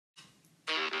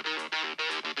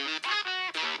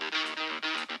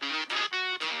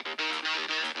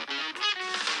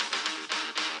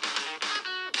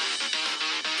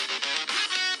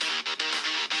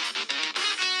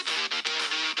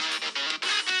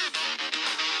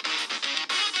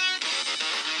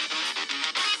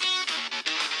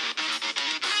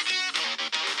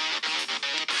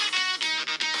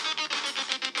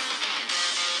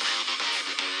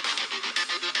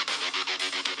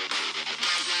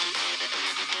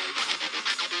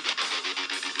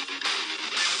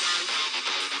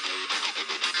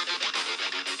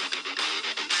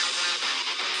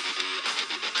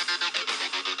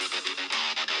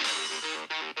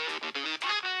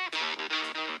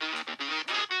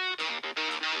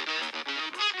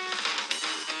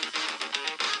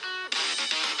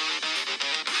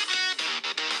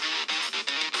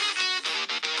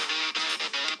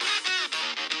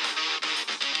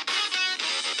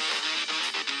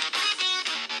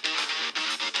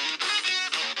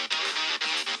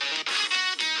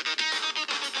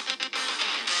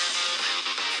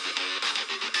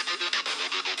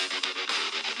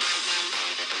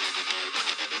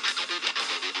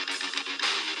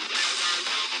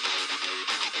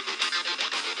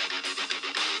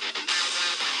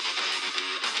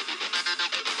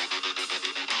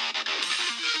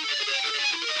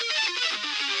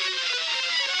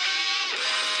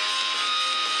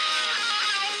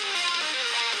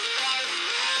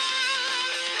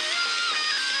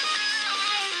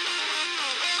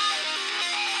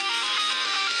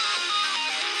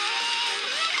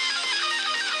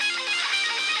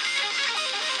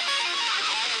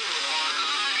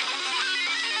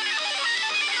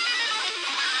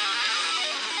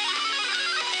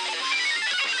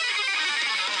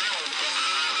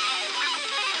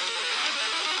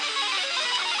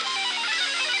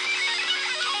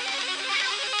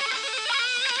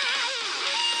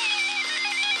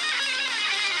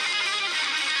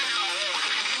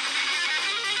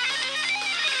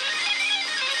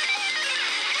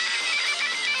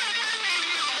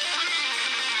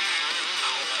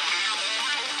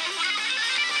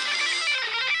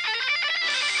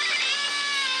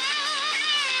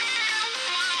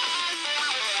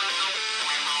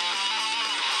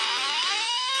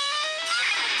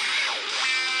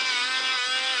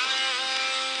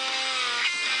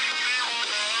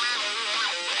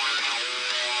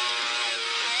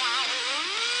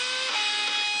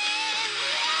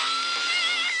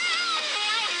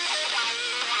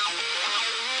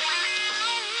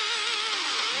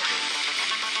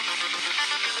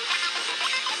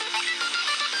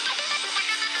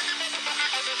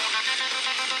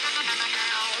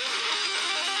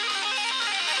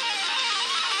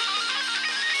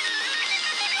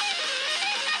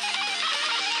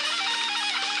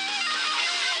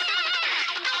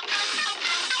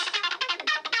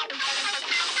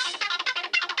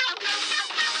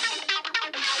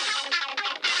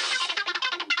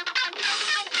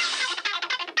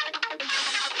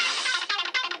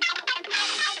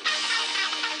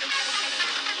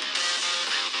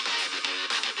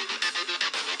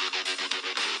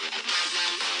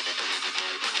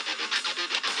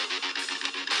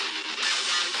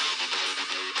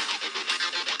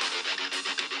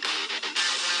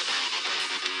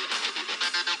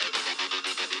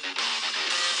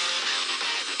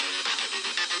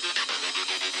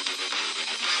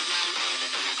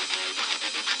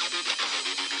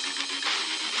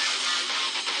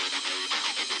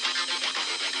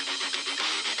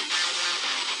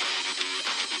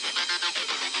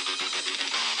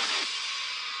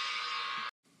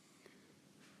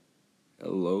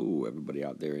Hello, everybody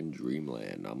out there in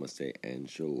Dreamland. Namaste and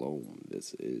Shalom.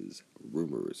 This is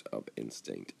Rumors of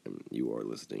Instinct, and you are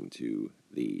listening to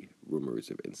the Rumors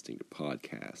of Instinct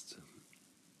podcast.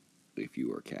 If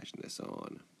you are catching this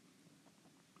on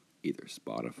either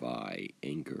Spotify,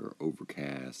 Anchor,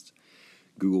 Overcast,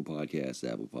 Google Podcasts,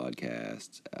 Apple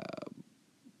Podcasts,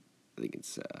 I think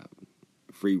it's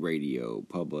Free Radio,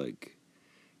 Public,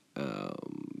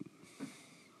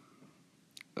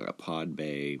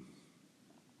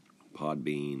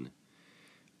 Podbean,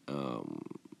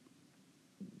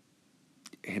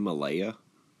 Himalaya.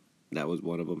 That was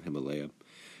one of them, Himalaya.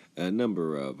 A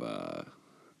number of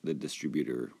the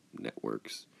distributor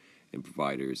networks and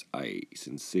providers. I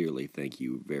sincerely thank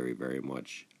you very, very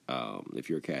much.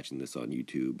 If you're catching this on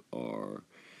YouTube or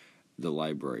the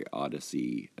Library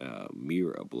Odyssey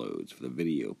mirror uploads for the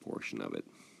video portion of it,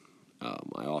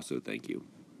 I also thank you,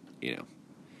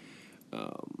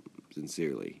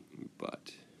 sincerely.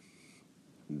 But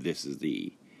this is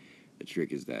the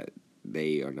trick is that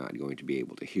they are not going to be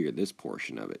able to hear this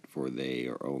portion of it, for they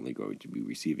are only going to be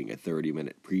receiving a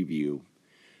 30-minute preview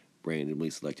randomly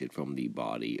selected from the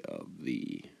body of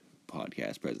the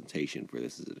podcast presentation, for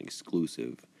this is an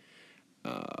exclusive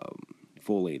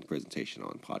full-length presentation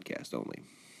on podcast only.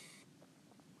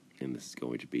 And this is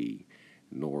going to be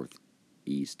north,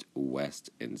 east, west,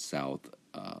 and south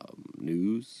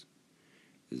news.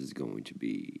 This is going to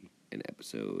be an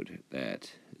episode that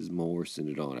is more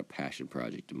centered on a passion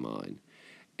project of mine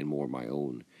and more my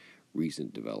own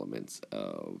recent developments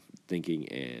of thinking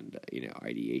and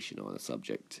ideation on a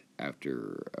subject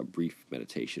after a brief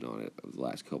meditation on it over the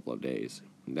last couple of days.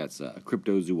 And that's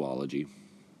cryptozoology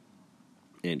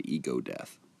and ego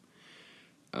death.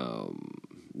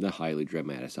 The highly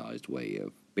dramatized way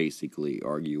of basically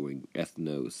arguing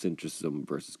ethnocentrism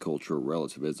versus cultural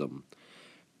relativism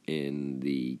in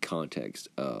the context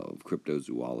of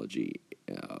cryptozoology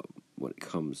when it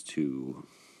comes to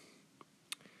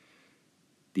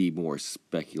the more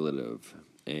speculative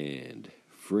and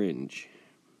fringe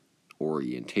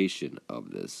orientation of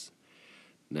this.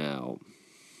 Now,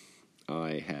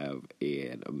 I have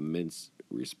an immense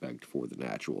respect for the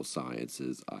natural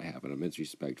sciences. I have an immense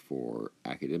respect for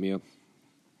academia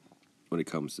when it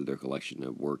comes to their collection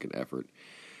of work and effort.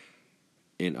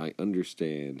 And I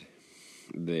understand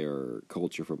their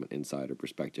culture from an insider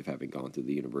perspective, having gone through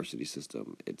the university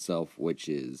system itself, which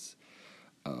is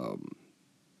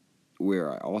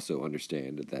where I also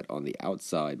understand that on the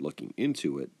outside looking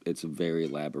into it, it's very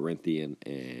labyrinthian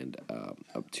and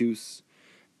obtuse,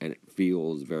 and it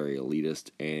feels very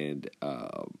elitist and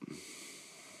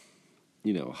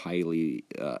highly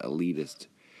elitist.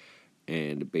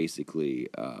 And basically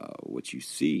what you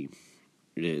see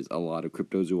is a lot of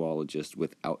cryptozoologists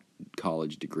without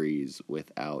college degrees,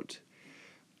 without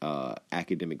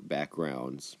academic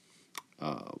backgrounds,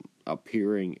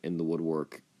 appearing in the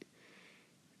woodwork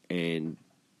and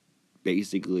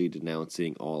basically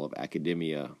denouncing all of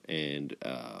academia and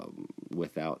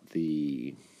without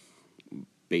the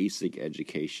basic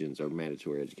educations or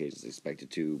mandatory educations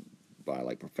expected to by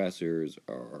like professors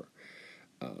or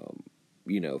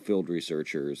field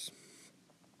researchers,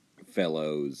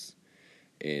 fellows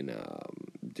in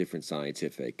different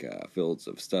scientific fields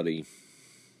of study.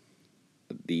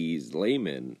 These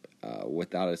laymen,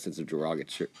 without a sense of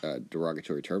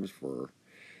derogatory terms for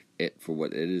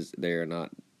what it is, they are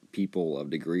not people of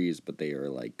degrees, but they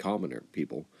are like commoner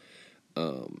people,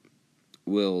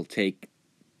 will take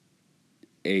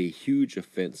a huge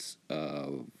offense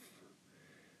of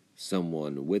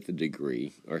someone with a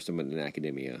degree or someone in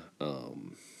academia,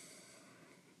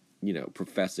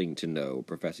 professing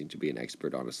to be an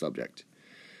expert on a subject.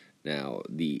 Now,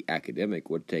 the academic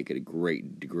would take a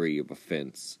great degree of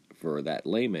offense for that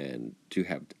layman to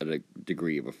have a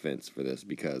degree of offense for this,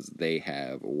 because they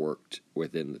have worked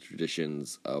within the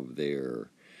traditions of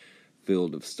their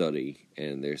field of study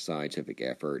and their scientific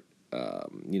effort,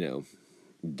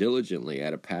 diligently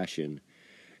out of passion.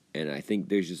 And I think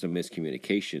there's just a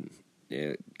miscommunication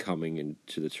coming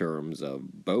into the terms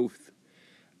of both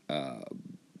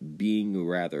being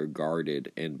rather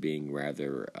guarded and being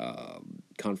rather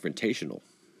confrontational.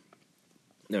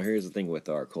 Now, here's the thing with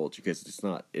our culture, because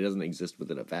it doesn't exist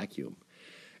within a vacuum.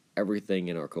 Everything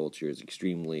in our culture is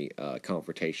extremely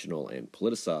confrontational and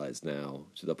politicized now,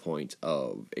 to the point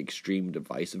of extreme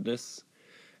divisiveness.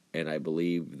 And I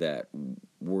believe that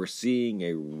we're seeing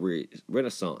a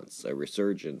renaissance, a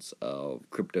resurgence of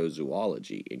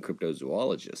cryptozoology and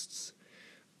cryptozoologists,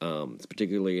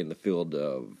 particularly in the field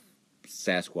of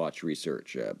Sasquatch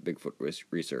research, Bigfoot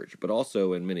research, but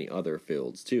also in many other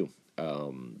fields too.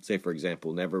 Say, for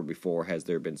example, never before has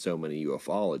there been so many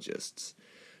ufologists.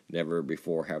 Never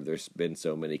before have there been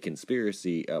so many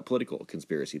political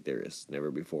conspiracy theorists. Never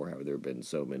before have there been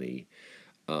so many,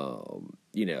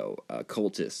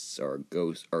 cultists or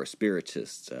ghost or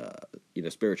spiritists,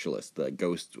 spiritualists, the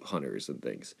ghost hunters and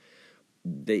things.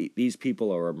 These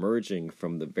people are emerging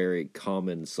from the very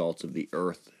common salt of the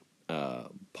earth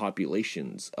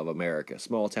populations of America,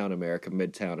 small town America,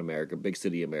 midtown America, big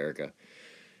city America,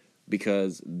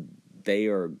 because they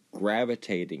are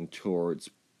gravitating towards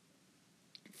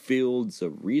fields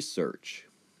of research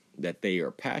that they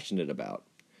are passionate about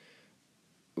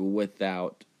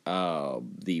without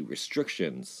the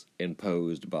restrictions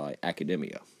imposed by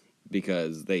academia,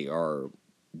 because they are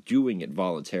doing it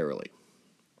voluntarily.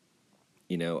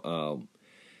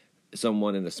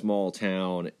 Someone in a small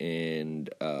town in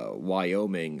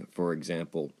Wyoming, for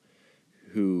example,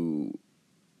 who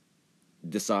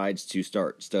decides to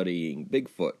start studying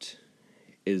Bigfoot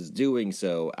is doing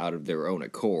so out of their own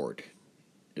accord.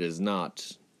 It is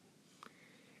not,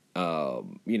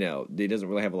 they doesn't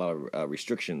really have a lot of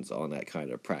restrictions on that kind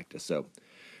of practice. So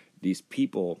these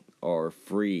people are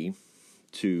free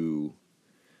to,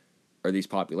 or these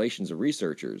populations of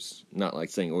researchers, not like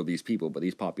saying, oh, these people, but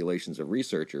these populations of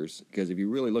researchers, because if you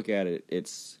really look at it,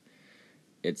 it's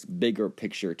bigger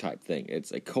picture type thing.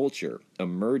 It's a culture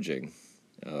emerging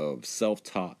of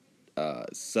self-taught,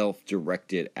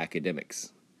 self-directed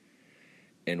academics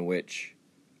in which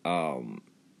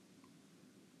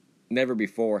never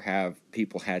before have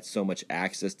people had so much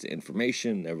access to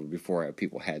information. Never before have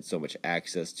people had so much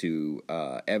access to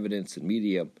evidence and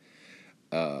media.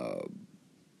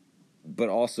 But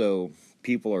also,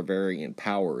 people are very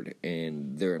empowered,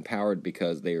 and they're empowered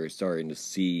because they are starting to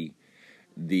see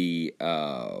the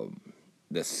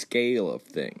scale of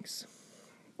things,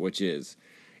 which is,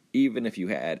 even if you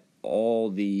had all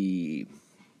the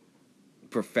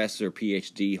professor,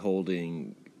 PhD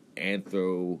holding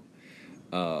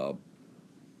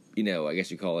I guess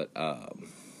you call it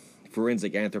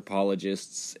forensic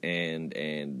anthropologists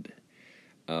and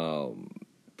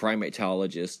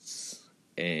primatologists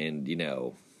and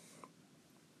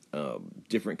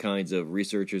different kinds of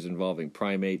researchers involving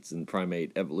primates and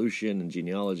primate evolution and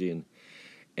genealogy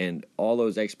and all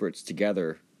those experts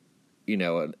together,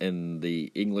 in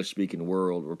the English-speaking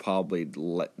world were probably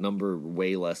number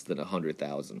way less than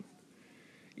 100,000.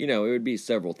 It would be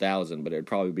several thousand, but it would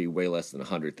probably be way less than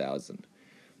 100,000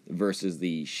 versus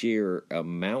the sheer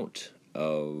amount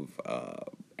of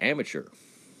amateur,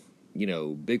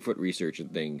 Bigfoot research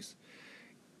and things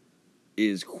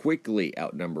is quickly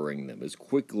outnumbering them, is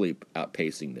quickly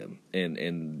outpacing them.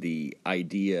 And the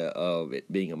idea of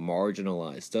it being a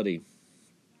marginalized study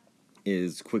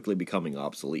is quickly becoming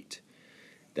obsolete.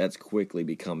 That's quickly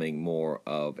becoming more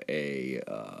of a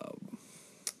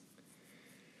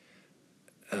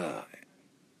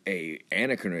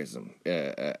anachronism,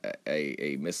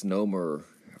 a misnomer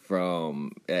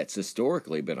from that's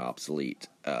historically been obsolete.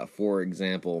 For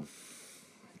example,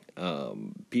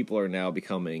 people are now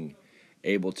becoming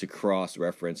able to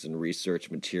cross-reference and research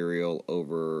material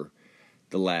over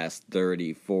the last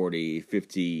 30, 40,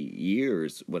 50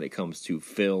 years when it comes to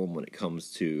film, when it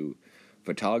comes to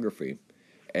photography,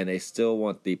 and they still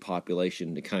want the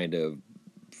population to kind of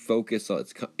focus on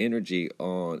its energy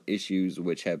on issues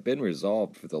which have been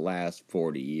resolved for the last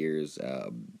 40 years,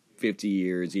 50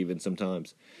 years even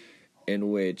sometimes,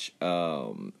 in which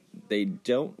they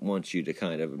don't want you to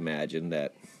kind of imagine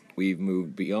that we've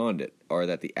moved beyond it, or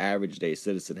that the average day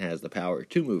citizen has the power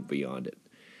to move beyond it,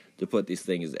 to put these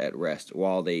things at rest,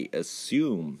 while they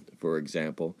assume, for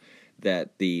example,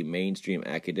 that the mainstream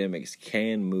academics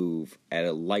can move at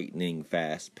a lightning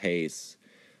fast pace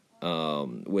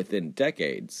within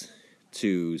decades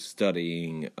to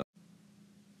studying.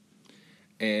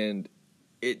 And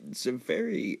it's a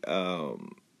very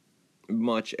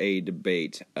much a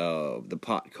debate of the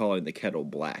pot calling the kettle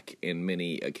black in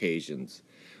many occasions,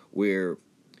 where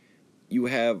you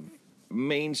have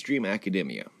mainstream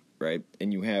academia, right?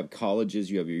 And you have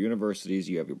colleges, you have your universities,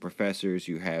 you have your professors,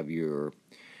 you have your,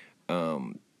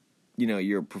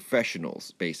 your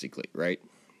professionals, basically, right?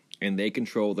 And they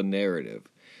control the narrative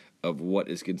of what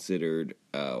is considered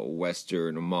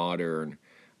Western, modern,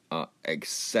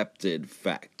 accepted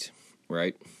fact,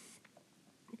 right?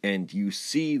 And you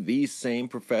see these same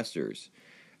professors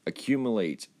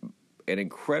accumulate an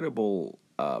incredible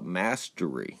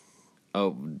mastery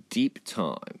of deep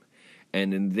time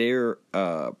and in their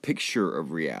picture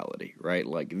of reality, right?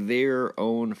 Like, their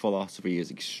own philosophy is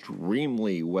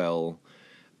extremely well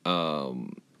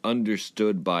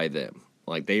understood by them.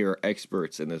 Like, they are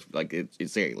experts in this. Like,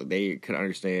 it's like they can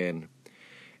understand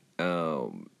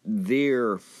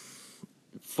their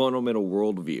fundamental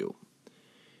worldview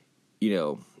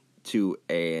to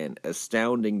an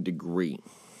astounding degree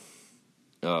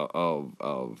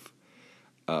of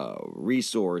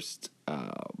resourced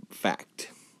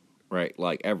fact, right?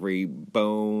 Like every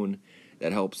bone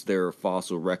that helps their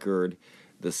fossil record,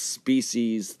 the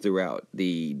species throughout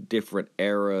the different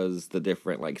eras, the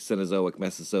different like Cenozoic,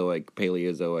 Mesozoic,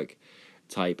 Paleozoic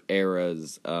type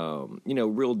eras,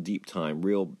 real deep time,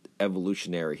 real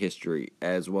evolutionary history,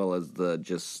 as well as the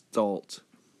gestalt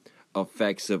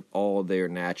effects of all their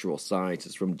natural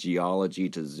sciences, from geology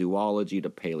to zoology to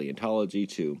paleontology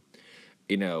to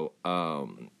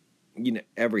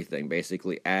everything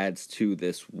basically adds to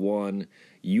this one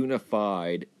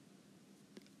unified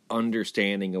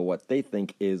understanding of what they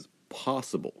think is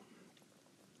possible.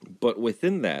 But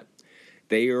within that,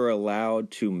 they are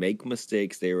allowed to make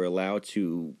mistakes, they are allowed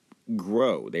to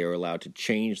grow, they are allowed to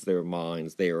change their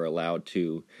minds, they are allowed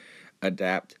to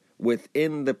adapt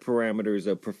within the parameters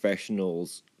of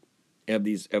professionals, of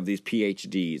these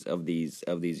PhDs, of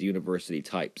these university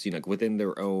types, within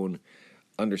their own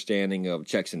understanding of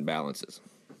checks and balances,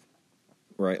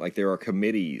 right? Like there are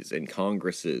committees and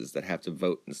congresses that have to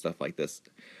vote and stuff like this.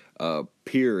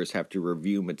 Peers have to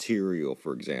review material,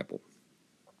 for example.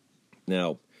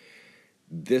 Now,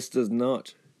 this does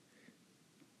not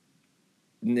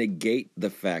negate the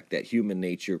fact that human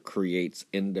nature creates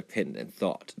independent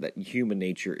thought, that human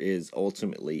nature is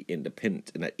ultimately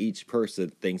independent, and that each person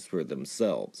thinks for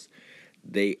themselves.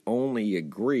 They only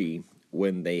agree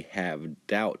when they have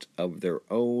doubt of their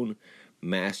own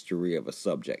mastery of a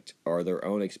subject, or their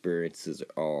own experiences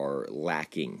are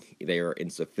lacking. They are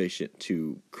insufficient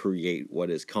to create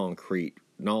what is concrete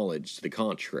knowledge to the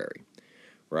contrary,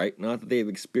 right? Not that they've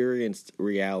experienced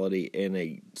reality in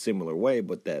a similar way,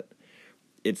 but that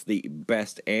it's the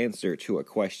best answer to a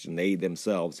question they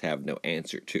themselves have no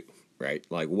answer to, right?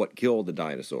 Like what killed the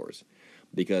dinosaurs?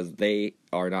 Because they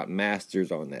are not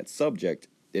masters on that subject,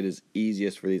 it is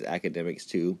easiest for these academics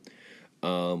to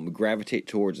gravitate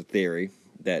towards a theory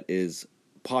that is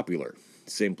popular,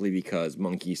 simply because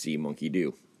monkey see, monkey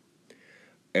do.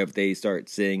 If they start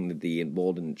saying that the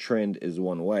emboldened trend is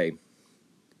one way,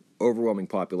 overwhelming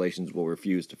populations will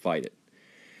refuse to fight it.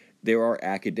 There are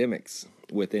academics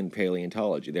within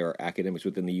paleontology, there are academics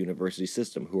within the university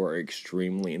system who are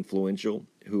extremely influential,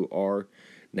 who are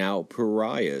now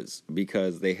pariahs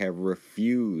because they have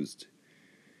refused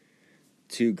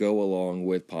to go along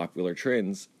with popular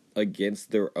trends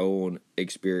against their own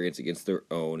experience, against their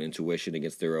own intuition,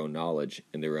 against their own knowledge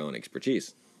and their own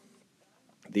expertise.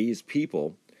 These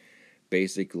people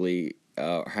basically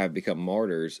have become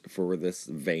martyrs for this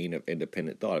vein of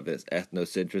independent thought, of this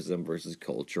ethnocentrism versus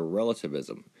cultural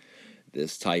relativism,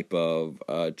 this type of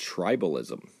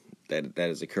tribalism that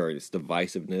is occurring, this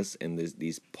divisiveness and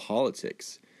these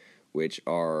politics, which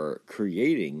are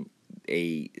creating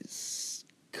a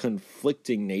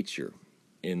conflicting nature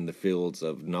in the fields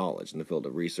of knowledge, in the field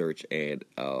of research and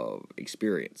of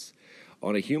experience,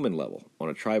 on a human level, on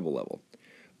a tribal level,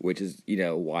 which is,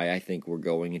 why I think we're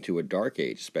going into a dark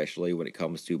age, especially when it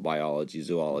comes to biology,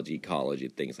 zoology, ecology,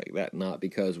 things like that. Not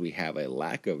because we have a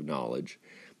lack of knowledge,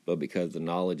 but because the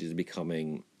knowledge is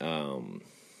becoming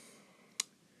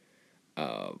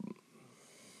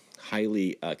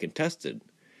highly contested.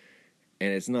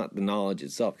 And it's not the knowledge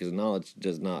itself, because the knowledge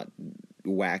does not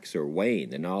wax or wane.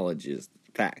 The knowledge is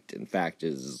fact, and fact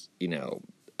is,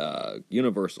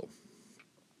 universal,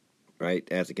 right,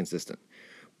 as a consistent.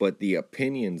 But the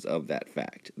opinions of that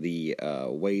fact, the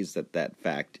ways that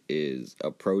fact is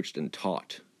approached and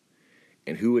taught,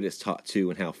 and who it is taught to,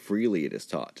 and how freely it is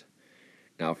taught,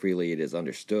 and how freely it is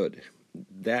understood,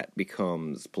 that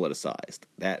becomes politicized.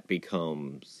 That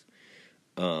becomes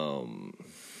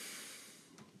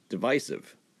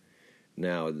divisive.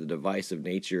 Now, the divisive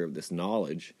nature of this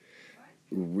knowledge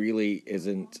really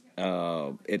isn't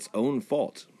its own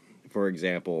fault. For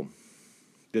example,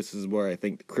 this is where I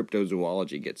think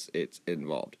cryptozoology gets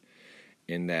involved,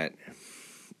 in that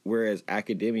whereas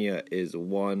academia is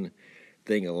one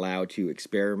thing allowed to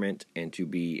experiment and to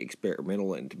be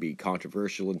experimental and to be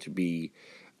controversial and to be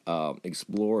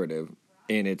explorative,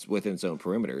 and it's within its own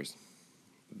perimeters,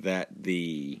 that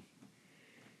the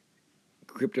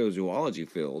cryptozoology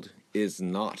field is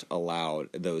not allowed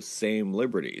those same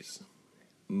liberties,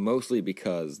 mostly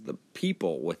because the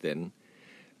people within,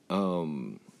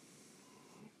 from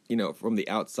the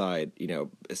outside,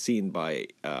 seen by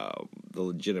the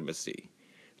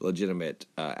legitimate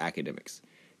academics,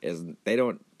 is they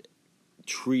don't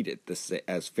treat it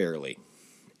as fairly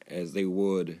as they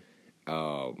would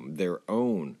their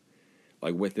own,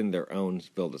 like within their own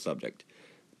field of subject,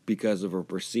 because of a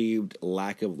perceived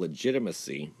lack of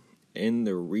legitimacy in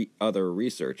the other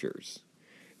researchers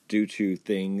due to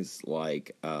things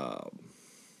like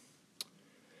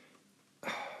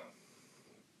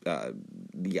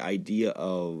the idea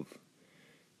of,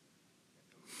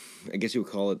 I guess you would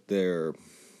call it, their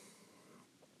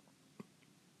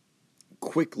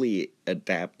quickly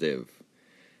adaptive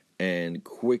and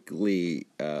quickly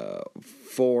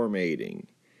formating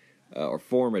or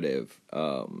formative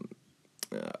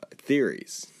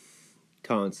theories,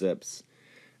 concepts.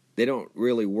 They don't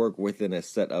really work within a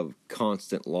set of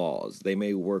constant laws. They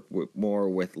may work more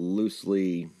with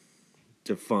loosely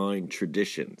defined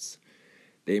traditions.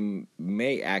 They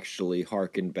may actually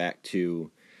harken back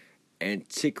to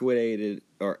antiquated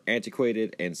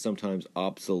and sometimes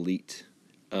obsolete,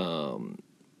 not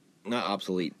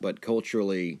obsolete, but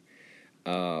culturally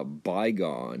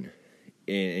bygone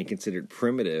and considered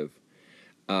primitive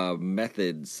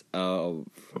methods of,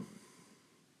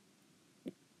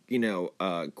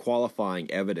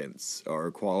 qualifying evidence or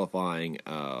qualifying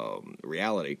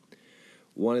reality.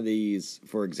 One of these,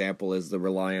 for example, is the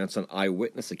reliance on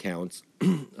eyewitness accounts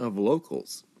of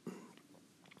locals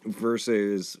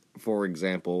versus, for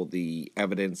example, the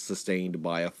evidence sustained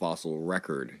by a fossil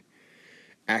record.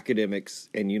 Academics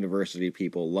and university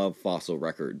people love fossil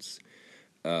records,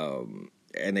 and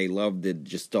they love the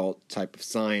Gestalt type of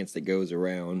science that goes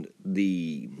around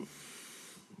the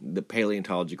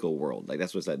paleontological world. Like,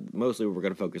 that's what I said. Mostly we're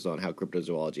going to focus on how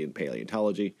cryptozoology and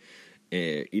paleontology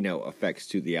affects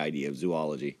to the idea of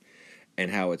zoology,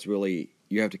 and how it's really,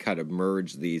 you have to kind of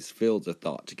merge these fields of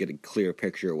thought to get a clear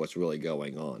picture of what's really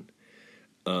going on.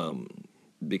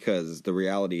 Because the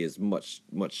reality is much,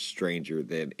 much stranger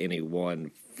than any one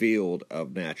field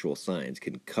of natural science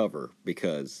can cover,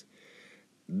 because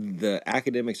the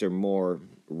academics are more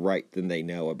right than they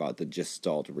know about the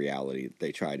Gestalt reality that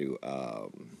they try to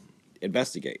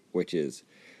investigate, which is,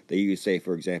 they use, say,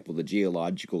 for example, the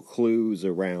geological clues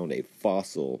around a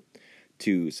fossil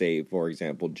to, say, for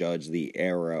example, judge the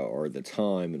era or the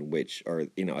time in which, or,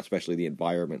 especially the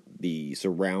environment, the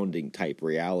surrounding type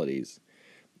realities,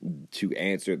 to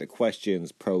answer the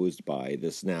questions posed by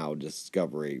this now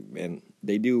discovery. And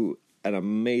they do an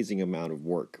amazing amount of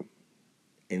work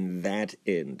in that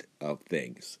end of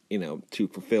things, to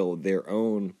fulfill their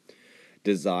own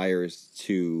desires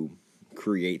to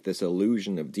create this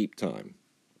illusion of deep time.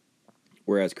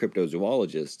 Whereas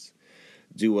cryptozoologists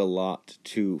do a lot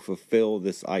to fulfill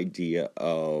this idea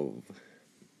of,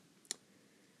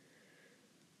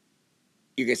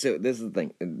 okay, so this is the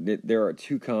thing. There are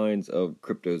two kinds of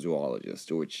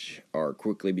cryptozoologists, which are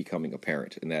quickly becoming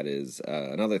apparent, and that is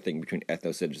another thing between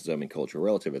ethnocentrism and cultural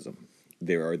relativism.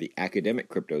 There are the academic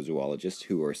cryptozoologists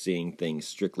who are seeing things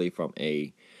strictly from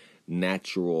a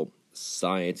natural,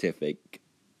 scientific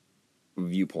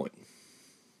viewpoint.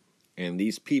 And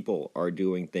these people are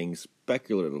doing things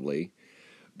speculatively,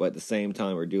 but at the same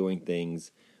time are doing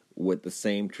things with the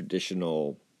same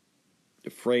traditional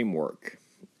framework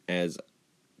as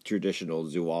traditional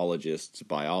zoologists,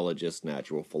 biologists,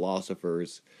 natural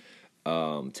philosophers,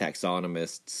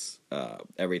 taxonomists,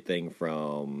 everything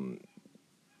from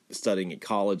studying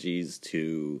ecologies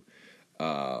to,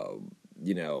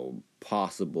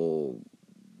 possible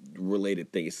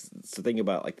related things. So think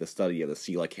about like the study of the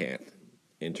coelacanth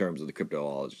in terms of the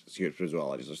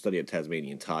cryptozoologists, or study of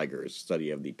Tasmanian tigers, study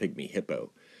of the pygmy hippo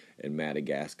in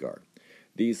Madagascar.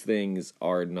 These things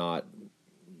are not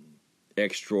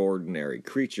extraordinary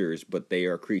creatures, but they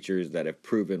are creatures that, if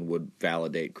proven, would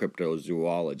validate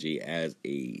cryptozoology as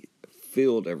a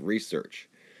field of research,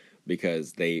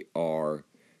 because they are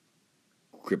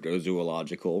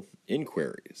cryptozoological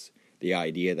inquiries. The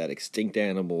idea that extinct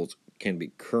animals can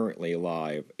be currently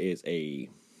alive is a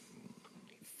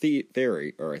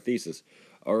theory or a thesis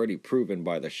already proven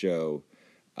by the show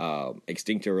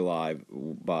Extinct or Alive,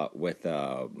 but with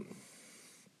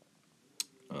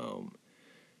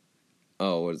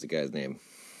what is the guy's name?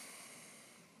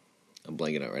 I'm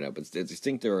blanking out right now, but it's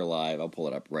Extinct or Alive. I'll pull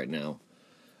it up right now.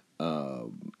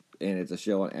 And it's a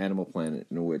show on Animal Planet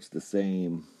in which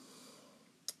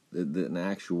an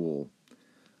actual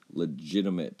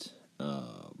legitimate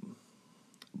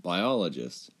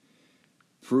biologist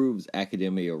proves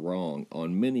academia wrong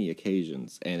on many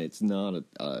occasions, and it's not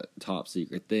a top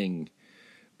secret thing,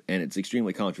 and it's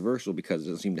extremely controversial because it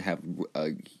doesn't seem to have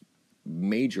a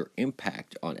major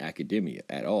impact on academia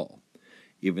at all,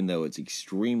 even though it's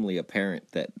extremely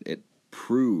apparent that it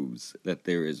proves that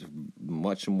there is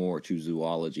much more to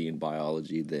zoology and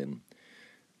biology than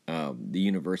the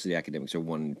university academics are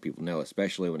wanting people know,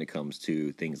 especially when it comes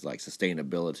to things like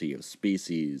sustainability of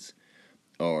species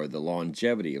or the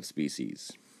longevity of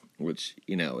species, which,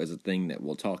 is a thing that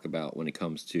we'll talk about when it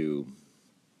comes to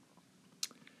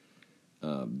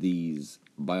these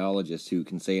biologists who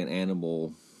can say an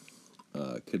animal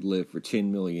could live for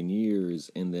 10 million years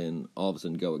and then all of a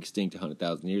sudden go extinct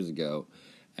 100,000 years ago,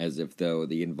 as if though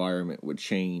the environment would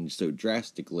change so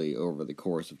drastically over the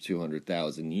course of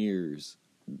 200,000 years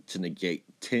to negate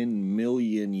 10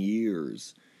 million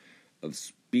years of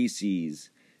species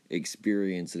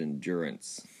experience and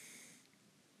endurance.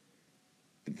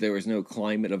 There was no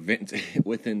climate event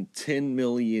within 10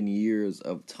 million years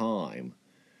of time,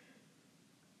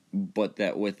 but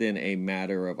that within a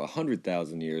matter of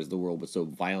 100,000 years, the world would so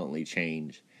violently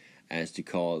change as to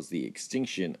cause the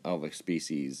extinction of a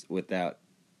species without,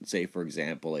 say, for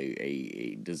example,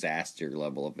 a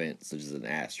disaster-level event, such as an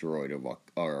asteroid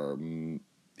or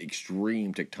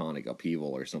extreme tectonic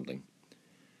upheaval or something.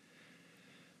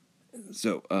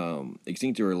 So,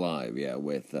 Extinct or Alive,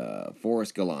 with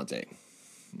Forrest Galante.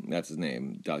 That's his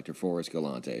name, Dr. Forrest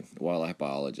Galante, wildlife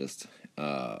biologist.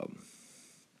 And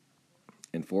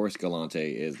Forrest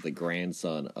Galante is the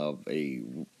grandson of a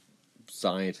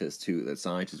scientist who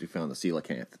found the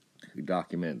coelacanth, who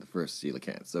documented the first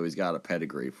coelacanth. So he's got a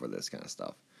pedigree for this kind of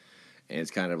stuff. And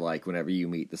it's kind of like whenever you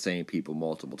meet the same people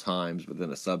multiple times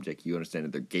within a subject, you understand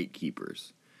that they're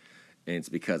gatekeepers. And it's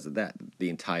because of that. The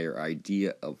entire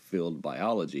idea of field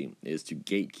biology is to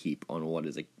gatekeep on what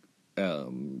is a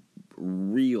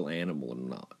real animal or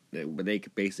not. But they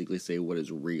could basically say what is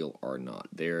real or not.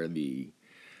 They're the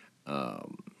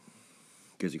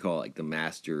because you call it like the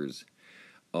masters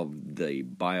of the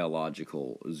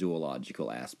biological,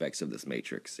 zoological aspects of this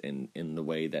matrix, in the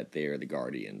way that they're the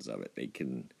guardians of it. They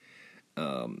can,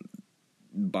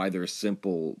 by their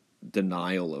simple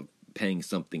denial of paying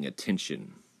something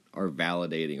attention, or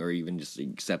validating, or even just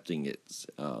accepting its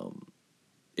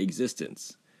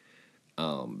existence,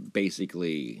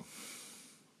 basically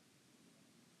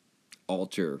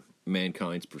alter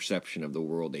mankind's perception of the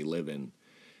world they live in,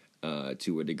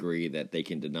 to a degree that they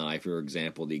can deny, for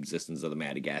example, the existence of the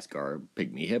Madagascar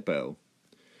pygmy hippo,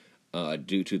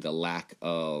 due to the lack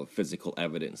of physical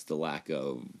evidence, the lack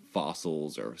of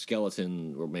fossils or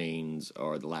skeleton remains,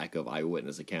 or the lack of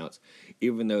eyewitness accounts.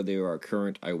 Even though there are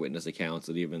current eyewitness accounts,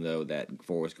 and even though that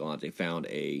Forrest Galante found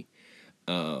a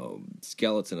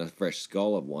skeleton, a fresh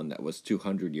skull of one that was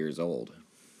 200 years old.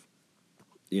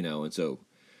 And so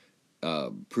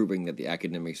proving that the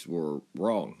academics were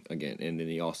wrong again. And then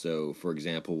he also, for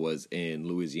example, was in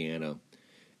Louisiana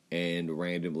and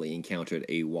randomly encountered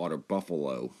a water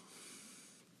buffalo.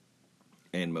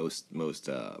 And most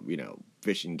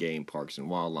fish and game parks and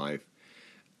wildlife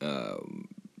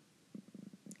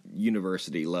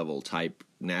university level type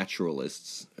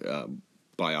naturalists,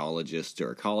 biologists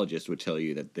or ecologists would tell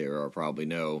you that there are probably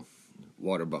no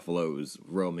water buffaloes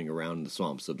roaming around the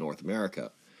swamps of North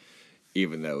America,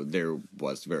 even though there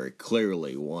was very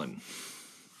clearly one.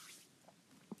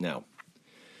 Now,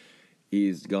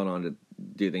 he's gone on to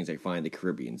do things like find the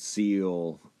Caribbean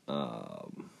seal,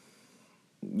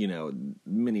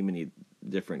 many, many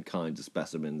different kinds of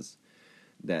specimens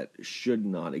that should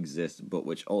not exist, but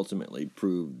which ultimately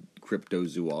proved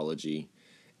cryptozoology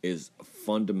is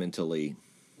fundamentally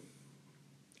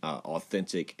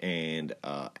authentic and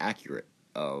accurate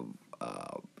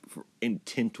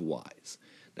intent-wise.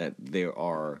 That there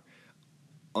are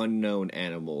unknown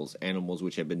animals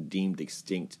which have been deemed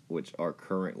extinct, which are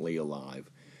currently alive,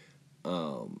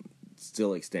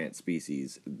 still extant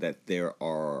species, that there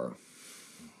are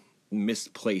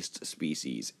misplaced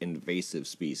species, invasive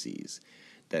species,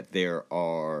 that there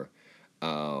are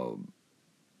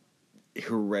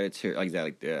hereditary,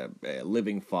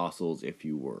 living fossils, if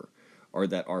you were, or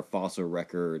that our fossil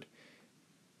record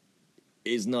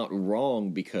is not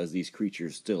wrong because these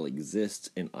creatures still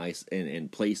exist in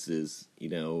places,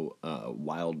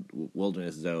 wild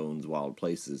wilderness zones, wild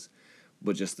places,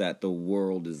 but just that the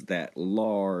world is that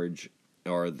large,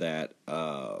 or that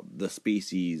the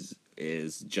species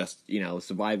is just,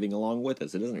 surviving along with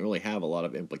us. It doesn't really have a lot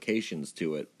of implications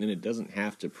to it, and it doesn't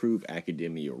have to prove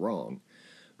academia wrong.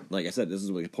 Like I said, this is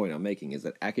the point I'm making, is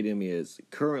that academia is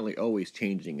currently always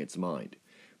changing its mind.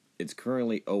 It's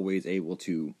currently always able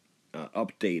to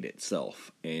update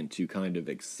itself and to kind of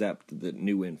accept the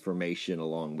new information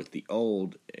along with the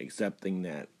old, accepting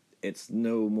that it's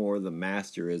no more the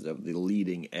master is of the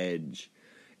leading edge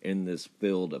in this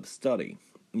field of study.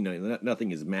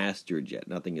 Nothing is mastered yet,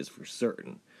 nothing is for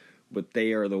certain, but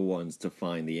they are the ones to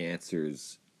find the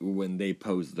answers when they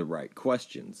pose the right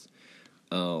questions.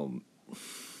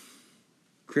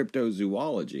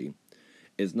 Cryptozoology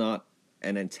is not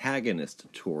an antagonist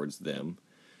towards them,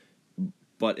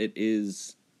 but it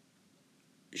is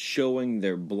showing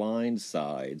their blind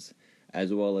sides,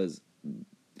 as well as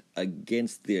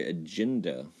against the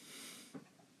agenda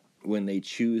when they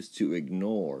choose to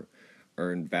ignore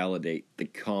or invalidate the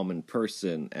common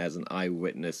person as an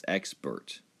eyewitness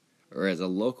expert or as a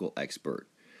local expert.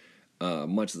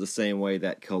 Much the same way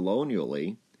that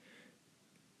colonially,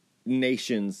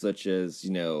 nations such as,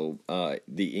 the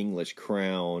English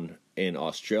Crown in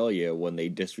Australia, when they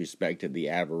disrespected the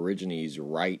Aborigines'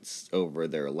 rights over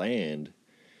their land,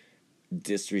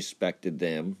 disrespected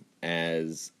them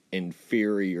as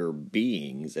inferior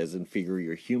beings, as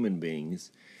inferior human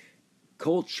beings,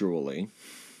 culturally,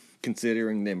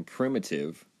 considering them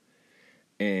primitive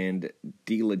and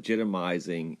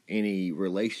delegitimizing any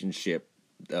relationship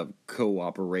of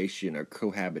cooperation or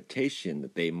cohabitation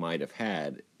that they might have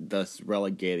had, thus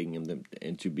relegating them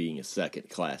into being a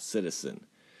second-class citizen.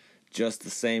 Just the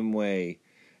same way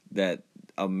that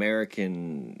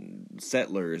American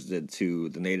settlers did to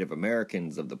the Native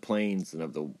Americans of the plains and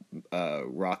of the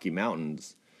Rocky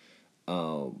Mountains,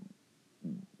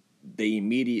 they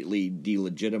immediately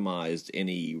delegitimized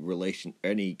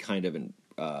any kind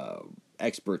of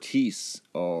expertise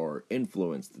or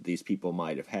influence that these people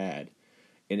might have had,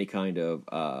 any kind of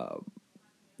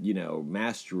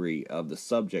mastery of the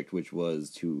subject, which was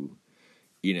to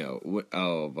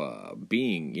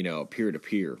being a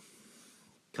peer-to-peer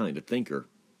kind of thinker,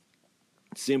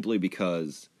 simply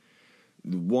because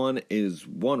one is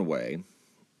one way,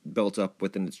 built up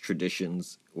within its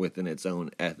traditions, within its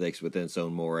own ethics, within its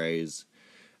own mores,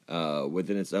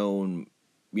 within its own,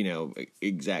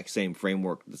 exact same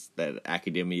framework that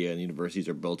academia and universities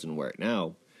are built in right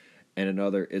now. And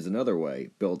another is another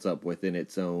way, built up within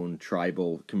its own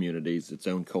tribal communities, its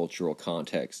own cultural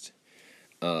context.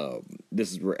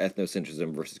 This is where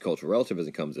ethnocentrism versus cultural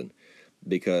relativism comes in,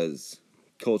 because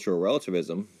cultural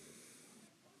relativism,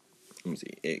 let me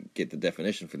see, get the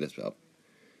definition for this up.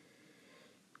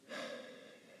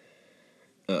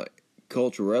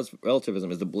 Cultural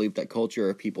relativism is the belief that culture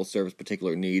or people serves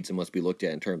particular needs and must be looked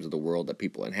at in terms of the world that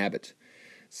people inhabit.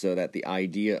 So that the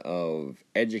idea of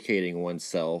educating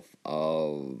oneself,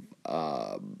 of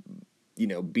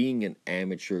being an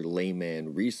amateur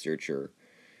layman researcher,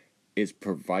 is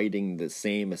providing the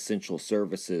same essential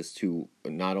services to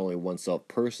not only oneself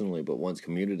personally, but one's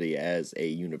community as a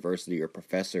university or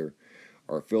professor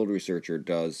or field researcher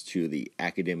does to the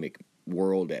academic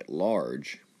world at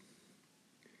large.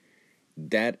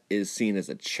 That is seen as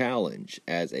a challenge,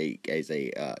 as a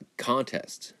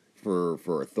contest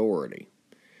for authority.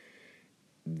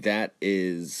 That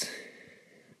is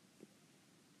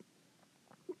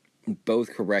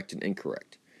both correct and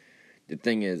incorrect. The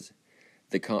thing is,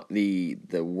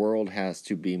 the world has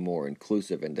to be more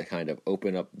inclusive and to kind of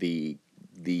open up the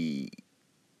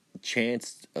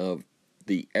chance of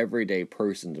the everyday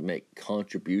person to make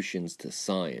contributions to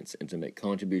science and to make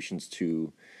contributions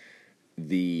to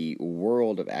the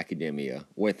world of academia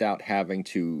without having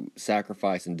to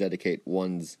sacrifice and dedicate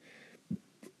one's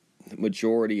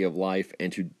majority of life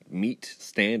and to meet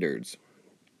standards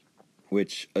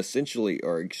which essentially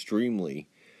are extremely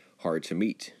hard to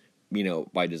meet,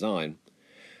 by design,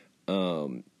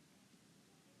 to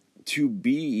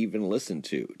be even listened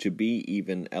to be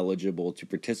even eligible to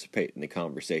participate in the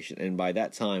conversation. And by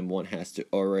that time, one has to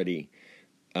already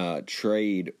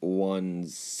trade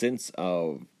one's sense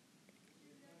of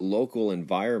local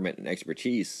environment and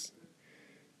expertise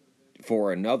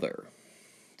for another.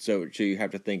 So you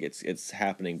have to think it's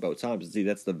happening both times. See,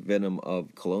 that's the venom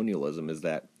of colonialism, is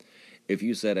that if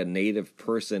you said a native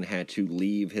person had to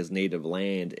leave his native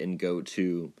land and go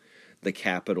to the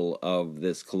capital of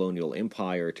this colonial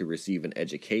empire to receive an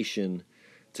education,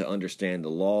 to understand the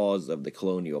laws of the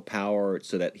colonial power,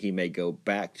 so that he may go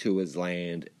back to his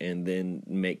land and then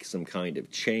make some kind of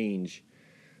change,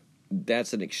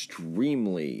 that's an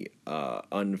extremely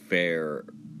unfair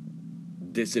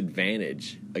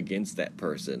disadvantage against that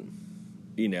person,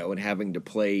 and having to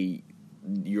play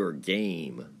your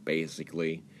game,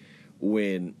 basically,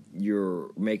 when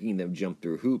you're making them jump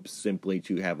through hoops simply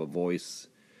to have a voice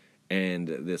and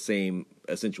the same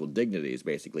essential dignities.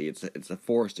 Basically, it's a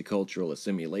forced cultural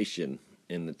assimilation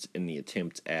in the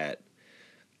attempt at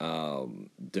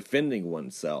defending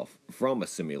oneself from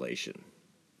assimilation.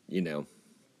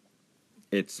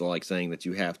 It's like saying that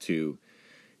you have to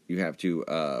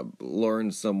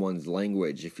learn someone's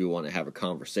language if you want to have a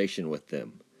conversation with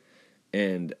them,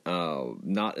 and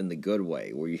not in the good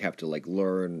way where you have to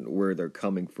learn where they're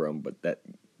coming from, but that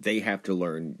they have to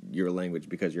learn your language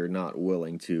because you're not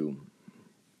willing to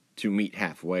meet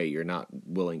halfway. You're not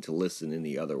willing to listen in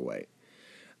the other way.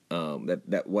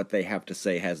 That what they have to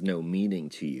say has no meaning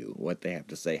to you. What they have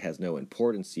to say has no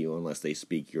importance to you unless they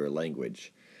speak your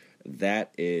language.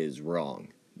 That is wrong.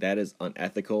 That is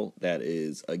unethical. That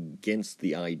is against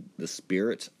the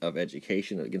spirit of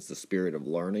education, against the spirit of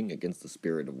learning, against the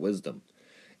spirit of wisdom.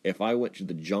 If I went to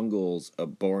the jungles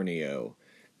of Borneo,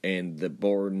 and the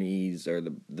Bornese or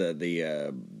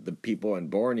the people in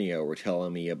Borneo were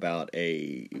telling me about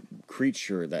a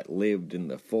creature that lived in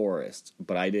the forest,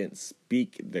 but I didn't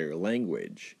speak their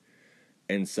language,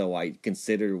 and so I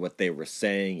considered what they were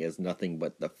saying as nothing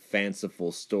but the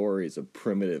fanciful stories of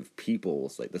primitive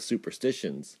peoples, like the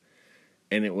superstitions.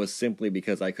 And it was simply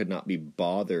because I could not be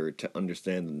bothered to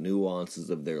understand the nuances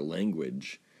of their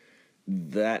language.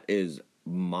 That is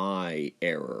my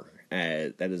error.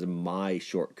 That is my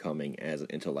shortcoming as an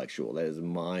intellectual. That is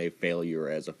my failure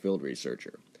as a field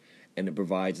researcher. And it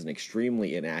provides an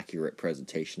extremely inaccurate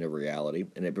presentation of reality,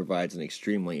 and it provides an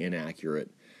extremely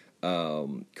inaccurate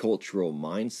cultural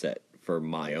mindset for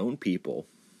my own people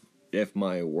if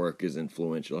my work is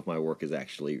influential, if my work is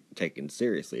actually taken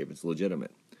seriously, if it's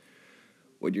legitimate.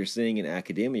 What you're seeing in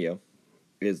academia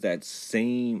is the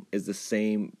same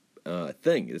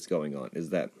thing that's going on,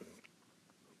 is that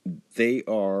they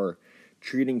are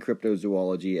treating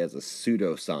cryptozoology as a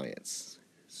pseudoscience,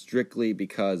 strictly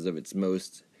because of its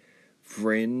most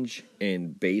fringe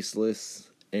and baseless,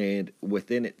 and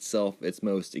within itself its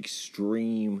most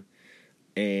extreme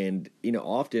and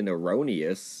often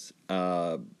erroneous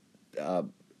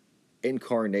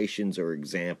incarnations or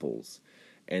examples.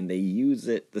 And they use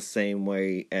it the same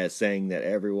way as saying that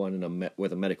everyone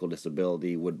with a medical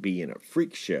disability would be in a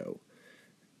freak show,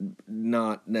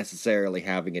 not necessarily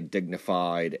having a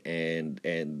dignified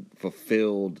and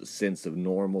fulfilled sense of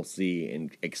normalcy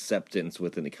and acceptance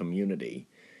within the community.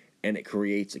 And it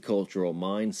creates a cultural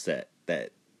mindset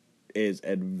that is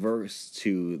adverse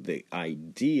to the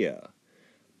idea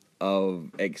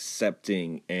of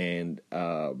accepting and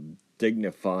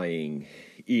dignifying,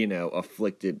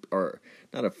 afflicted, or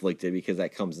not afflicted, because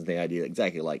that comes into the idea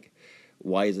exactly like,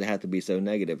 why does it have to be so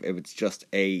negative? If it's just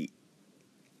a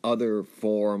other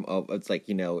form of, it's like,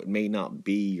 it may not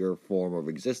be your form of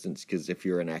existence, because if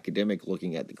you're an academic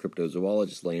looking at the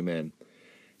cryptozoologist layman,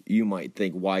 you might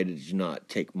think, why did you not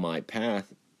take my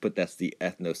path? But that's the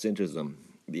ethnocentrism.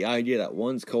 The idea that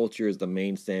one's culture is the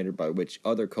main standard by which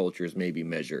other cultures may be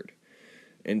measured.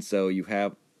 And so you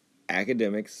have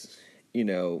academics,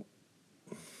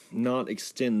 not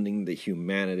extending the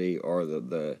humanity or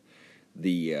the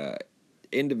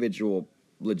individual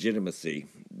legitimacy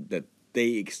that they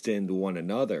extend to one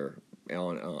another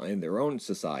in their own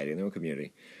society, in their own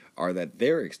community, or that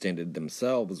they're extended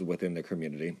themselves within the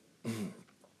community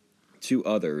to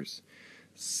others,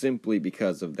 simply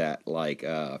because of that,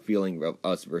 feeling of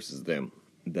us versus them.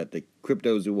 That the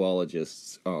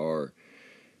cryptozoologists are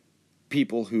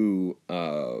people who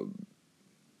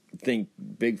think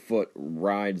Bigfoot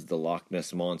rides the Loch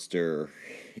Ness Monster,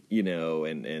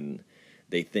 and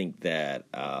they think that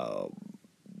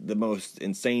the most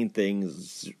insane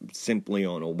things simply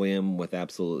on a whim with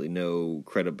absolutely no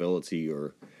credibility,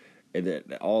 or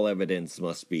that all evidence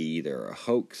must be either a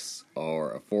hoax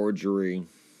or a forgery,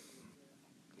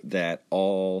 that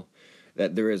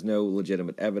there is no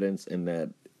legitimate evidence, and that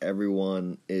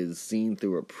everyone is seen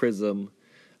through a prism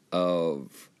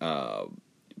of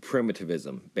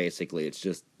primitivism. Basically, it's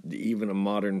just even a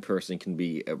modern person can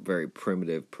be a very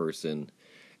primitive person,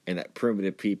 and that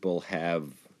primitive people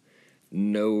have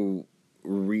no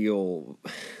real,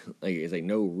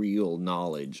 no real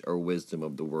knowledge or wisdom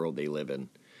of the world they live in,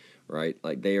 right?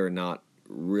 Like, they are not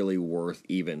really worth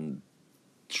even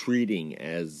treating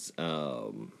as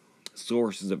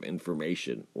sources of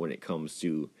information when it comes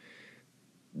to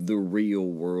the real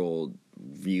world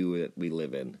view that we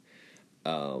live in.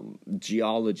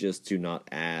 Geologists do not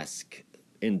ask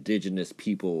indigenous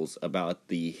peoples about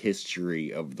the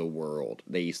history of the world.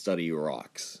 They study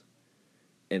rocks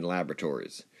in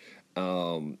laboratories.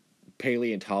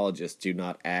 Paleontologists do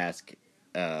not ask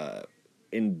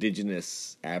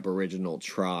indigenous aboriginal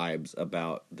tribes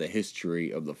about the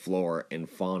history of the flora and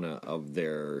fauna of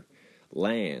their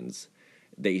lands.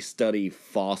 They study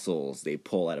fossils they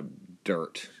pull out of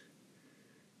dirt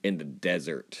in the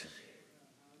desert,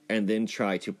 and then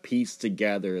try to piece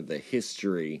together the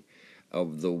history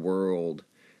of the world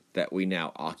that we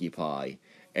now occupy.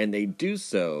 And they do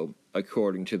so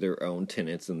according to their own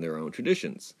tenets and their own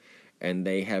traditions. And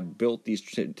they have built these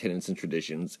tenets and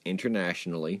traditions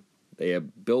internationally. They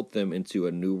have built them into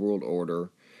a New World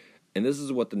Order. And this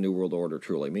is what the New World Order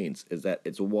truly means, is that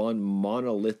it's one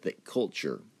monolithic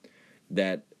culture.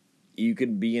 That you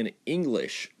can be an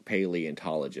English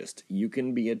paleontologist, you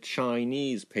can be a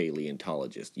Chinese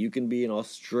paleontologist, you can be an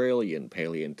Australian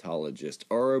paleontologist,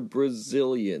 or a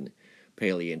Brazilian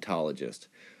paleontologist,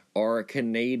 or a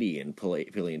Canadian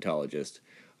paleontologist,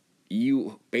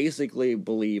 you basically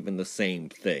believe in the same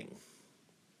thing.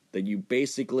 That you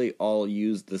basically all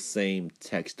use the same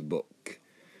textbook.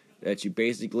 That you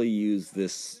basically use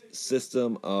this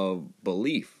system of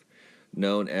belief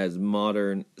known as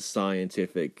modern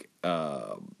scientific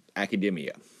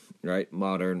academia, right?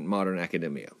 Modern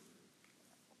academia.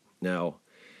 Now,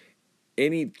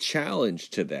 any challenge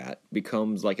to that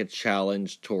becomes like a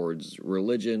challenge towards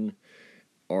religion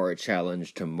or a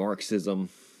challenge to Marxism.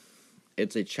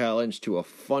 It's a challenge to a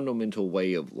fundamental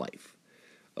way of life,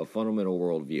 a fundamental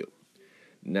worldview.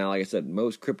 Now, like I said,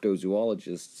 most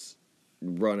cryptozoologists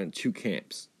run in two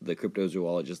camps. The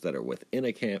cryptozoologists that are within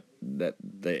a camp, that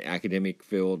the academic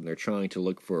field, and they're trying to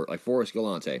look for, like Forrest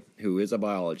Galante, who is a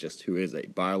biologist, who is a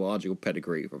biological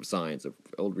pedigree from science, an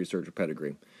old researcher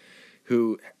pedigree,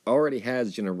 who already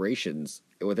has generations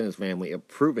within his family of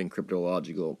proving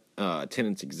cryptological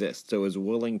tenets exist, so is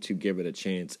willing to give it a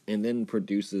chance, and then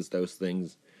produces those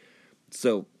things.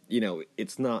 So,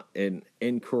 it's not an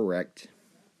incorrect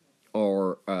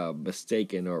or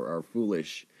mistaken or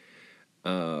foolish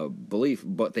belief,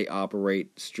 but they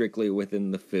operate strictly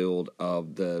within the field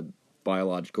of the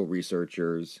biological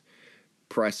researchers'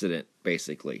 precedent,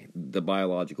 basically. The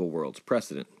biological world's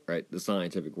precedent, right? The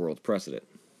scientific world's precedent.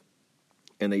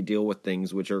 And they deal with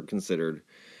things which are considered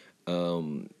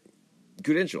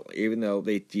credential, even though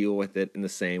they deal with it in the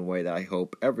same way that I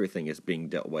hope everything is being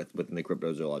dealt with within the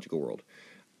cryptozoological world.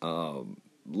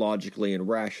 Logically and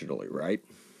rationally, right?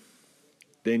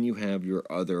 Then you have your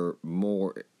other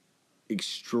more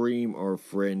extreme or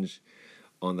fringe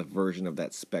on the version of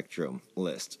that spectrum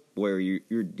list, where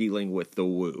you're dealing with the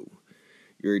woo.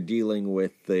 You're dealing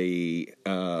with the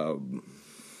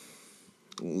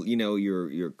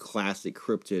your classic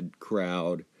cryptid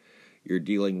crowd. You're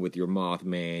dealing with your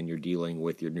Mothman. You're dealing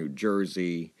with your New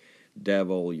Jersey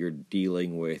devil. You're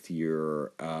dealing with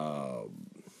your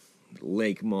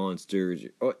lake monsters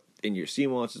and your sea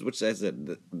monsters. Which says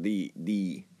that this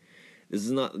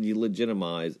is not to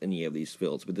legitimize any of these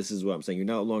fields, but this is what I'm saying. You're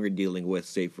no longer dealing with,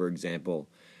 say, for example,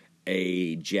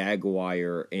 a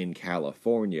jaguar in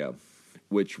California,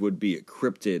 which would be a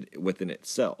cryptid within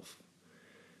itself.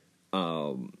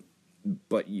 Or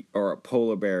a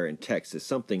polar bear in Texas,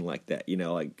 something like that.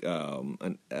 Like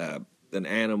an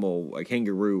animal, a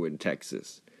kangaroo in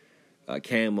Texas, a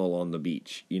camel on the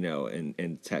beach,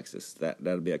 in Texas.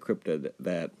 That'd be a cryptid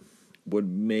that would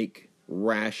make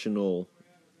rational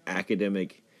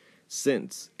academic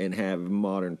sense and have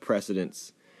modern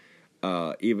precedents,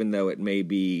 even though it may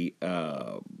be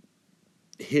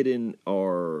hidden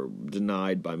or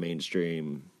denied by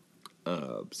mainstream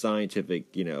scientific,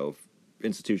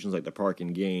 institutions like the Park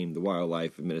and Game, the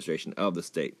Wildlife Administration of the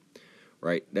state,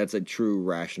 right? That's a true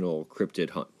rational cryptid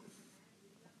hunt.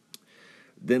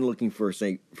 Then looking for,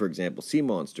 say, for example, sea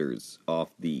monsters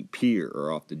off the pier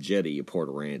or off the jetty of Port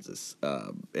Aransas,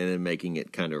 and then making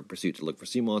it kind of a pursuit to look for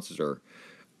sea monsters or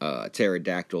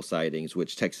pterodactyl sightings,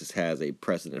 which Texas has a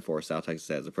precedent for. South Texas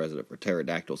has a precedent for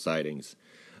pterodactyl sightings.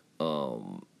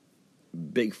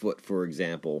 Bigfoot, for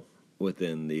example,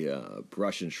 within the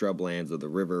brush and shrublands of the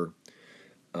river.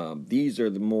 These are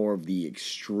more of the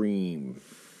extreme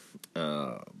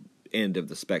end of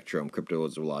the spectrum,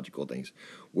 cryptozoological things,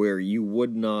 where you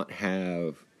would not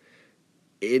have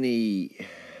any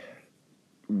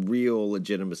real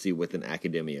legitimacy within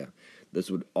academia.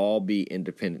 This would all be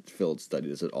independent field study.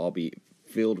 This would all be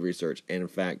field research. And in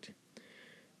fact,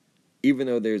 even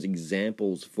though there's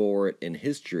examples for it in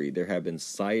history, there have been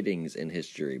sightings in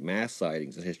history, mass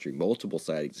sightings in history, multiple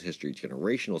sightings in history,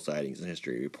 generational sightings in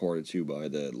history, reported to by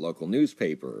the local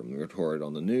newspaper, reported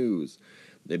on the news.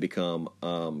 They become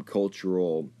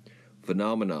cultural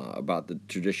phenomena about the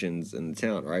traditions in the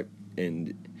town, right?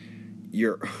 And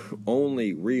your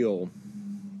only real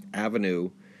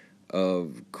avenue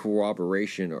of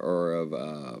corroboration or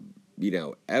of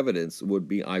evidence would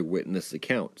be eyewitness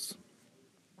accounts.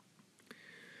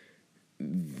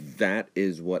 That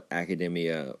is what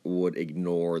academia would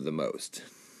ignore the most,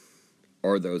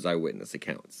 are those eyewitness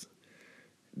accounts.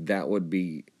 That would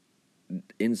be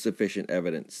insufficient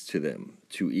evidence to them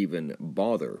to even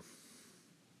bother,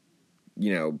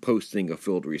 posting a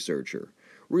field researcher,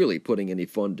 really putting any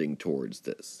funding towards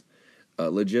this,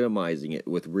 legitimizing it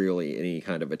with really any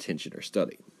kind of attention or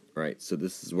study, right? So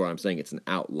this is where I'm saying it's an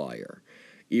outlier.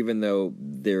 Even though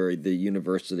the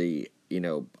university,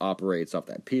 operates off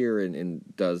that pier and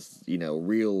does,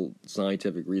 real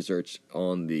scientific research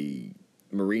on the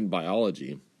marine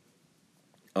biology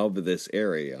of this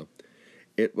area,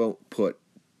 it won't put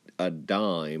a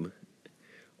dime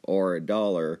or a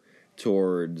dollar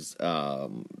towards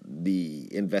the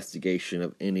investigation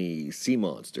of any sea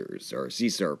monsters or sea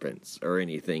serpents or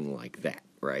anything like that,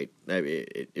 right? I mean,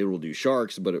 it will do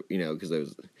sharks, but because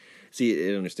those, see,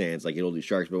 it understands, like, it'll do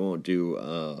sharks, but it won't do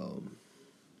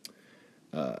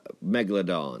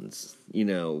megalodons.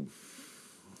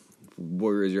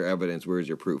 Where is your evidence? Where is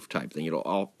your proof? Type thing.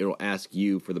 It'll ask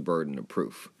you for the burden of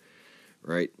proof,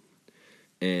 right?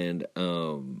 And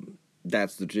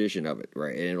that's the tradition of it,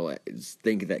 right? And it'll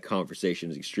think that conversation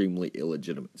is extremely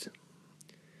illegitimate.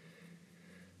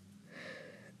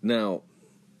 Now,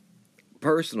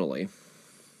 personally,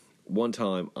 one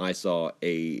time I saw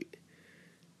an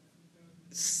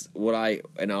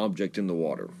object in the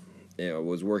water. I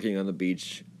was working on the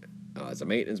beach as a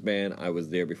maintenance man. I was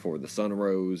there before the sun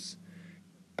rose.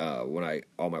 All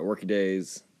my working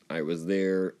days, I was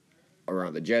there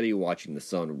around the jetty watching the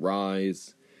sun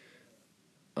rise,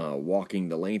 walking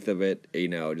the length of it,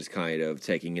 just kind of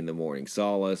taking in the morning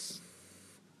solace.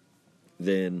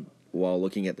 Then, while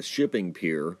looking at the shipping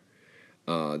pier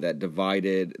that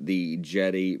divided the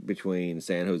jetty between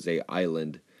San Jose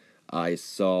Island, I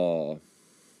saw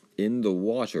in the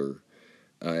water,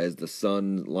 as the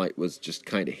sunlight was just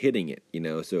kind of hitting it,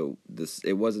 so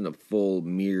it wasn't a full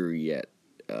mirror yet,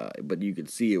 but you could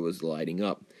see it was lighting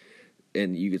up,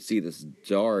 and you could see this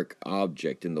dark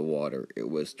object in the water. It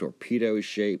was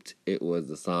torpedo-shaped. It was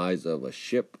the size of a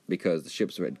ship, because the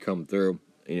ships had come through,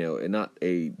 and not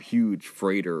a huge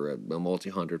freighter, a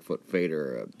multi-100-foot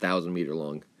freighter, 1,000-meter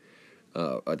long,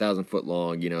 1,000-foot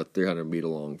long, 300-meter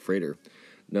long freighter.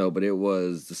 No, but it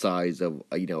was the size of,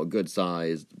 a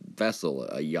good-sized vessel,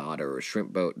 a yacht or a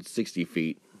shrimp boat, 60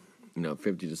 feet,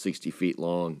 50 to 60 feet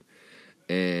long.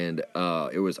 And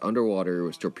it was underwater. It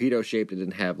was torpedo-shaped. It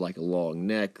didn't have, like, a long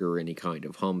neck or any kind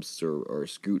of humps or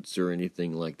scoots or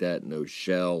anything like that. No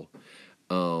shell.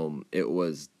 It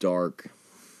was dark,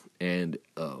 and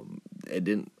I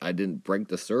didn't break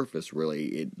the surface, really.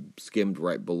 It skimmed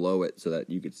right below it so that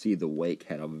you could see the wake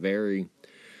had a very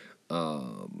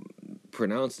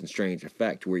pronounced and strange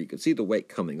effect, where you could see the wake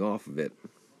coming off of it,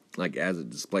 like as it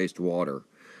displaced water,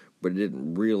 but it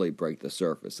didn't really break the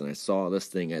surface. And I saw this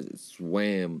thing as it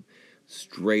swam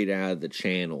straight out of the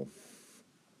channel,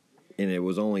 and it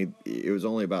was only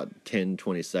about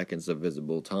 10-20 seconds of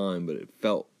visible time, but it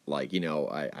felt like,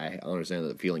 I understand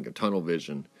the feeling of tunnel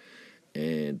vision.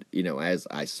 And, as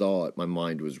I saw it, my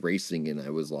mind was racing, and I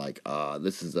was like,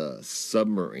 this is a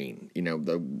submarine.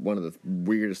 One of the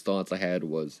weirdest thoughts I had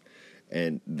was,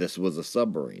 and this was a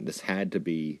submarine. This had to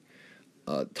be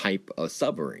a type of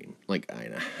submarine. Like,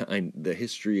 the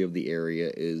history of the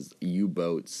area is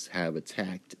U-boats have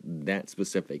attacked that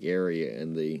specific area,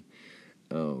 and the,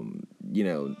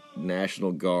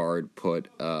 National Guard put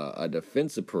a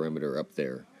defensive perimeter up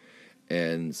there.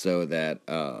 And so that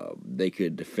they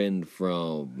could defend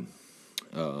from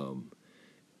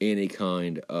any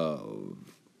kind of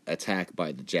attack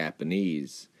by the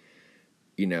Japanese,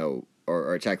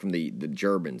 or attack from the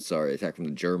Germans. Sorry, attack from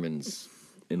the Germans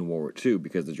in World War II,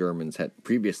 because the Germans had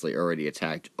previously already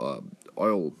attacked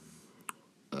oil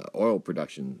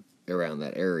production around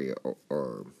that area,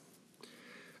 or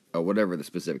whatever the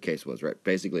specific case was. Right?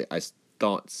 Basically, I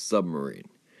thought submarine,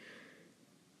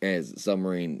 as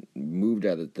submarine moved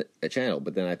out of the channel,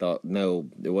 but then I thought, no,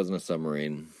 it wasn't a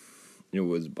submarine. It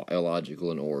was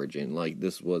biological in origin. Like,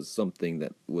 this was something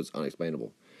that was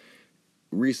unexplainable.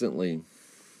 Recently,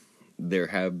 there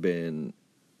have been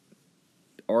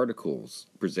articles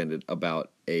presented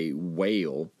about a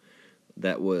whale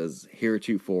that was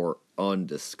heretofore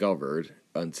undiscovered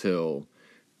until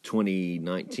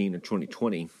 2019 or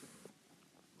 2020,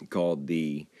 called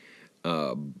the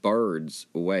Bird's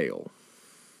whale.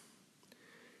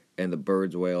 And the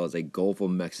Bird's whale is a Gulf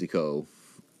of Mexico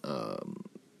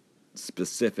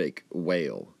specific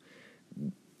whale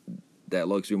that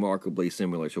looks remarkably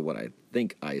similar to what I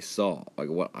think I saw, like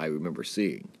what I remember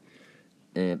seeing.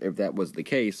 And if that was the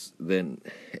case, then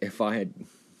if I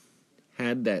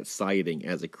had that sighting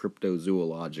as a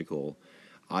cryptozoological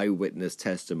eyewitness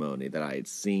testimony that I had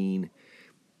seen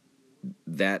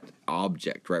that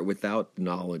object, right, without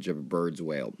knowledge of a Bird's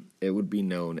whale, it would be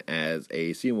known as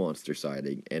a sea monster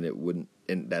sighting, and it wouldn't,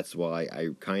 and that's why I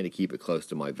kind of keep it close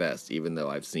to my vest, even though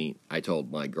I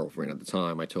told my girlfriend at the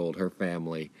time, I told her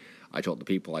family, I told the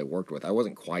people I worked with. I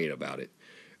wasn't quiet about it,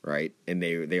 right? And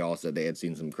they all said they had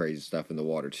seen some crazy stuff in the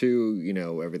water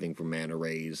too, everything from manta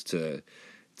rays to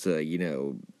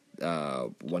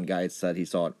one guy said he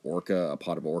saw a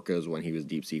pot of orcas when he was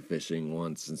deep sea fishing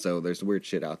once, and so there's weird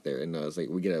shit out there. And it's like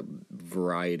we get a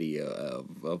variety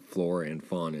of flora and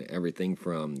fauna, everything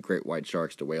from great white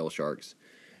sharks to whale sharks,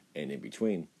 and in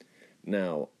between.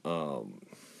 Now,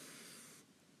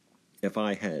 if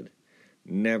I had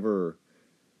never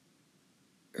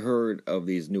heard of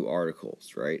these new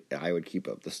articles, right, I would keep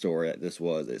up the story that this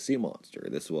was a sea monster,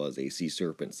 this was a sea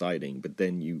serpent sighting, but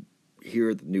then you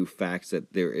hear the new facts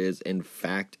that there is, in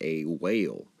fact, a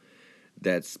whale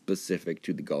that's specific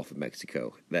to the Gulf of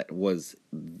Mexico that was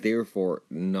therefore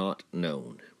not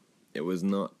known. It was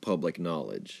not public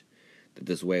knowledge that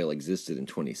this whale existed in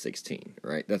 2016,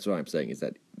 right? That's what I'm saying, is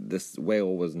that this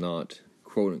whale was not,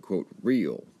 quote-unquote,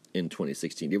 real in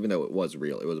 2016, even though it was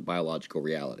real. It was a biological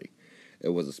reality. It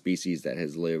was a species that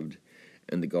has lived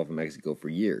in the Gulf of Mexico for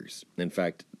years. In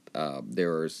fact,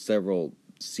 there are several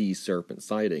sea serpent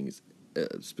sightings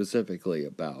specifically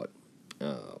about,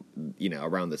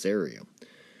 around this area.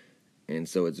 And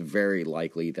so it's very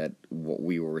likely that what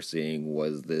we were seeing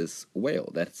was this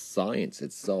whale that science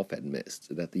itself had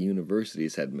missed, that the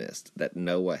universities had missed, that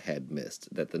NOAA had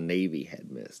missed, that the Navy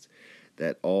had missed,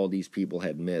 that all these people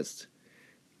had missed.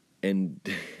 And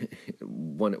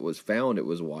when it was found, it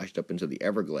was washed up into the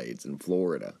Everglades in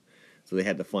Florida. So they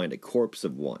had to find a corpse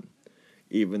of one,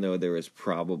 even though there was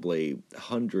probably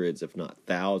hundreds, if not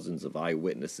thousands, of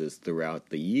eyewitnesses throughout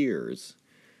the years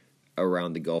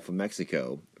around the Gulf of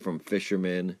Mexico, from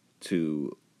fishermen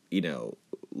to,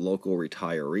 local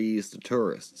retirees to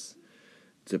tourists,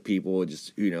 to people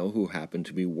just, who happened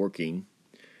to be working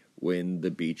when the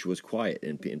beach was quiet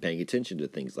and paying attention to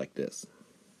things like this.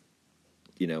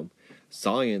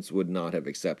 Science would not have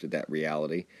accepted that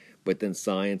reality, but then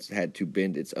science had to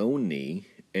bend its own knee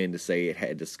and to say it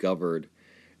had discovered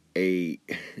a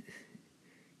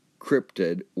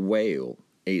cryptid whale,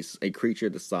 a creature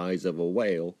the size of a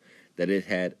whale that it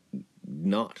had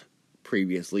not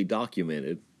previously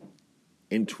documented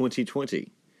in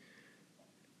 2020.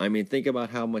 I mean, think about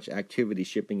how much activity,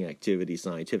 shipping activity,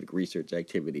 scientific research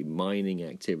activity, mining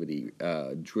activity,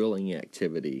 drilling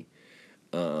activity,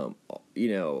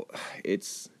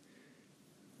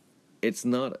 it's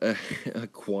not a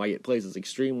quiet place. It's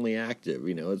extremely active.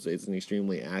 It's an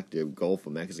extremely active Gulf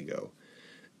of Mexico,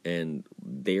 and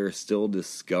they're still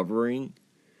discovering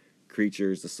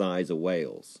creatures the size of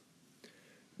whales.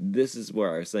 This is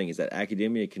where I was saying, is that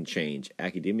academia can change.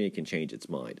 Academia can change its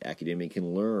mind. Academia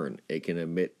can learn. It can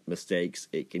admit mistakes.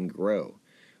 It can grow.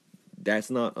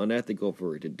 That's not unethical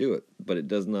for it to do it, but it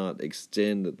does not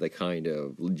extend the kind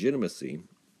of legitimacy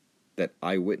that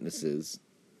eyewitnesses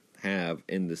have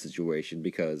in the situation,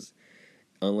 because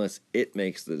unless it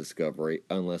makes the discovery,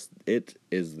 unless it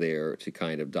is there to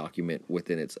kind of document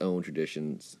within its own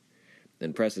traditions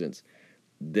and precedents,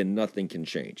 then nothing can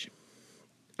change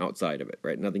outside of it,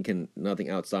 right? Nothing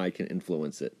outside can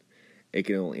influence it. It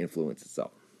can only influence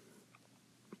itself.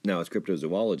 Now, as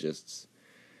cryptozoologists,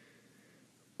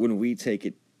 when we take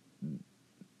it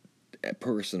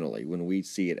personally, when we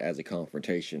see it as a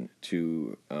confrontation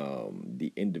to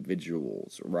the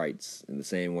individual's rights, in the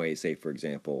same way, say, for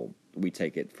example, we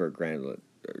take it for granted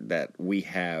that we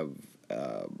have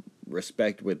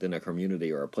respect within a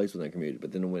community or a place within a community,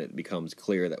 but then when it becomes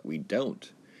clear that we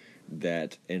don't,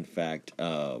 that, in fact,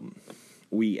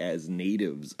 we as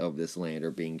natives of this land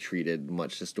are being treated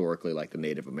much historically like the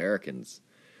Native Americans,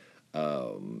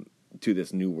 to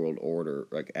this New World Order,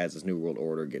 like as this New World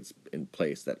Order gets in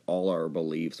place, that all our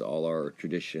beliefs, all our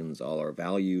traditions, all our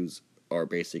values are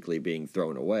basically being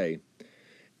thrown away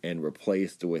and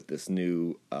replaced with this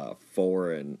new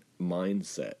foreign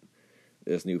mindset,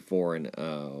 this new foreign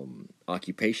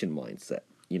occupation mindset,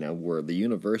 where the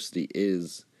university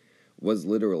was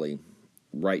literally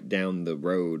right down the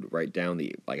road, right down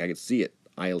I could see it,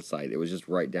 aisle side. It was just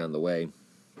right down the way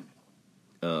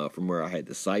from where I had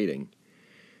the sighting.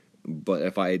 But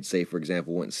if I had, say, for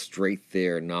example, went straight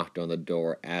there, knocked on the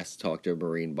door, asked to talk to a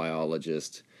marine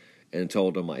biologist, and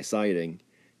told him my sighting,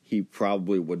 he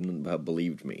probably wouldn't have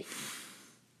believed me.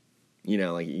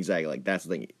 Exactly, that's the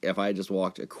thing. If I just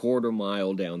walked a quarter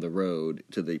mile down the road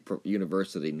to the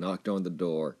university, knocked on the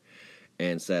door,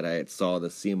 and said I had saw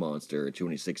the sea monster in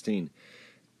 2016,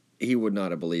 he would not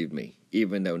have believed me,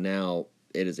 even though now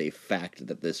it is a fact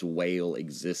that this whale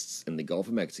exists in the Gulf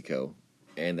of Mexico,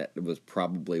 and that it was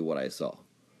probably what I saw.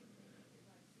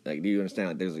 Do you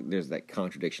understand? There's that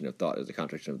contradiction of thought. There's a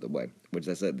contradiction of the way, which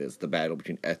I said is the battle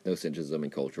between ethnocentrism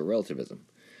and cultural relativism.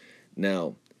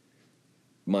 Now,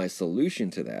 my solution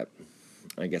to that,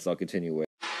 I guess I'll continue with.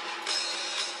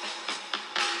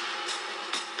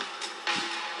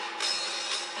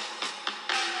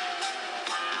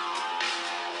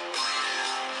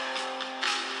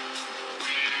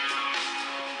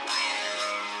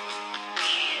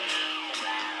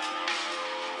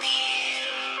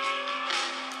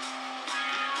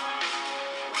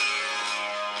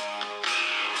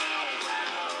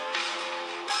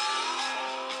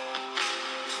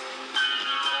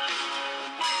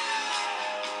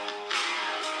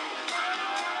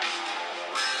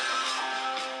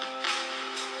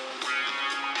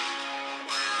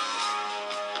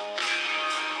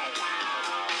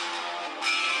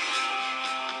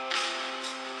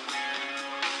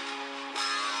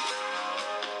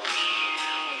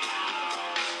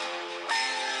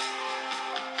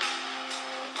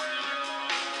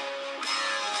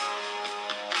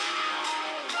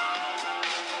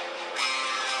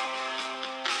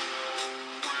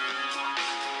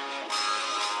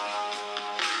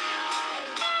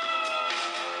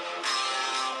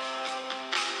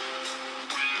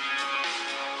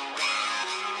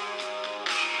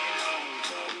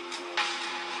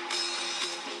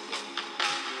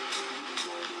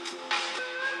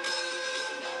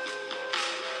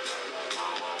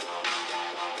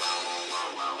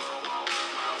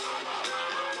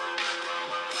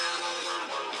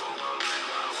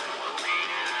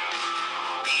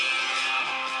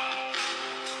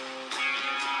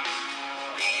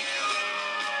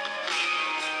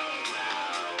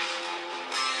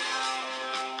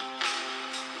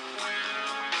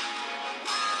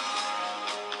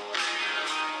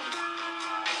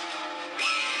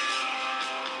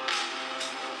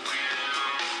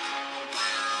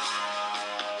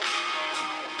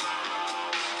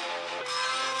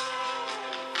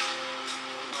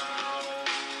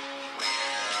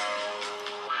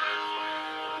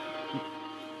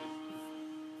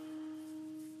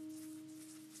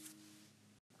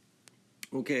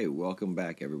 Okay, welcome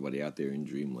back, everybody out there in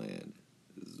Dreamland.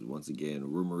 This is once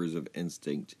again Rumors of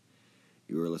Instinct.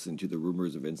 You are listening to the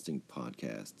Rumors of Instinct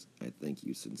podcast. I thank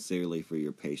you sincerely for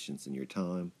your patience and your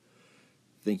time.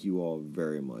 Thank you all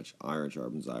very much. Iron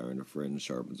sharpens iron, a friend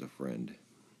sharpens a friend.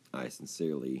 I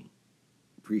sincerely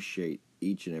appreciate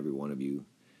each and every one of you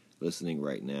listening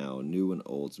right now, new and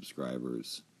old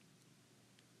subscribers.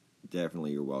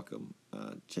 Definitely you're welcome.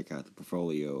 Check out the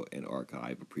portfolio and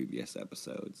archive of previous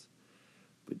episodes.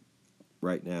 But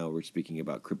right now we're speaking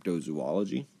about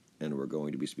cryptozoology, and we're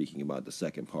going to be speaking about the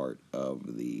second part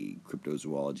of the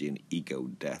cryptozoology and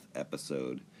eco-death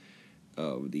episode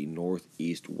of the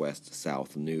Northeast West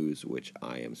South News, which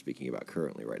I am speaking about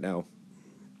currently right now.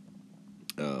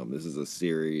 This is a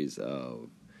series of,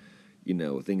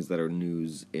 things that are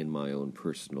news in my own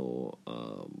personal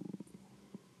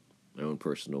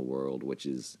world, which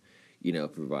is,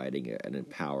 providing an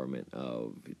empowerment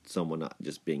of someone not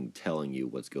just telling you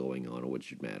what's going on or what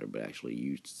should matter, but actually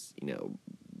you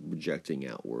projecting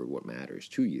outward what matters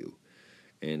to you.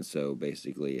 And so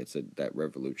basically it's that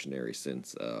revolutionary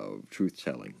sense of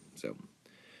truth-telling. So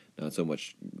not so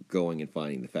much going and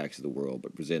finding the facts of the world,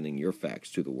 but presenting your facts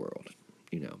to the world.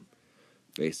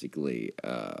 Basically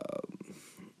a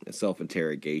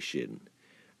self-interrogation,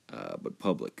 but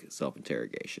public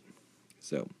self-interrogation.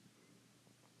 So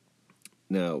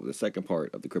now the second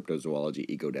part of the cryptozoology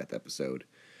eco-death episode,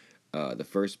 the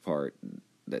first part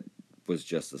that was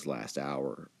just this last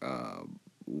hour,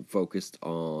 focused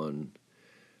on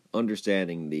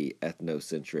understanding the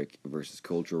ethnocentric versus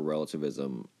cultural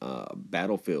relativism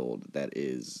battlefield that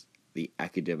is the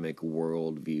academic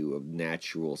worldview of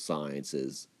natural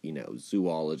sciences,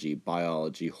 zoology,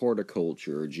 biology,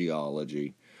 horticulture,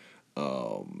 geology,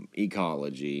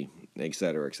 ecology, et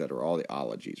cetera, all the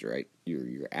ologies, right?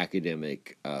 Your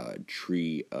academic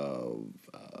tree of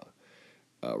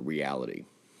reality,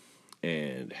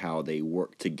 and how they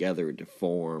work together to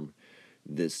form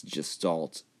this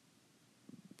gestalt,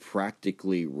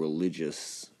 practically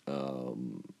religious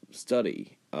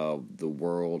study of the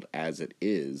world as it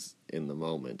is in the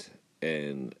moment,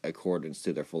 in accordance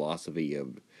to their philosophy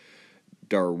of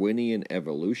Darwinian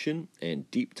evolution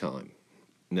and deep time.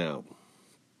 Now,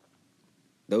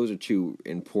 those are two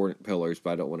important pillars,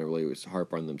 but I don't want to really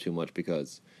harp on them too much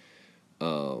because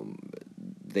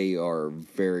they are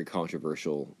very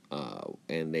controversial,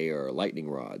 and they are lightning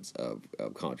rods of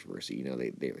controversy.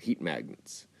 They are heat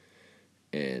magnets.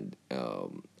 And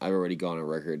I've already gone on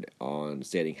record on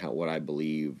stating what I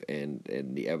believe and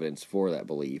the evidence for that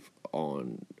belief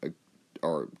on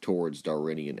or towards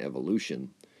Darwinian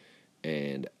evolution,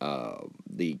 and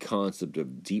the concept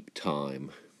of deep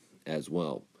time as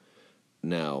well.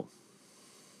 Now,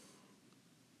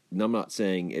 I'm not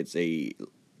saying it's a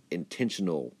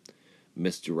intentional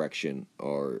misdirection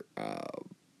or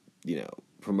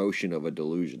promotion of a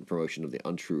delusion, promotion of the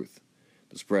untruth,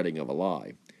 the spreading of a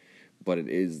lie. But it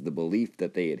is the belief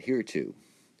that they adhere to.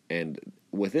 And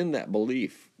within that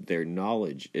belief, their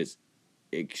knowledge is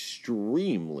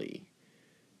extremely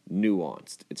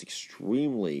nuanced. It's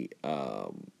extremely,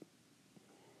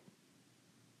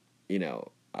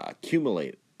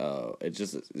 accumulate. It's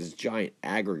just this giant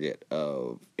aggregate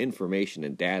of information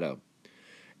and data.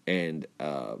 And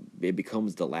it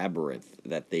becomes the labyrinth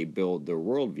that they build their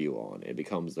worldview on. It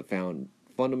becomes the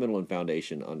fundamental and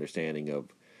foundation understanding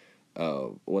of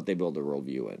what they build their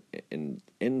worldview in. And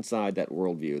inside that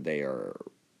worldview,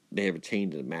 they have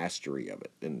attained a mastery of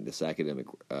it in this academic,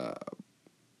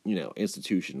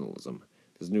 institutionalism,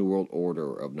 this new world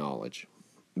order of knowledge,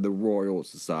 the Royal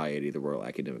Society, the Royal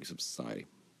Academic Society,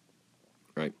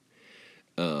 right?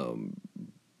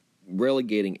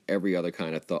 Relegating every other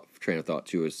kind of train of thought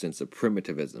to a sense of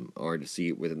primitivism, or to see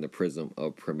it within the prism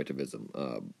of primitivism,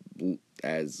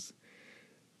 as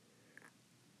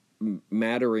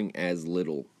mattering as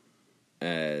little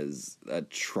as an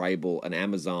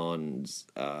Amazon's,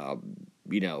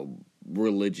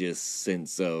 religious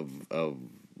sense of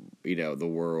the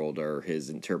world, or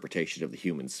his interpretation of the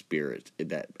human spirit.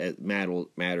 That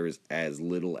matters as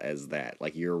little as that.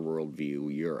 Like your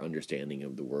worldview, your understanding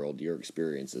of the world, your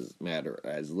experiences matter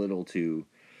as little to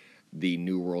the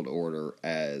New World Order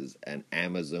as an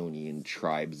Amazonian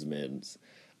tribesman's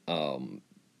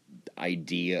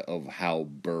idea of how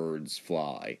birds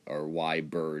fly, or why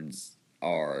birds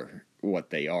are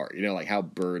what they are. Like how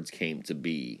birds came to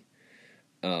be.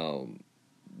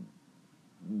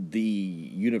 The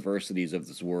universities of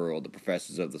this world, the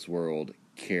professors of this world,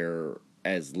 care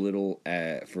as little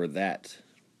for that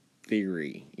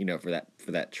theory,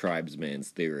 for that tribesman's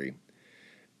theory,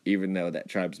 even though that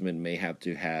tribesman may have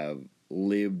to have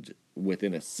lived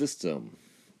within a system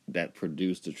that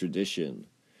produced a tradition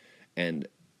and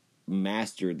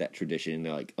mastered that tradition,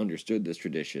 like understood this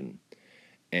tradition,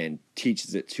 and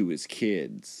teaches it to his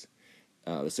kids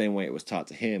the same way it was taught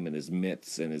to him and his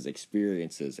myths and his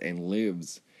experiences, and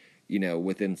lives,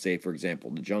 within, say, for example,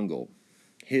 the jungle.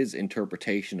 His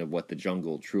interpretation of what the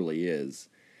jungle truly is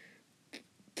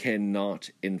cannot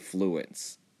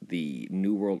influence the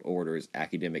New World Order's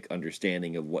academic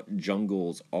understanding of what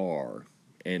jungles are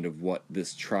and of what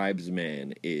this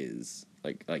tribesman is.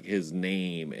 Like his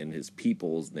name and his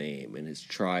people's name and his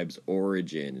tribe's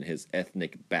origin and his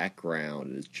ethnic background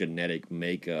and his genetic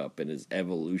makeup and his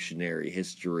evolutionary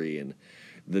history and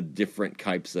the different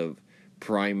types of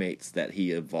primates that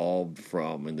he evolved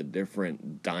from and the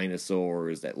different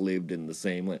dinosaurs that lived in the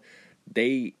same land.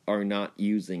 They are not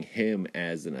using him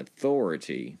as an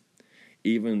authority,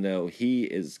 even though he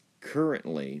is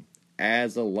currently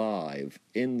as alive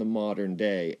in the modern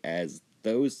day as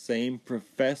those same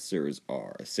professors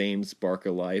are. Same spark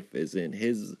of life is in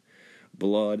his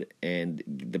blood and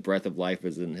the breath of life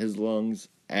is in his lungs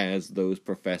as those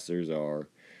professors are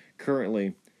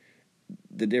currently.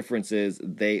 The difference is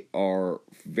they are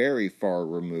very far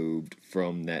removed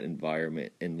from that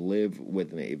environment and live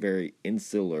within a very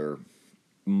insular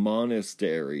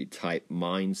monastery type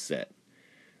mindset.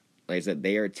 Like I said,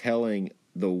 they are telling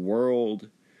the world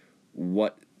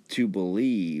what to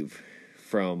believe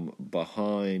from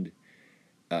behind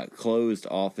closed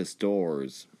office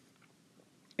doors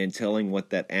and telling what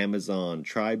that Amazon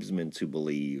tribesman to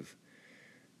believe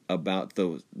about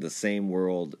the same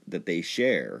world that they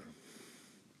share,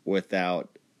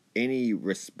 without any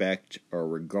respect or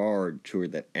regard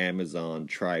toward that Amazon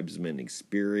tribesman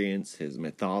experience, his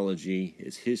mythology,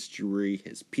 his history,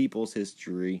 his people's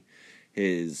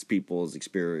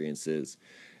experiences,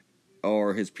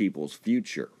 or his people's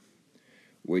future.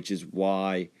 Which is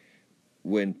why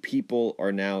when people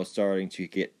are now starting to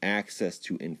get access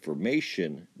to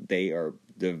information, they are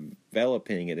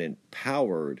developing an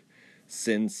empowered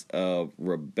sense of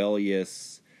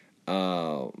rebellious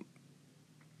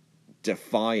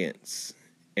defiance,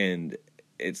 and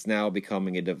it's now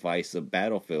becoming a divisive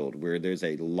battlefield where there's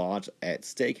a lot at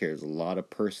stake here. There's a lot of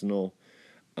personal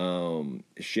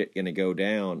shit gonna go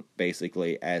down,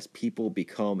 basically, as people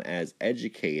become as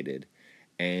educated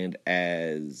and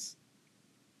as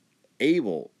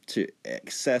able to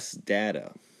access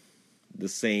data the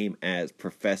same as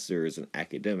professors and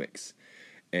academics.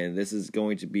 And this is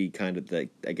going to be kind of the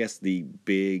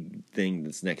big thing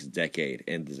this next decade.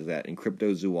 And this is that in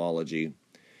cryptozoology,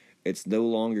 it's no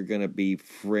longer going to be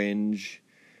fringe,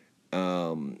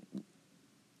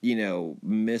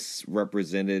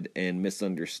 misrepresented and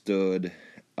misunderstood,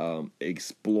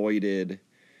 exploited,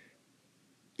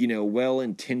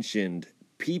 well-intentioned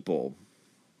people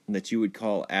that you would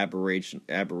call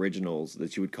aboriginals,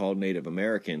 that you would call Native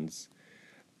Americans,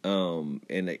 in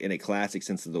a classic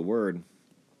sense of the word,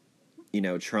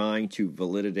 trying to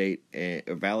validate and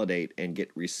validate and get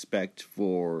respect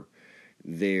for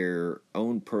their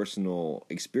own personal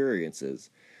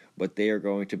experiences, but they are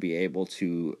going to be able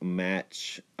to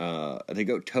match, they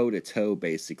go toe-to-toe,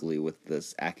 basically, with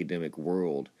this academic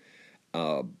world,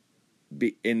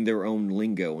 in their own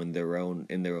lingo, in their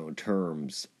own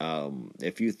terms.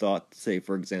 If you thought, say,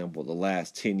 for example, the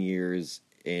last 10 years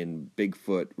in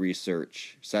Bigfoot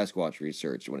research, Sasquatch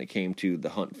research, when it came to the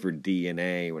hunt for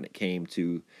DNA, when it came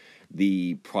to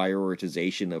the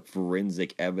prioritization of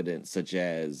forensic evidence such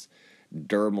as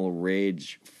dermal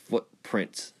ridge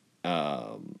footprint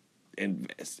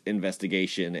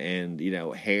investigation and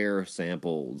hair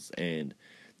samples and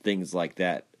things like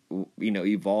that,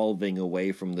 evolving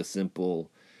away from the simple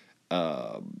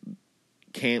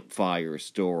campfire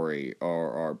story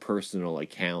or personal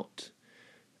account,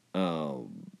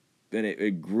 and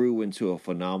it grew into a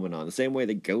phenomenon. The same way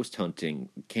that ghost hunting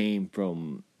came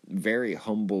from very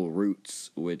humble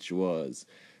roots, which was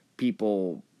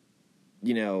people,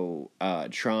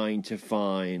 trying to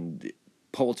find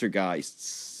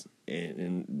poltergeists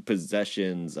in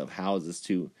possessions of houses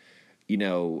to,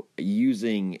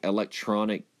 using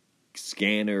electronic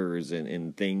scanners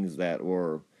and things that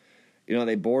were,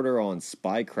 they border on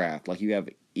spycraft. Like you have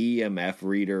EMF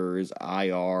readers,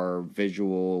 IR,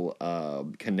 visual,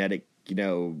 kinetic,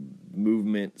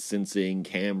 movement sensing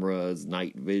cameras,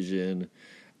 night vision,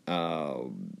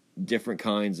 different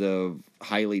kinds of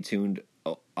highly tuned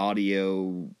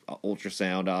audio,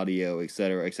 ultrasound audio,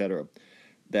 etc.,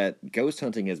 that ghost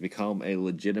hunting has become a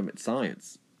legitimate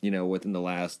science, within the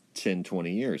last 10,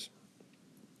 20 years.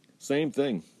 Same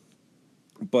thing.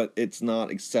 But it's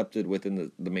not accepted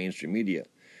within the mainstream media.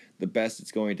 The best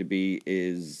it's going to be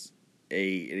is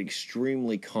an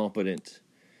extremely competent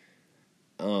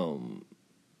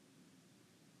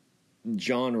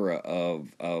genre of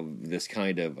this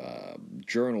kind of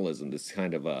journalism, this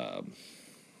kind of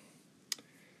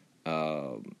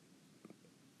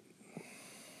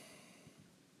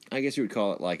I guess you would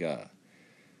call it like a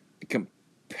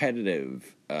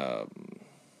competitive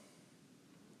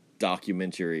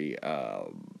documentary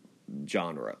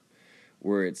genre,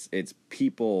 where it's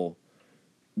people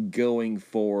going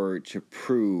forward to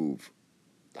prove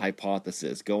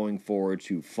hypothesis, going forward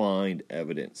to find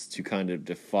evidence, to kind of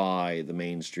defy the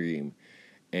mainstream,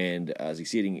 and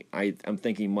succeeding. I'm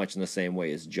thinking much in the same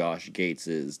way as Josh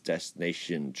Gates's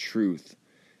Destination Truth,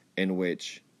 in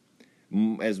which,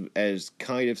 as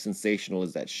kind of sensational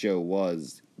as that show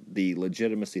was, the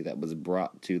legitimacy that was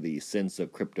brought to the sense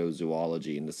of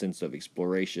cryptozoology and the sense of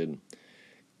exploration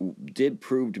did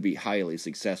prove to be highly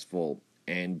successful,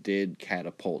 and did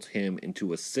catapult him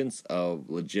into a sense of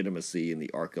legitimacy in the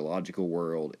archaeological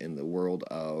world, in the world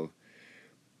of,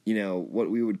 what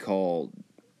we would call,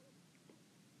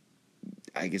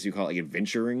 I guess you call it like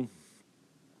adventuring.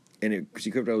 And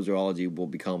cryptozoology will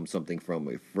become something from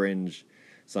a fringe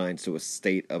science to a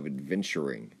state of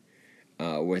adventuring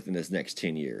within this next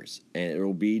 10 years. And it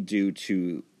will be due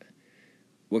to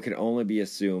what can only be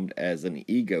assumed as an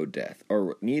ego death, or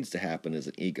what needs to happen is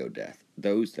an ego death.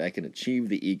 Those that can achieve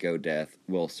the ego death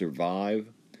will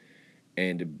survive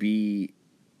and be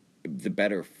the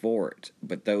better for it,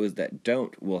 but those that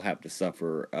don't will have to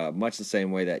suffer much the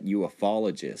same way that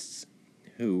ufologists,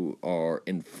 who are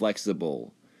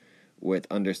inflexible with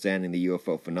understanding the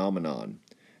UFO phenomenon,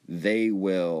 they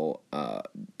will,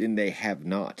 and they have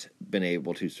not been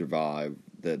able to survive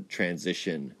the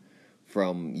transition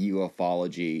from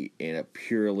ufology in a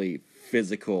purely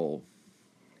physical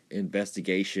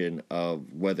investigation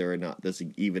of whether or not this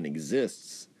even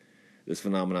exists, this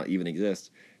phenomenon even exists,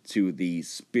 to the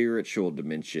spiritual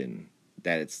dimension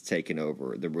that it's taken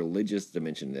over, the religious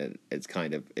dimension that it's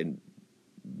kind of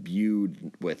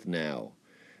imbued with now.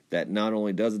 That not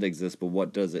only does it exist, but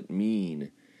what does it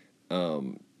mean?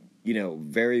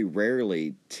 Very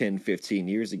rarely 10, 15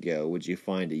 years ago would you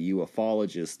find a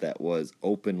ufologist that was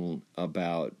open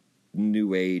about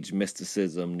New Age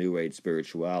mysticism, New Age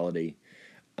spirituality,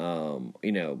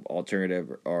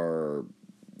 alternative or,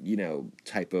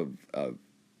 type of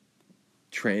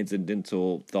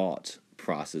transcendental thought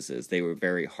processes. They were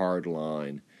very hard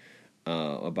line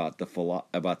about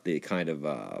the kind of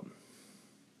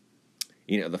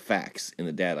the facts and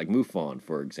the data, like MUFON,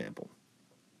 for example.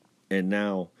 And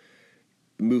now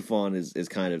MUFON is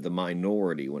kind of the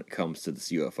minority when it comes to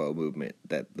this UFO movement,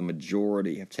 that the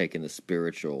majority have taken the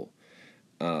spiritual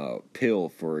pill,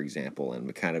 for example,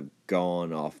 and kind of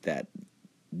gone off that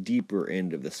deeper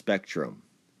end of the spectrum,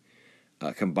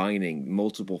 combining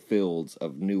multiple fields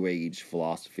of New Age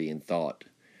philosophy and thought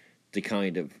to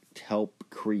kind of help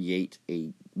create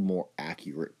a more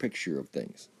accurate picture of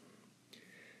things.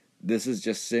 This is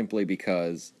just simply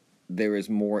because there is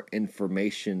more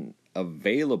information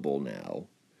available now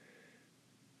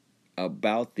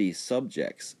about these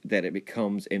subjects that it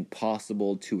becomes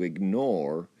impossible to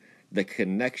ignore the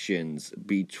connections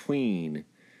between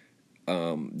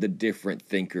the different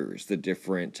thinkers, the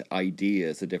different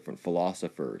ideas, the different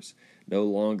philosophers. No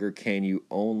longer can you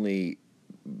only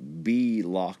be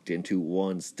locked into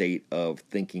one state of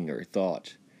thinking or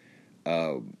thought,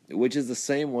 which is the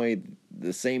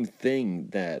same thing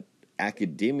that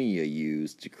academia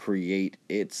used to create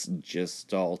its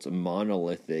gestalt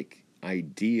monolithic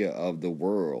idea of the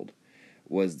world,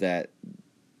 was that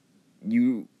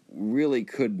you really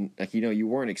couldn't, you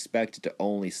weren't expected to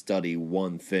only study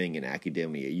one thing in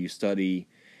academia. You study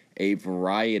a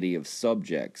variety of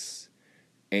subjects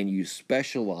and you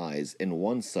specialize in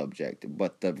one subject,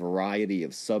 but the variety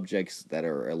of subjects that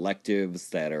are electives,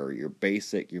 that are your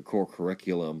core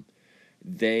curriculum,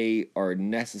 they are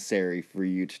necessary for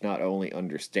you to not only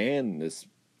understand this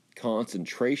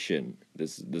concentration,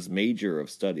 this major of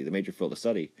study, the major field of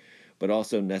study, but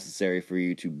also necessary for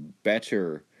you to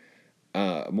better,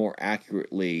 more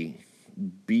accurately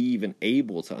be even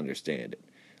able to understand it.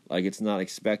 Like, it's not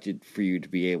expected for you to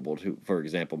be able to, for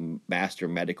example, master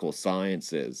medical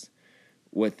sciences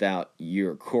without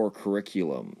your core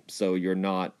curriculum. So you're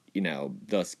not,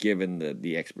 thus given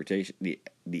the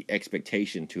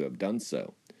expectation to have done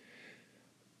so.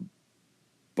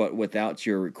 But without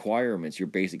your requirements, your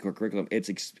basic core curriculum,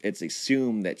 it's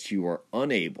assumed that you are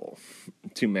unable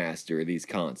to master these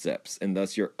concepts, and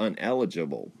thus you're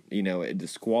uneligible. It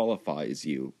disqualifies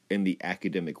you in the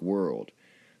academic world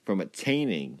from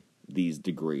attaining these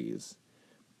degrees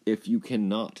if you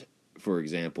cannot, for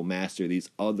example, master these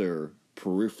other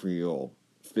peripheral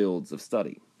fields of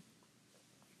study.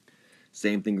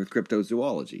 Same thing with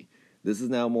cryptozoology. This is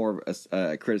now more of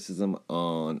a criticism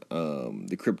on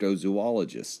the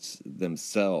cryptozoologists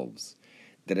themselves,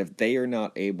 that if they are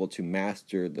not able to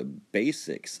master the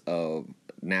basics of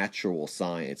natural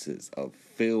sciences, of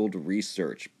field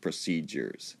research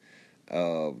procedures,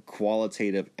 of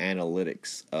qualitative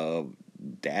analytics, of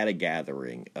data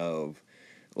gathering, of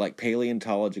like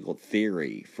paleontological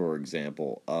theory, for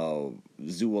example, of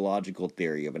zoological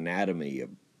theory, of anatomy, of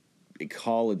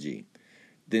ecology,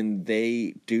 then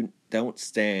they don't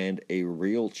stand a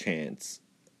real chance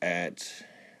at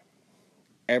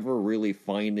ever really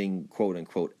finding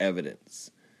quote-unquote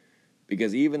evidence.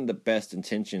 Because even the best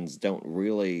intentions don't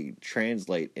really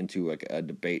translate into like a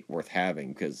debate worth having.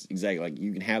 Because exactly, like,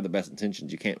 you can have the best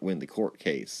intentions, you can't win the court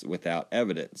case without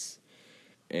evidence.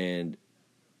 And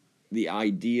the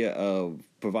idea of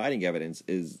providing evidence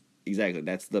is exactly,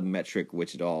 that's the metric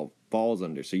which it all falls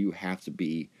under. So you have to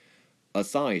be a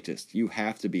scientist. You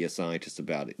have to be a scientist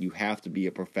about it. You have to be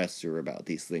a professor about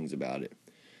these things about it.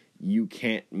 You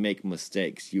can't make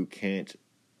mistakes. You can't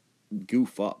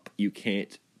goof up. You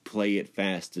can't play it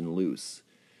fast and loose.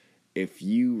 If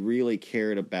you really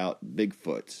cared about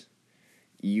Bigfoot,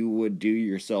 you would do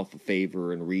yourself a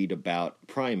favor and read about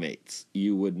primates.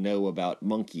 You would know about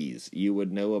monkeys. You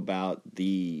would know about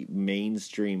the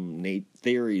mainstream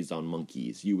theories on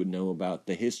monkeys. You would know about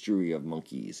the history of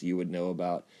monkeys. You would know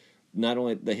about not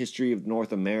only the history of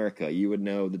North America, you would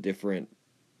know the different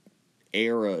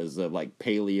eras of like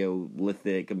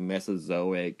Paleolithic,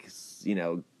 Mesozoic,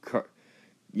 you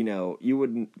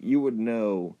would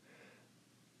know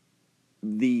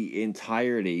the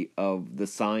entirety of the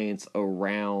science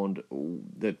around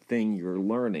the thing you're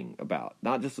learning about.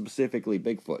 Not just specifically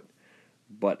Bigfoot,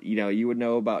 but you would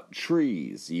know about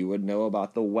trees, you would know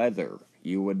about the weather,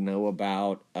 you would know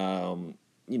about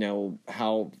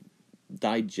how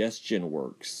digestion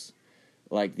works,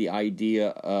 like the idea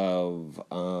of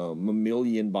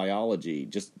mammalian biology,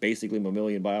 just basically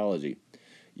mammalian biology.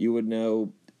 You would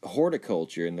know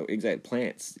horticulture and the exact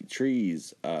plants,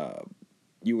 trees.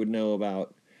 You would know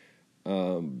about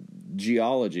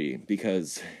geology,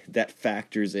 because that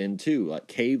factors in too, like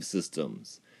cave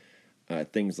systems,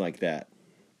 things like that.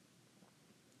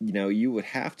 You would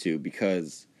have to,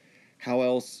 because how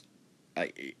else?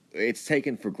 It's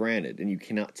taken for granted, and you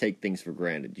cannot take things for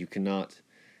granted. You cannot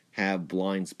have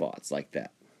blind spots like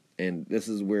that. And this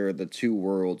is where the two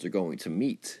worlds are going to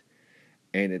meet.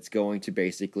 And it's going to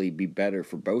basically be better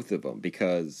for both of them,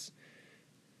 because,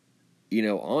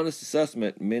 honest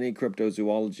assessment, many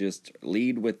cryptozoologists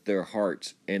lead with their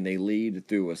heart, and they lead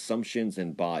through assumptions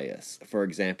and bias. For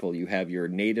example, you have your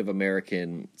Native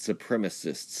American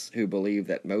supremacists who believe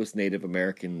that most Native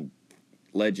American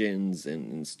legends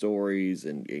and stories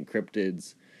and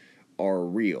cryptids are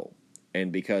real. And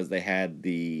because they had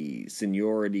the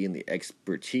seniority and the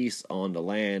expertise on the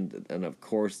land, and of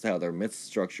course how their myth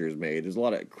structure is made, there's a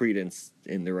lot of credence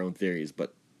in their own theories,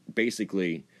 but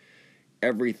basically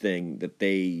everything that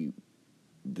the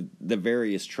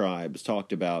various tribes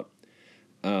talked about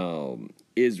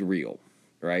is real,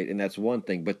 right? And that's one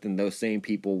thing, but then those same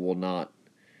people will not,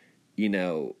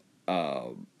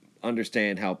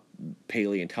 understand how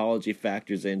paleontology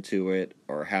factors into it,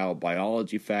 or how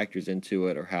biology factors into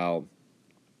it, or how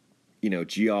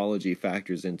geology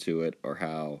factors into it, or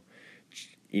how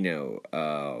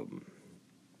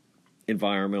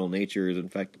environmental nature is in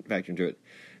fact factor into it.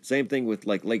 Same thing with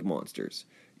like lake monsters.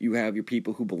 You have your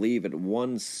people who believe in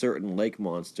one certain lake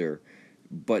monster,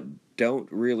 but don't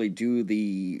really do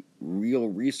the real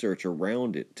research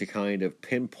around it to kind of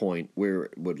pinpoint where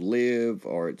it would live,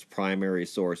 or its primary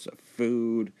source of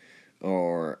food,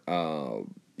 or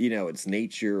its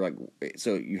nature. Like,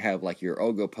 so you have like your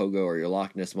Ogopogo or your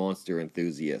Loch Ness Monster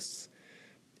enthusiasts,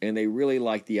 and they really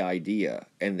like the idea,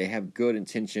 and they have good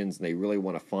intentions, and they really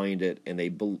want to find it, and they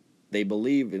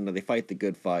believe, they fight the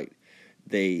good fight.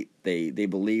 They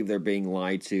believe they're being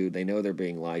lied to. They know they're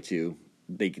being lied to.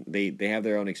 They have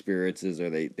their own experiences, or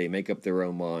they make up their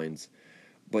own minds.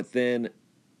 But then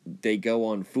they go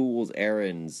on fool's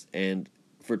errands, and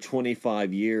for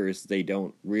 25 years they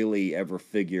don't really ever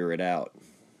figure it out.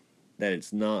 That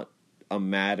it's not a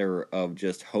matter of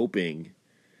just hoping.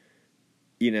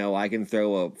 I can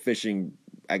throw a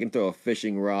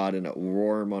fishing rod and a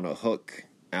worm on a hook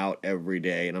out every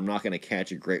day, and I'm not going to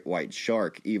catch a great white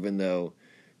shark, even though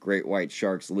great white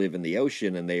sharks live in the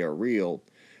ocean and they are real.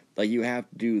 Like, you have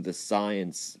to do the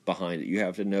science behind it. You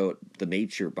have to know the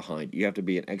nature behind it. You have to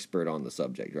be an expert on the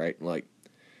subject, right? Like,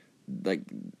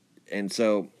 and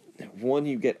so when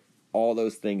you get all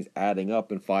those things adding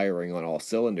up and firing on all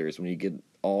cylinders, when you get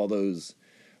all those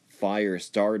fires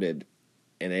started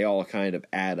and they all kind of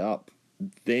add up,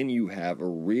 then you have a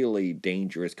really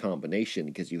dangerous combination,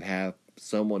 because you have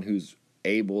someone who's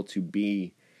able to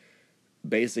be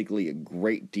basically a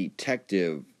great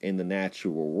detective in the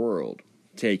natural world,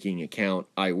 taking account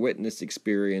eyewitness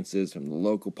experiences from the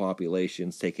local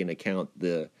populations, taking account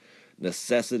the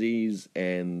necessities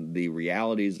and the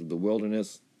realities of the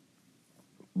wilderness.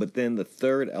 But then the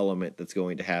third element that's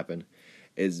going to happen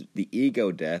is the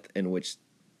ego death, in which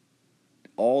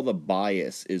all the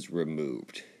bias is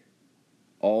removed,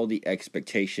 all the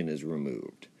expectation is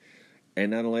removed.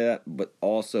 And not only that, but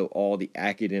also all the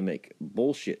academic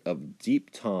bullshit of deep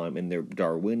time and their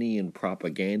Darwinian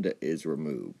propaganda is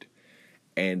removed.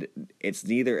 And it's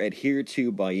neither adhered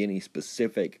to by any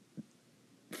specific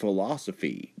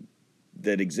philosophy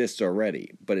that exists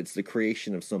already, but it's the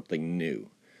creation of something new,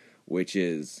 which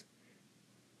is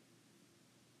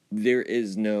there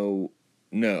is no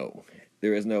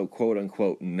quote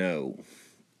unquote no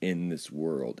in this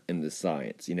world, in this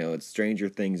science. It's stranger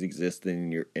things exist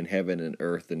in heaven and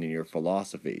earth and in your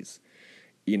philosophies.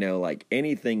 Like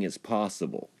anything is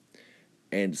possible.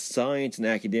 And science and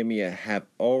academia have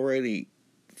already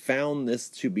found this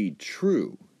to be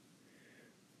true.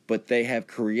 But they have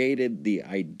created the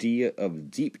idea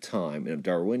of deep time and of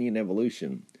Darwinian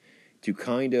evolution to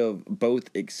kind of both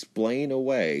explain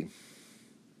away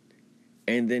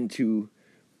and then to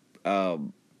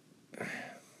kind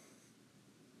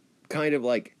of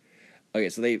like, okay,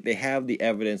 so they have the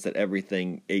evidence that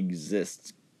everything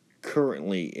exists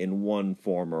currently in one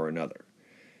form or another.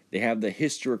 They have the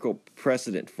historical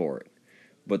precedent for it,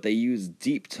 but they use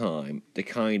deep time to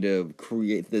kind of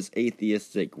create this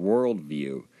atheistic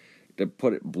worldview, to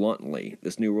put it bluntly,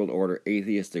 this New World Order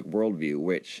atheistic worldview,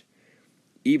 which,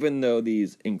 even though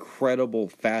these incredible,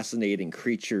 fascinating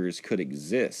creatures could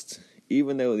exist,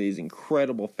 even though these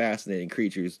incredible, fascinating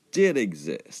creatures did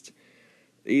exist,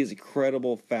 these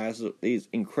incredible,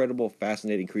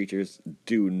 fascinating creatures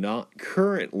do not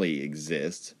currently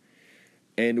exist,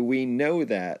 and we know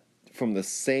that from the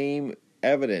same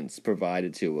evidence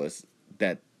provided to us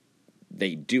that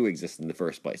they do exist in the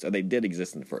first place, or they did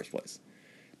exist in the first place.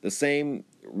 The same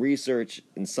research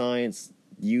and science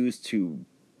used to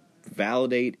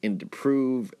validate and to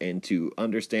prove and to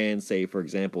understand, say, for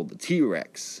example, the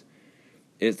T-Rex,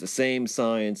 is the same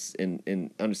science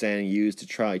and understanding used to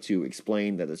try to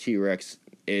explain that the T-Rex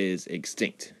is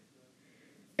extinct,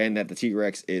 and that the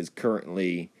T-Rex is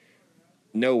currently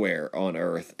nowhere on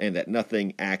Earth, and that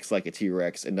nothing acts like a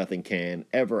T-Rex, and nothing can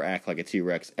ever act like a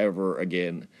T-Rex ever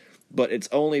again. But it's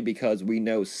only because we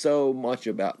know so much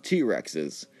about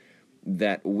T-Rexes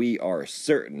that we are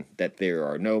certain that there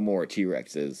are no more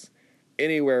T-Rexes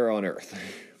anywhere on Earth.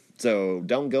 So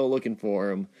don't go looking for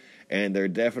them. And they're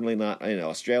definitely not in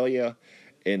Australia,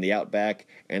 in the outback,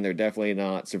 and they're definitely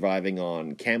not surviving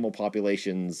on camel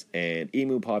populations and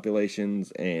emu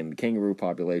populations and kangaroo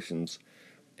populations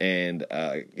and,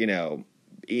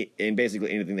 and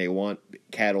basically anything they want,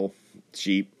 cattle,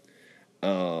 sheep.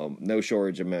 No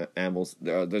shortage of mammals.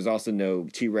 There's also no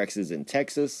T-Rexes in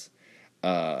Texas,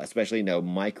 especially no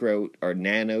micro or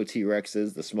nano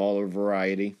T-Rexes, the smaller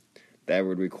variety that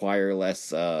would require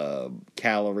less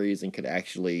calories and could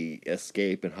actually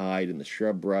escape and hide in the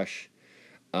shrub brush.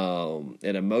 In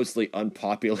a mostly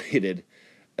unpopulated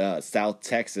South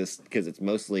Texas, because it's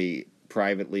mostly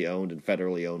privately owned and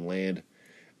federally owned land.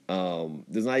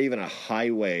 There's not even a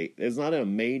highway. There's not a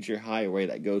major highway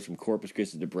that goes from Corpus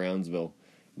Christi to Brownsville.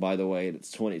 By the way,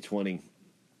 it's 2020.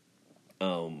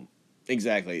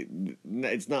 Exactly.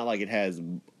 It's not like it has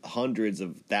hundreds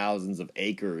of thousands of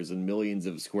acres and millions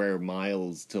of square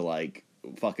miles to like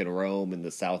fucking roam in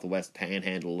the southwest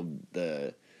panhandle of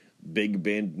the Big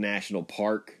Bend National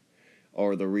Park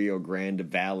or the Rio Grande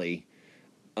Valley.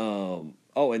 And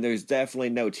there's definitely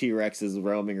no T-Rexes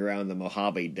roaming around the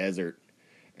Mojave Desert.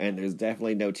 And there's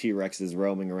definitely no T-Rexes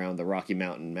roaming around the Rocky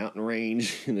Mountain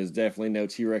range. And there's definitely no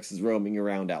T-Rexes roaming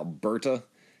around Alberta,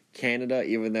 Canada,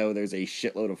 even though there's a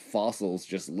shitload of fossils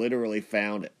just literally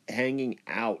found hanging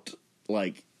out,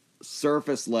 like,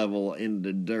 surface level in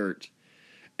the dirt.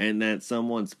 And that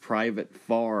someone's private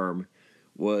farm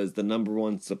was the number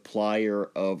one supplier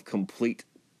of complete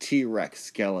T-Rex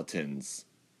skeletons,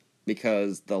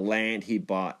 because the land he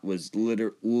bought was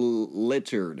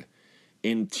littered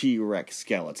in T-Rex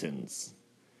skeletons.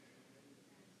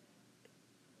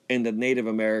 And the Native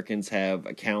Americans have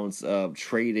accounts of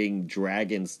trading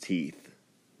dragon's teeth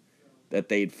that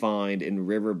they'd find in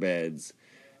riverbeds,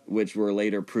 which were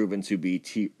later proven to be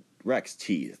T-Rex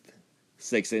teeth.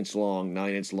 6-inch long,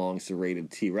 9-inch long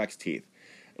serrated T-Rex teeth.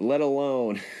 Let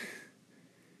alone,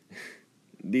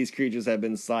 these creatures have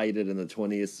been sighted in the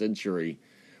 20th century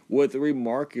with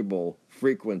remarkable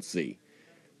frequency.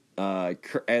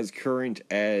 as current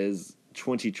as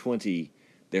 2020,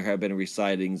 there have been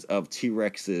sightings of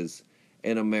T-Rexes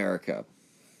in America.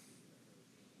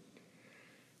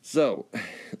 So,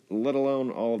 let alone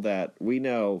all of that, we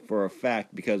know for a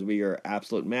fact, because we are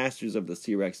absolute masters of the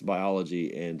T-Rex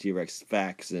biology and T-Rex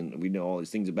facts, and we know all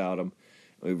these things about them.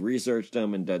 We've researched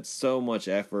them and done so much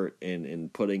effort in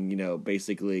putting,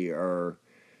 basically our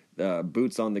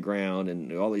boots on the ground,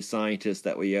 and all these scientists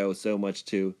that we owe so much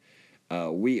to.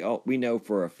 We know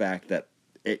for a fact that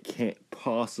it can't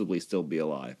possibly still be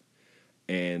alive.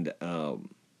 And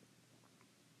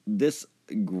this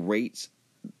great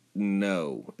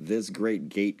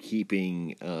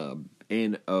gatekeeping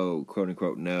NO, quote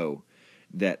unquote, no,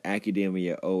 that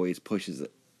academia always pushes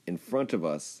in front of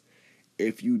us,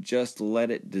 if you just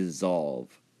let it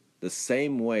dissolve, the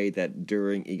same way that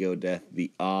during ego death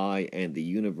the I and the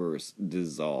universe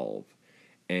dissolve,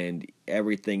 and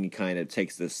everything kind of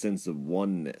takes this sense of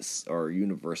oneness or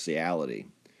universality,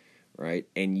 right?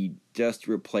 And you just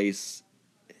replace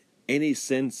any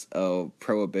sense of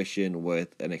prohibition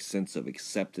with a sense of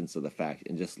acceptance of the fact,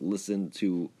 and just listen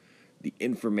to the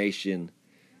information,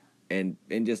 and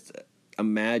just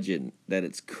imagine that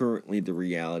it's currently the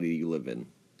reality you live in.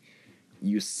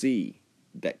 You see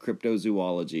that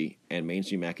cryptozoology and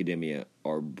mainstream academia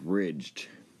are bridged.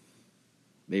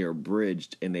 They are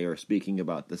bridged, and they are speaking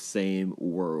about the same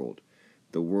world,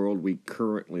 the world we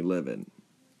currently live in,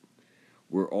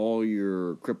 where all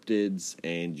your cryptids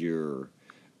and your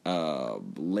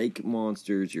lake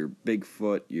monsters, your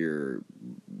Bigfoot, your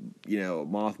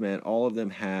Mothman, all of them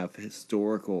have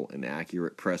historical and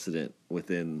accurate precedent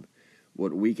within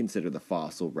what we consider the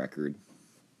fossil record,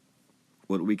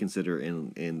 what we consider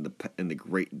in the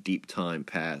great deep time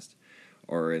past,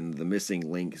 or in the missing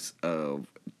links of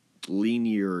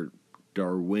linear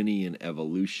Darwinian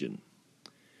evolution,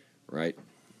 right?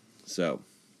 So,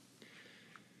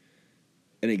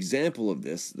 an example of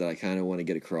this that I kind of want to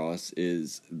get across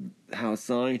is how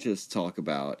scientists talk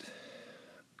about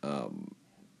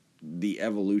the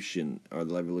evolution, or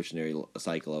the evolutionary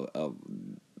cycle of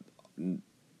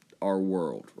our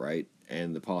world, right?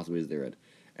 And the possibilities therein,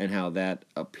 and how that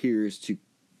appears to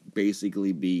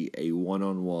basically be a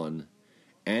one-on-one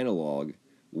analog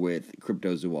with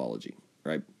cryptozoology,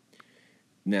 right?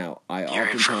 Now, I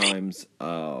oftentimes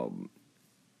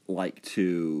like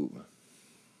to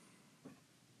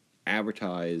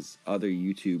advertise other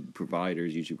YouTube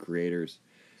providers, YouTube creators,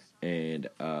 and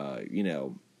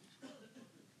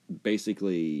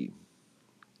basically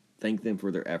thank them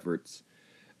for their efforts,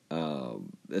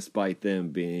 despite them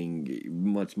being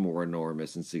much more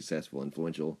enormous and successful,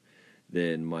 influential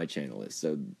than my channel is.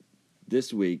 So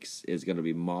this week's is going to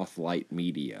be Mothlight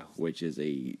Media, which is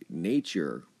a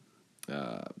nature,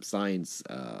 science,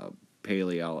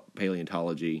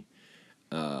 paleontology,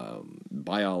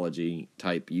 biology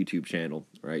type YouTube channel,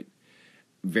 right?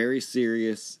 Very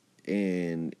serious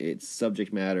in its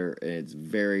subject matter, and it's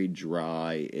very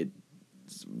dry.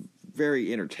 It's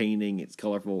very entertaining. It's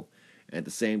colorful. At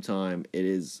the same time, it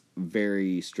is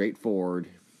very straightforward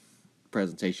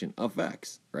presentation of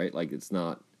facts, right? Like, it's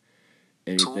not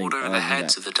anything over the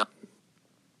heads of the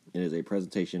it is a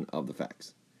presentation of the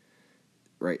facts,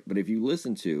 right? But if you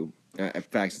listen to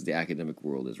facts as the academic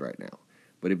world is right now,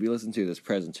 but if you listen to this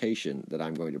presentation that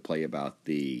I'm going to play about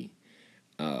the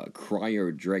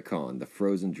Cryodrakon, the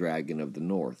frozen dragon of the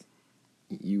north,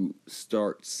 you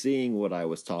start seeing what I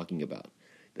was talking about,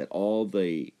 that all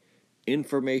the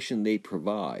information they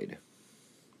provide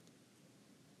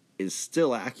is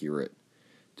still accurate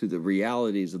to the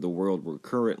realities of the world we're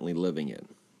currently living in.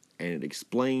 And it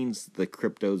explains the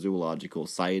cryptozoological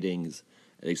sightings,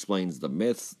 it explains the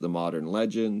myths, the modern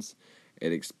legends,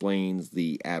 it explains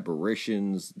the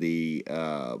aberrations, the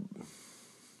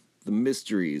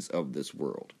mysteries of this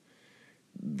world.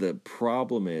 The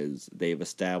problem is they've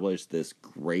established this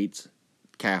great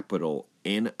capital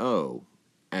N-O,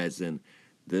 as in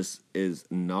this is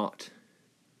not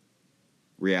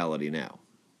reality now.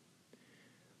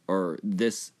 Or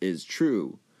this is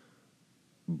true,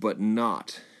 but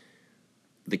not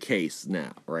the case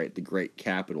now, right? The great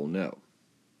capital No.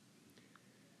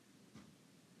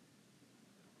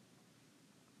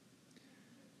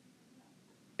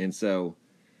 And so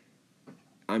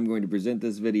I'm going to present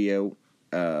this video.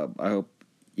 I hope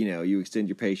you extend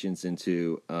your patience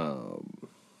into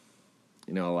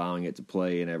allowing it to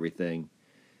play and everything.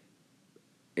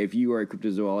 If you are a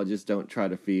cryptozoologist, don't try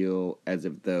to feel as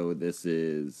if though this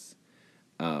is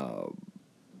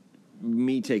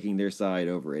me taking their side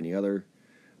over any other,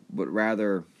 but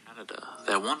rather Canada,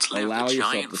 there once lived a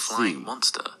giant flying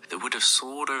monster that would have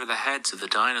soared over the heads of the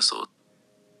dinosaurs.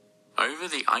 Over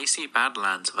Over the icy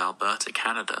badlands of Alberta,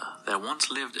 Canada, there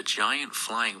once lived a giant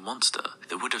flying monster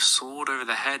that would have soared over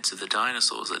the heads of the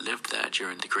dinosaurs that lived there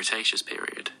during the Cretaceous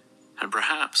period. And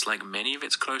perhaps, like many of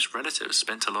its close relatives,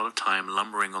 spent a lot of time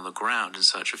lumbering on the ground in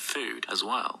search of food as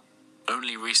well.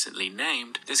 Only recently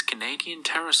named, this Canadian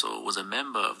pterosaur was a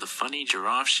member of the funny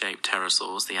giraffe-shaped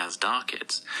pterosaurs, the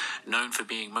Asdarchids, known for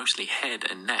being mostly head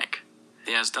and neck.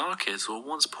 The Asdarchids were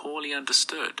once poorly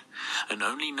understood and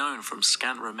only known from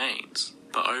scant remains,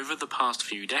 but over the past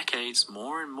few decades,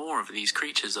 more and more of these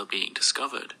creatures are being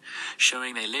discovered,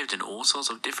 showing they lived in all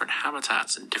sorts of different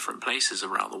habitats in different places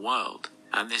around the world.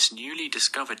 And this newly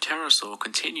discovered pterosaur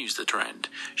continues the trend,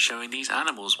 showing these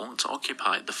animals once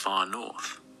occupied the far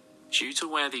north. Due to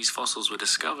where these fossils were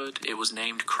discovered, it was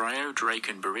named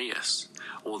Cryodracon boreas,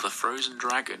 or the frozen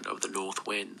dragon of the north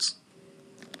winds.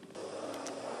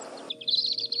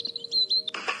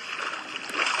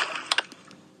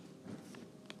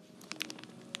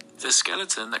 The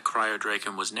skeleton that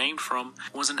Cryodracon was named from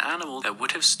was an animal that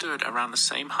would have stood around the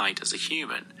same height as a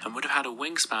human and would have had a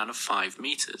wingspan of 5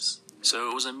 meters. So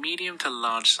it was a medium to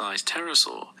large-sized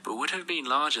pterosaur, but would have been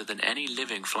larger than any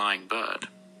living flying bird.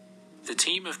 The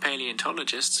team of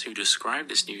paleontologists who described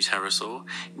this new pterosaur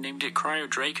named it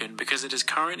Cryodracon because it is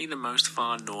currently the most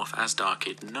far north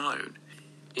Asdarchid known.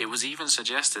 It was even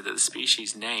suggested that the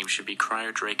species name should be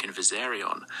Cryodracon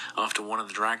Viserion, after one of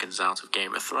the dragons out of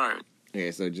Game of Thrones.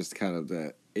 Okay, so just kind of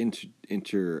the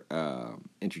interject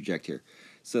here.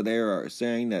 So they are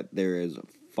saying that there is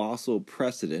fossil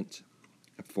precedent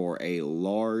for a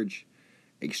large,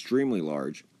 extremely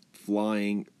large,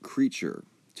 flying creature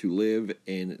to live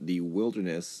in the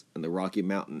wilderness in the Rocky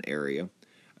Mountain area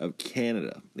of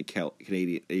Canada, the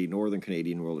northern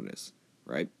Canadian wilderness,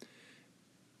 right?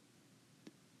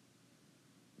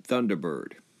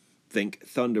 Thunderbird. Think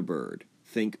Thunderbird.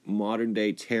 Think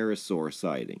modern-day pterosaur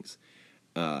sightings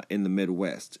in the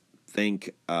Midwest.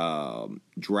 Think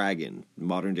dragon,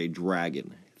 modern-day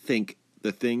dragon. Think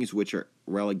the things which are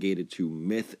relegated to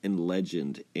myth and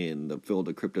legend in the field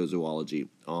of cryptozoology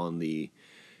on the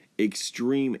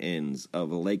extreme ends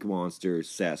of lake monsters,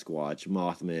 Sasquatch,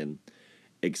 Mothman,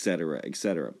 etc.,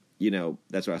 etc. You know,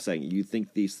 that's what I was saying. You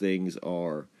think these things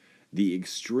are the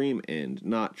extreme end,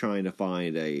 not trying to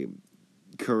find a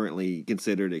currently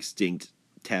considered extinct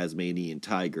Tasmanian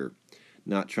tiger,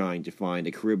 not trying to find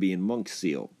a Caribbean monk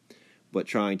seal, but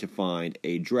trying to find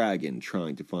a dragon,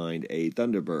 trying to find a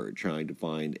thunderbird, trying to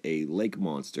find a lake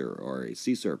monster or a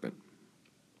sea serpent,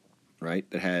 right,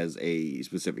 that has a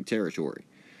specific territory.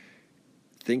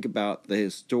 Think about the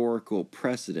historical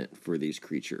precedent for these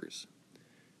creatures.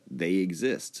 They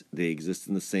exist. They exist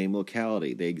in the same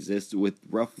locality. They exist with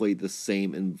roughly the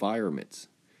same environment.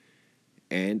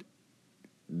 And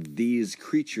these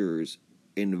creatures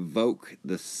invoke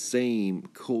the same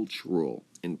cultural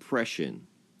impression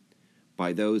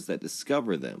by those that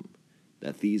discover them,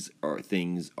 that these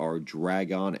things are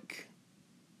dragonic.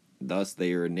 Thus,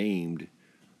 they are named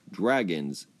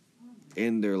dragons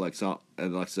in their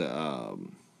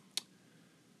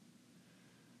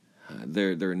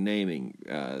their naming.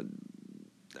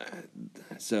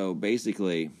 So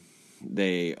basically,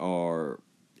 they are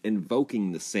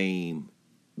invoking the same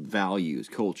values,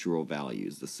 cultural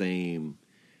values, the same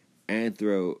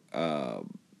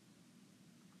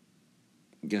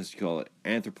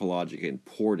anthropologic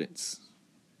importance,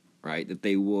 right? That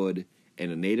they would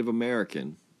in a Native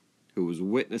American who was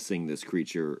witnessing this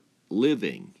creature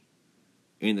living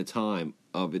in the time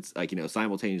of its,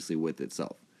 simultaneously with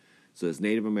itself. So this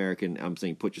Native American, I'm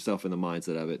saying put yourself in the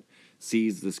mindset of it,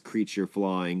 sees this creature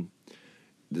flying,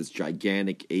 this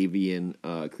gigantic avian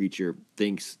creature,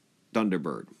 thinks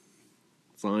Thunderbird.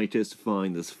 Scientists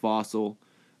find this fossil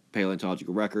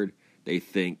paleontological record, they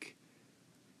think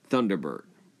Thunderbird,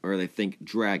 or they think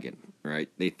dragon, right?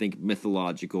 They think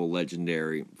mythological,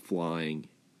 legendary, flying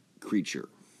creature.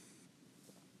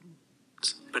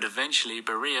 But eventually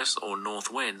Boreas, or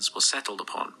North Winds, was settled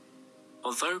upon.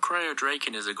 Although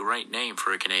Cryodracon is a great name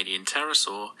for a Canadian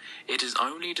pterosaur, it is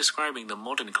only describing the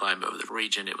modern climate of the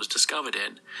region it was discovered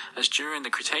in, as during the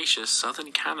Cretaceous,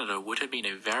 southern Canada would have been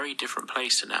a very different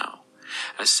place to now.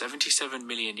 As 77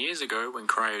 million years ago, when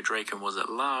Cryodracon was at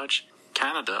large,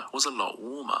 Canada was a lot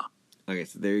warmer. Okay,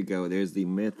 so there you go. There's the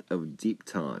myth of deep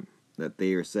time, that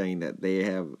they are saying that they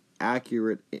have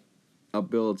accurate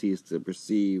abilities to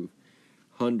perceive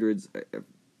hundreds,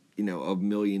 of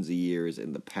millions of years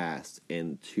in the past,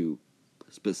 and to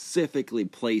specifically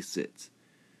place it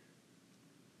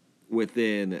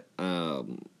within,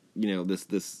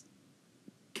 this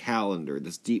calendar,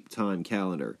 this deep time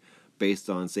calendar, based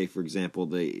on, say, for example,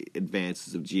 the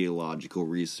advances of geological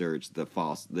research, the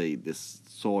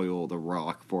soil, the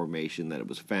rock formation that it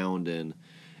was found in,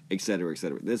 etc.,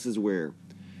 etc. This is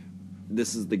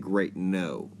the great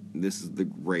no. This is the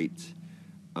great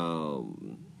N-O,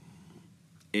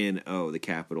 the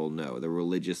capital no, the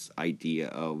religious idea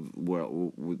of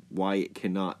why it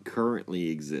cannot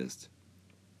currently exist,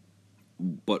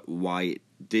 but why it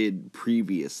did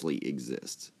previously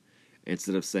exist.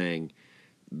 Instead of saying,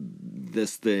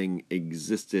 this thing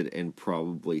existed and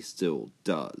probably still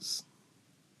does.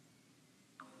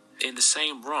 In the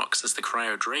same rocks as the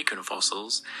Cryodracon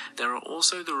fossils, there are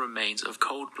also the remains of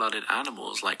cold-blooded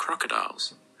animals like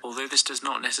crocodiles. Although this does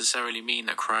not necessarily mean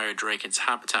that Cryodracon's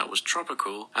habitat was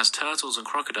tropical, as turtles and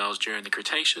crocodiles during the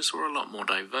Cretaceous were a lot more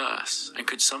diverse, and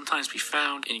could sometimes be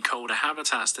found in colder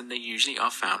habitats than they usually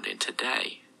are found in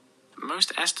today.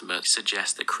 Most estimates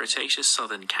suggest that Cretaceous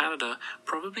southern Canada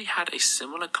probably had a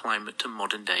similar climate to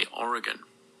modern-day Oregon.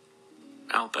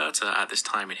 Alberta at this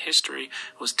time in history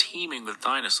was teeming with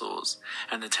dinosaurs,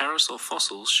 and the pterosaur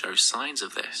fossils show signs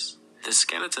of this. The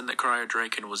skeleton that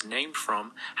Cryodracon was named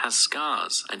from has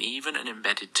scars and even an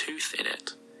embedded tooth in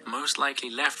it, most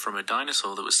likely left from a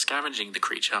dinosaur that was scavenging the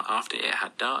creature after it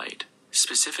had died.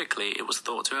 Specifically, it was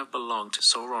thought to have belonged to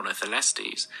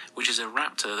Sauronothelestes, which is a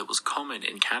raptor that was common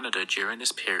in Canada during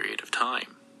this period of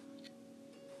time.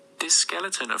 This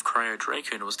skeleton of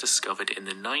Cryodracon was discovered in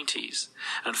the 90s,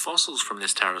 and fossils from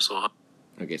this pterosaur...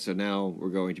 Okay, so now we're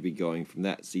going to be going from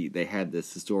that. See, they had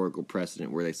this historical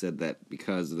precedent where they said that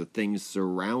because of the things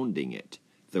surrounding it,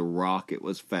 the rock it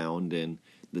was found in,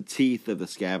 the teeth of the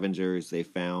scavengers they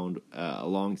found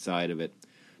alongside of it,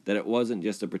 that it wasn't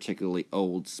just a particularly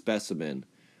old specimen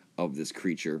of this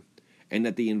creature, and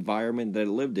that the environment that it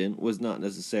lived in was not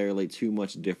necessarily too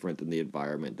much different than the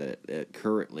environment that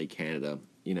currently Canada,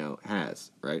 has,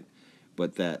 right?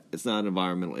 But that it's not an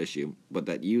environmental issue, but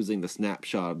that using the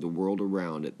snapshot of the world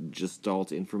around it,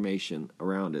 gestalt information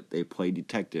around it, they play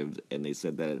detectives, and they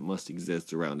said that it must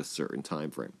exist around a certain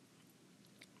time frame.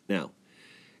 Now,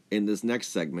 in this next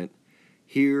segment,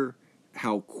 hear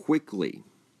how quickly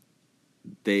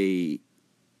they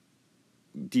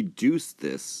deduce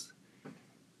this,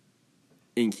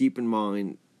 and keep in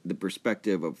mind the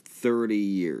perspective of 30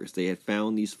 years. They had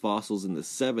found these fossils in the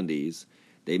 70s,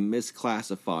 they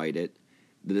misclassified it,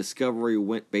 the discovery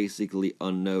went basically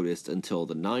unnoticed until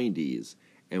the 90s,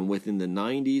 and within the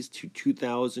 90s to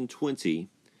 2020,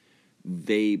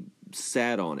 they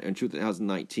sat on it, in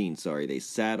 2019, they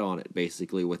sat on it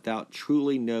basically without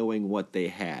truly knowing what they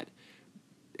had.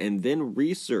 And then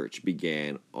research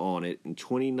began on it in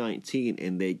 2019,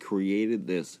 and they created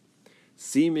this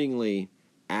seemingly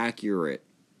accurate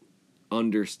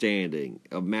understanding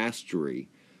of mastery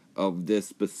of this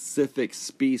specific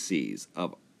species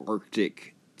of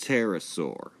Arctic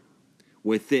pterosaur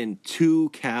within 2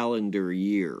 calendar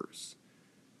years,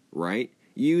 right?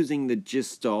 Using the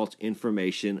gestalt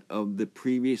information of the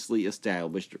previously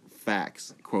established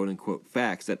facts, quote-unquote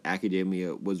facts, that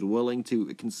academia was willing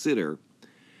to consider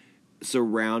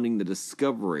surrounding the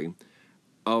discovery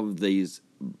of these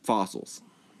fossils.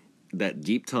 That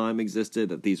deep time existed,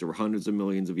 that these were hundreds of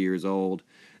millions of years old,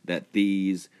 that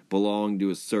these belonged to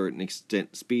a certain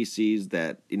extent species,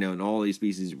 that, and all these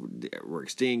species were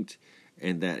extinct,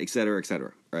 and that,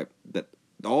 etc., right? That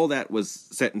all that was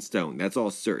set in stone. That's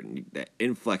all certain, that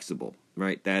inflexible,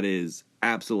 right? That is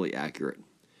absolutely accurate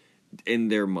in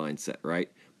their mindset,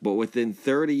 right? But within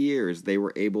 30 years, they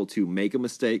were able to make a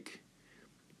mistake,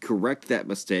 correct that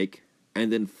mistake,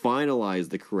 and then finalize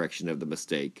the correction of the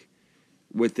mistake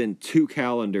within 2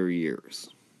 calendar years,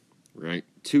 right?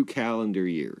 2 calendar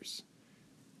years.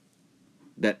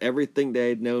 That everything they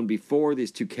had known before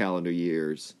these 2 calendar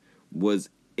years was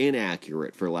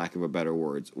inaccurate, for lack of a better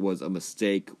words, was a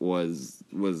mistake, was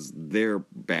their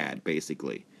bad,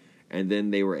 basically. And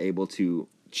then they were able to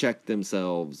check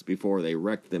themselves before they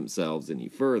wrecked themselves any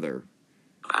further.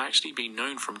 Actually been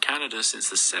known from Canada since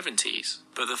the 70s,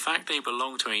 but the fact they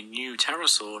belong to a new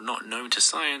pterosaur not known to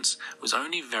science was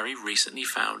only very recently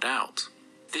found out.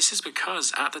 This is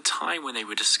because at the time when they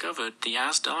were discovered, the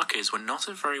Azhdarchids were not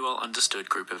a very well understood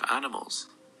group of animals.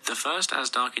 The first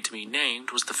Azhdarchid to be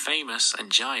named was the famous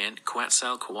and giant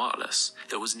Quetzalcoatlus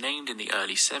that was named in the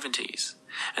early 70s,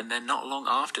 and then not long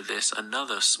after this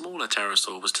another smaller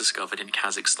pterosaur was discovered in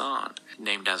Kazakhstan,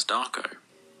 named Azhdarcho.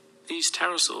 These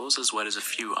pterosaurs, as well as a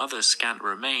few other scant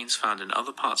remains found in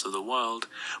other parts of the world,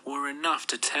 were enough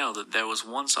to tell that there was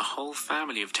once a whole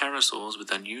family of pterosaurs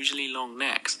with unusually long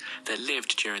necks that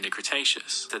lived during the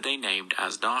Cretaceous, that they named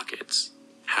Azhdarchids.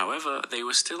 However, they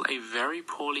were still a very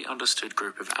poorly understood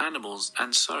group of animals,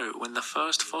 and so when the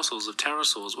first fossils of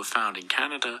pterosaurs were found in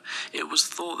Canada, it was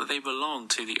thought that they belonged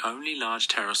to the only large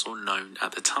pterosaur known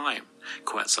at the time,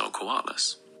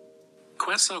 Quetzalcoatlus.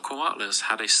 Quetzalcoatlus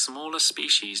had a smaller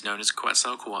species known as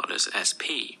Quetzalcoatlus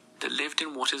sp that lived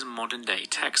in what is modern-day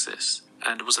Texas,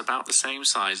 and was about the same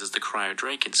size as the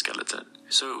Cryodraken skeleton.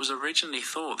 So it was originally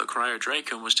thought that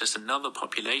Cryodraken was just another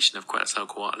population of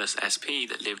Quetzalcoatlus sp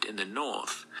that lived in the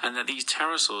north, and that these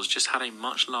pterosaurs just had a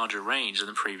much larger range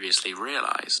than previously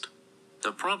realized.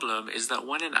 The problem is that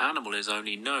when an animal is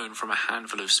only known from a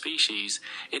handful of species,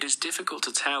 it is difficult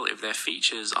to tell if their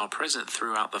features are present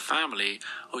throughout the family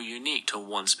or unique to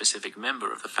one specific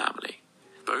member of the family.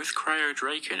 Both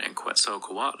Cryodraken and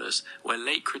Quetzalcoatlus were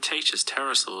late Cretaceous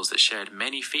pterosaurs that shared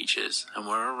many features and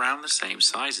were around the same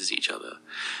size as each other,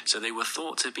 so they were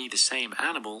thought to be the same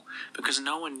animal because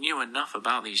no one knew enough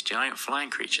about these giant flying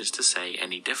creatures to say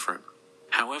any different.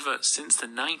 However, since the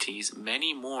 90s,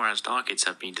 many more Azhdarchids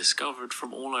have been discovered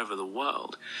from all over the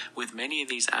world, with many of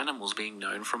these animals being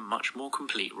known from much more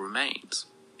complete remains,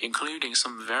 including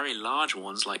some very large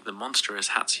ones like the monstrous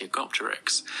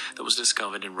Hatsiogopteryx that was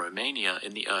discovered in Romania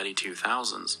in the early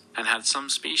 2000s, and had some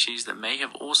species that may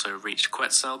have also reached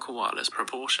Quetzalcoatlus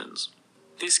proportions.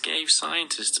 This gave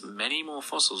scientists many more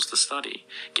fossils to study,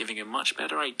 giving a much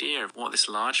better idea of what this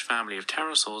large family of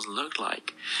pterosaurs looked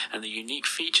like, and the unique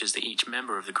features that each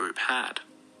member of the group had.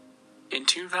 In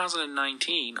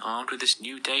 2019, armed with this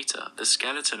new data, the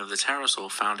skeleton of the pterosaur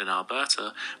found in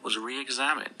Alberta was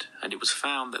re-examined, and it was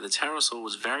found that the pterosaur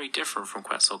was very different from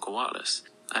Quetzalcoatlus,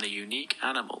 and a unique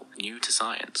animal new to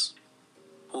science.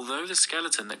 Although the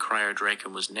skeleton that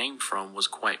Cryodraken was named from was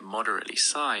quite moderately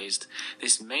sized,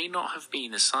 this may not have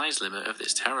been the size limit of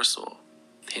this pterosaur.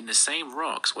 In the same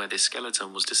rocks where this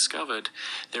skeleton was discovered,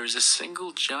 there is a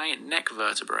single giant neck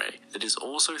vertebrae that is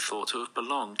also thought to have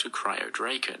belonged to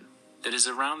Cryodraken, that is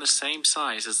around the same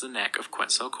size as the neck of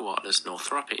Quetzalcoatlus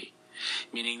northropi,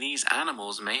 meaning these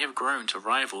animals may have grown to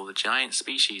rival the giant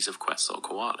species of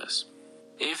Quetzalcoatlus.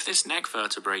 If this neck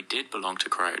vertebrae did belong to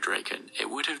Cryodraken, it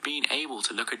would have been able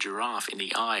to look a giraffe in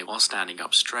the eye while standing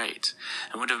up straight,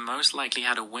 and would have most likely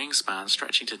had a wingspan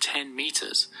stretching to 10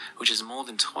 meters, which is more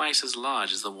than twice as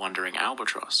large as the wandering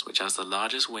albatross, which has the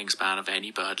largest wingspan of any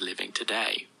bird living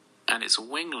today. And its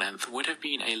wing length would have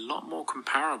been a lot more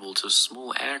comparable to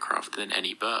small aircraft than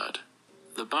any bird.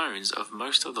 The bones of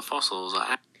most of the fossils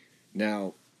are...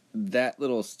 Now, that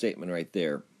little statement right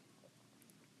there,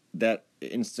 that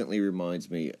instantly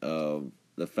reminds me of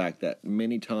the fact that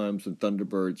many times when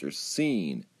Thunderbirds are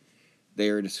seen, they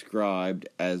are described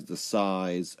as the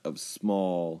size of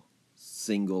small,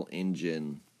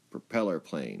 single-engine propeller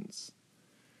planes,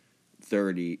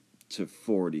 30 to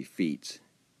 40 feet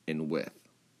in width.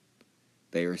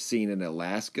 They are seen in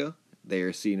Alaska, they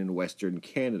are seen in Western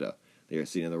Canada, they are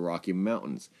seen in the Rocky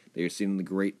Mountains, they are seen in the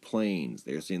Great Plains,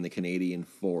 they are seen in the Canadian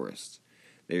forests.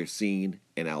 They are seen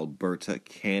in Alberta,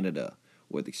 Canada,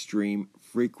 with extreme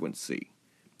frequency.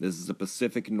 This is a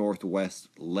Pacific Northwest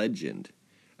legend.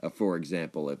 For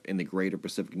example, if in the greater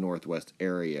Pacific Northwest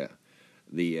area,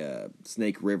 the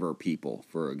Snake River people,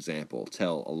 for example,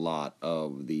 tell a lot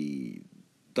of the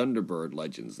Thunderbird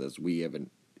legends as we have,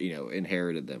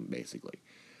 inherited them, basically.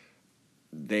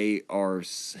 They are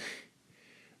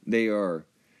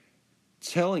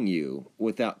telling you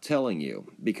without telling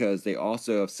you, because they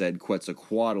also have said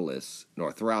Quetzalcoatlus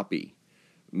northropi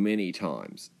many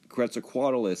times.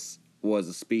 Quetzalcoatlus was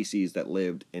a species that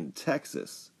lived in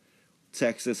Texas.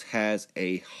 Texas has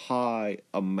a high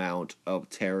amount of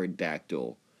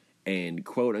pterodactyl and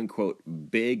quote-unquote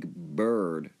big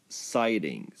bird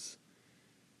sightings.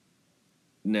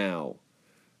 Now,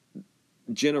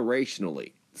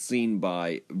 generationally, seen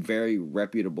by very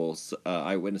reputable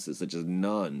eyewitnesses, such as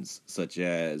nuns, such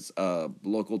as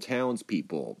local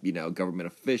townspeople, government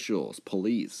officials,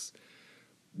 police.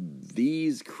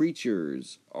 These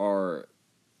creatures are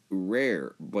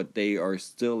rare, but they are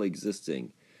still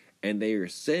existing, and they are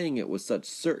saying it with such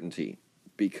certainty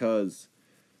because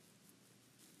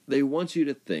they want you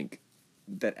to think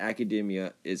that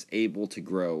academia is able to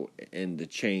grow and to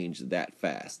change that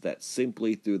fast, that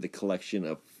simply through the collection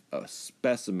of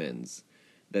specimens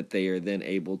that they are then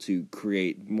able to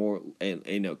create more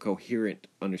coherent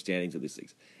understandings of these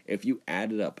things. If you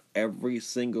added up every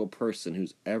single person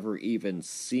who's ever even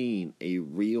seen a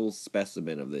real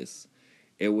specimen of this,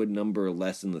 it would number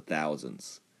less than the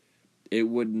thousands. It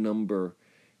would number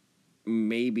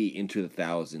maybe into the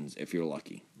thousands if you're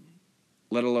lucky,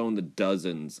 let alone the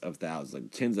dozens of thousands,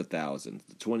 like tens of thousands,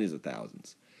 the 20s of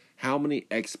thousands. How many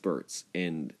experts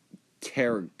in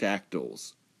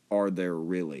pterodactyls are there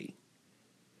really?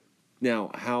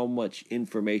 Now, how much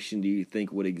information do you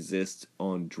think would exist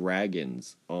on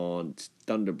dragons, on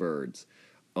thunderbirds,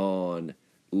 on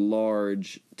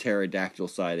large pterodactyl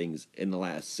sightings in the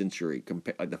last century?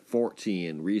 Like the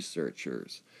Fortean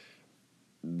researchers,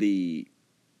 the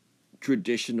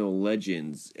traditional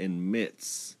legends and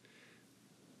myths.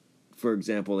 For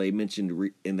example, they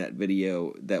mentioned in that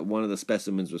video that one of the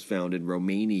specimens was found in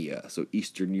Romania, so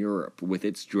Eastern Europe, with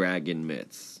its dragon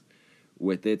myths,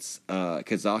 with its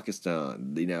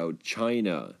Kazakhstan,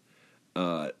 China,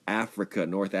 Africa,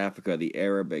 North Africa, the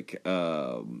Arabic,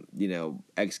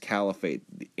 ex-Caliphate,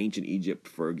 the ancient Egypt,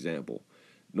 for example,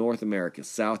 North America,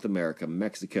 South America,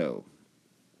 Mexico.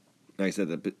 Like I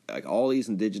said, all these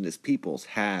indigenous peoples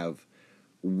have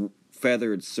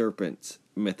feathered serpent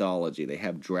mythology. They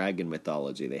have dragon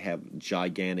mythology. They have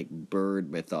gigantic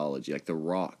bird mythology, like the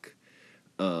roc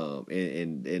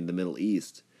in the Middle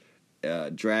East.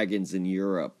 Dragons in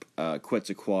Europe.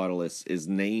 Quetzalcoatlus is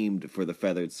named for the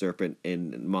feathered serpent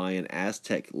in Mayan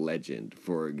Aztec legend,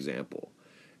 for example.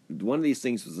 One of these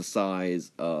things was the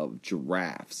size of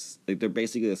giraffes. Like, they're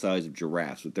basically the size of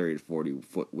giraffes with 30 to 40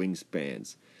 foot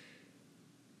wingspans.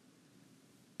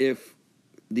 If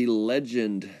the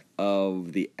legend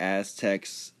of the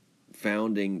Aztecs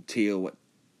founding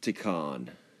Teotihuacan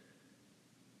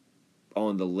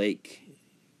on the lake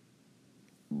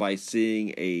by seeing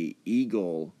a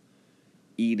eagle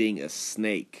eating a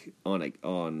snake like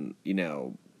in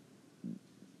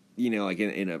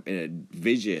a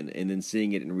vision, and then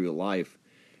seeing it in real life,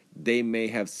 they may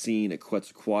have seen a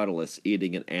Quetzalcoatlus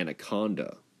eating an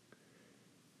anaconda.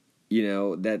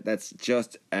 That's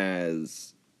just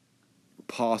as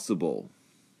possible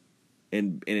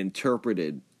and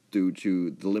interpreted due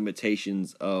to the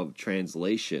limitations of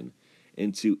translation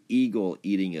into eagle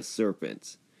eating a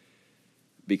serpent,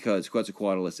 because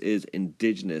Quetzalcoatlus is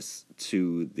indigenous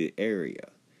to the area,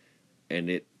 and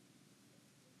it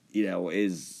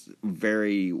is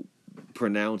very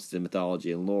pronounced in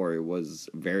mythology and lore. It was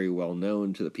very well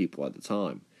known to the people at the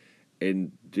time,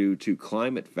 and due to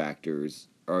climate factors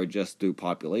or just through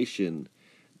population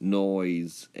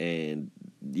noise, and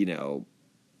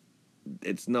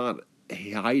it's not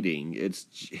hiding, it's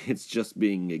just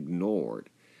being ignored,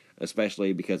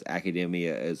 especially because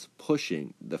academia is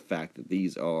pushing the fact that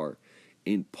these are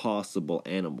impossible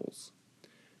animals,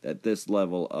 that this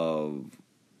level of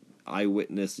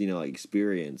eyewitness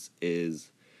experience is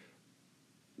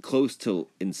close to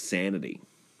insanity,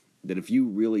 that if you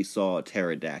really saw a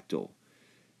pterodactyl,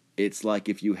 it's like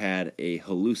if you had a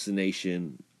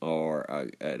hallucination or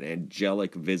an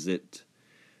angelic visit,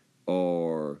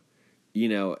 or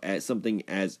as something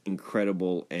as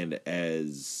incredible and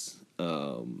as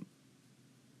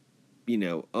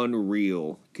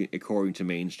unreal according to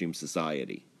mainstream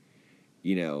society.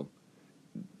 To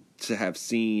have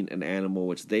seen an animal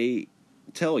which they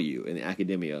tell you in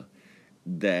academia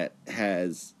that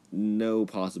has no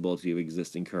possibility of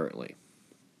existing currently.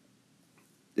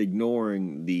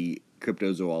 Ignoring the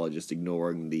cryptozoologist,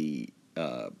 ignoring the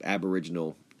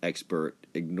Aboriginal expert,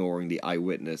 ignoring the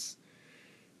eyewitness,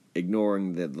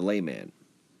 ignoring the layman,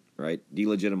 right?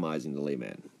 Delegitimizing the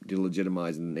layman,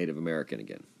 delegitimizing the Native American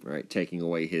again, right? Taking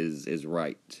away his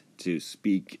right to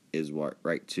speak, his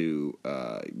right to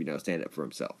stand up for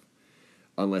himself,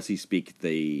 unless he speak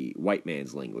the white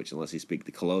man's language, unless he speak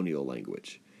the colonial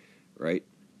language, right?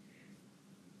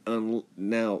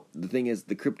 Now, the thing is,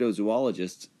 the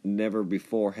cryptozoologist never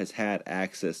before has had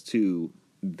access to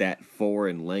that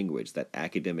foreign language, that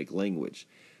academic language.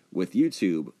 With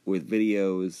YouTube, with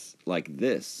videos like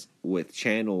this, with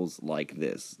channels like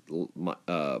this,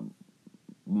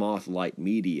 Mothlight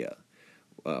Media,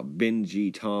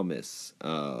 Benji Thomas,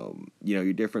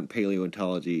 your different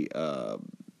paleontology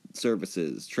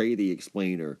services, Trey the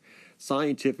Explainer,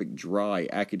 scientific, dry,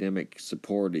 academic,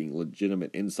 supporting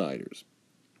legitimate insiders.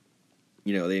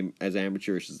 They, as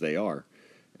amateurish as they are,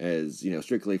 as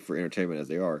strictly for entertainment as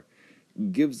they are,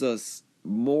 gives us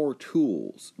more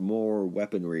tools, more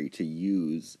weaponry to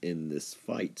use in this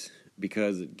fight,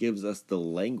 because it gives us the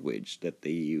language that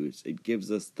they use, it gives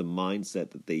us the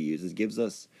mindset that they use, it gives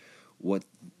us what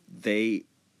they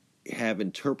have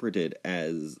interpreted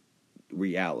as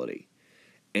reality,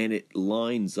 and it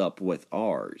lines up with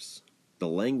ours. The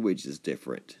language is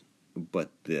different,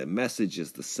 but the message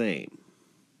is the same.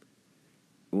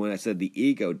 When I said the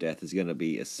ego death is going to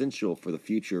be essential for the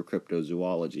future of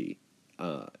cryptozoology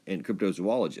and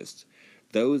cryptozoologists,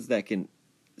 those that can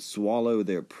swallow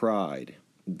their pride,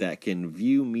 that can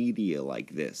view media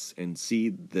like this and see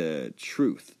the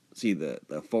truth, see the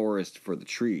forest for the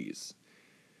trees,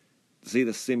 see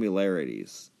the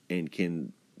similarities, and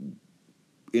can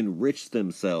enrich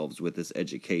themselves with this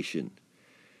education,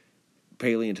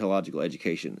 paleontological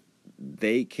education,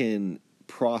 they can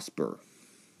prosper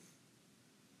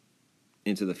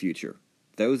into the future.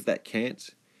 Those that can't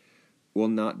will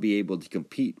not be able to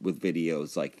compete with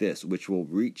videos like this, which will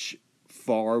reach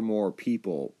far more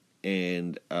people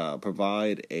and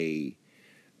provide a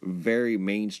very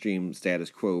mainstream status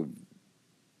quo,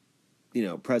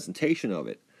 presentation of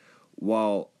it,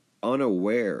 while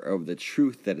unaware of the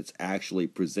truth that it's actually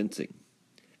presenting.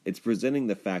 It's presenting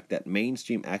the fact that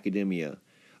mainstream academia,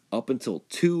 up until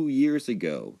 2 years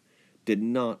ago, did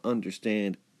not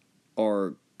understand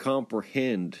or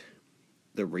comprehend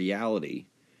the reality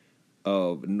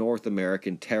of North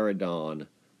American pterodon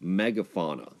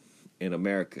megafauna in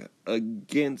America,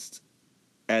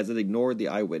 as it ignored the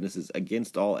eyewitnesses,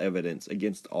 against all evidence,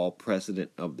 against all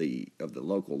precedent of the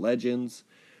local legends,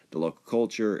 the local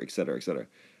culture, etc.,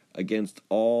 against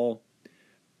all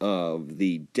of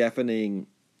the deafening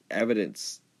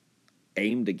evidence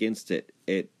aimed against it.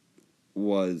 It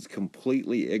was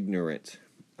completely ignorant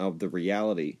of the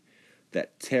reality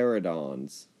that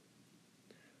pterodons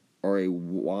are a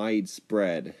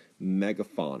widespread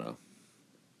megafauna,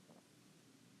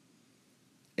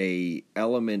 a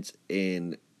element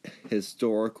in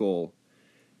historical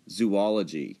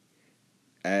zoology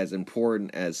as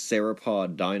important as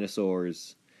sauropod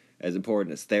dinosaurs, as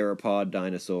important as theropod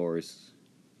dinosaurs,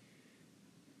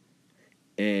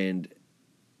 and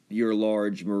your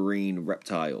large marine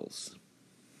reptiles.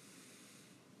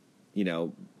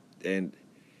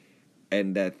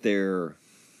 And that their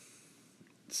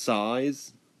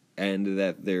size and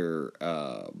that their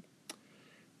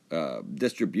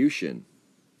distribution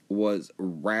was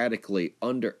radically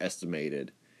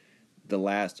underestimated the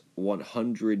last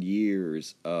 100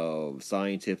 years of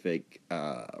scientific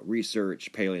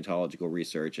research, paleontological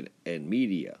research, and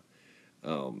media.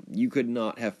 You could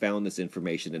not have found this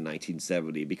information in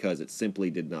 1970 because it simply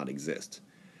did not exist.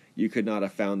 You could not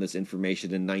have found this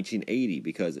information in 1980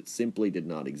 because it simply did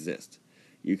not exist.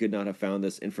 You could not have found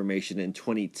this information in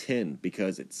 2010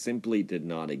 because it simply did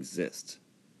not exist.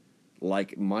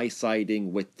 Like my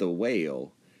sighting with the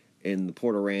whale in the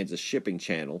Port Aransas shipping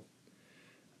channel.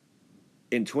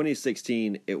 In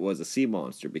 2016, it was a sea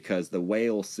monster because the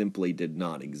whale simply did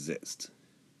not exist,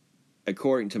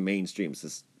 according to mainstream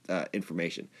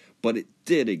information. But it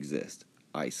did exist.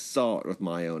 I saw it with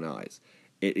my own eyes.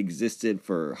 It existed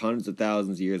for hundreds of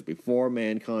thousands of years before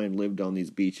mankind lived on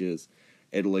these beaches.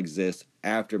 It'll exist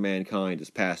after mankind has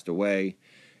passed away.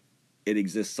 It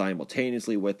exists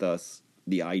simultaneously with us.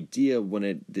 The idea when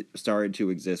it started to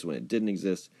exist, when it didn't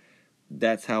exist,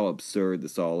 that's how absurd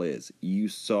this all is. You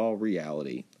saw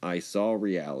reality. I saw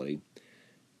reality.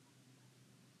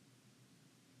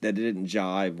 That didn't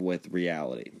jive with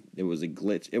reality. It was a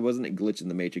glitch. It wasn't a glitch in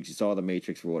the Matrix. You saw the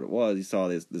Matrix for what it was. You saw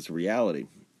this reality.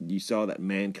 You saw that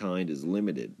mankind is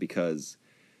limited because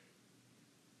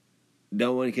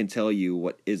no one can tell you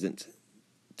what isn't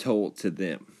told to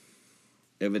them.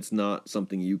 If it's not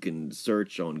something you can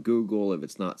search on Google, if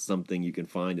it's not something you can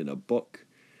find in a book,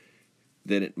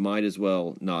 then it might as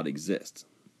well not exist.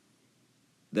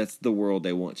 That's the world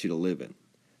they want you to live in.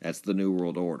 That's the New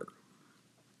World Order.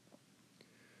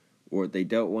 What they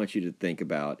don't want you to think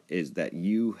about is that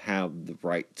you have the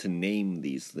right to name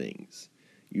these things.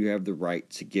 You have the right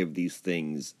to give these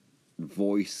things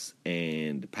voice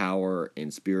and power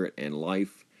and spirit and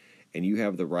life. And you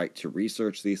have the right to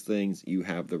research these things. You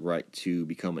have the right to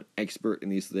become an expert in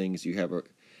these things. You have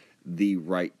the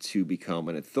right to become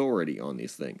an authority on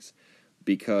these things.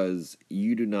 Because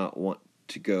you do not want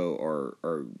to go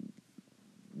or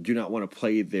do not want to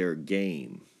play their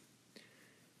game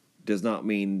does not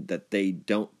mean that they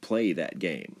don't play that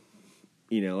game.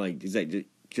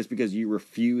 Just because you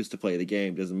refuse to play the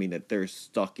game doesn't mean that they're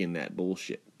stuck in that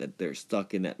bullshit, that they're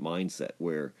stuck in that mindset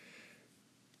where,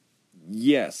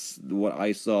 yes, what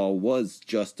I saw was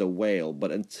just a whale,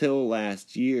 but until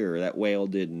last year, that whale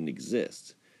didn't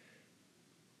exist.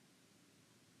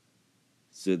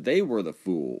 So they were the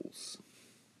fools.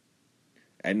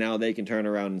 And now they can turn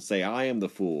around and say, I am the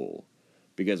fool.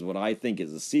 Because what I think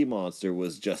is a sea monster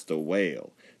was just a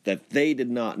whale that they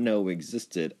did not know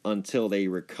existed until they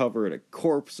recovered a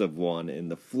corpse of one in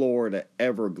the Florida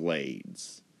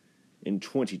Everglades in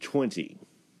 2020.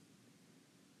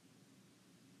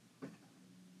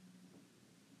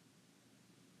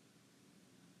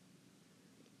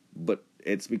 But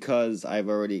it's because I've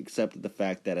already accepted the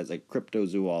fact that as a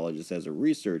cryptozoologist, as a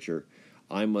researcher,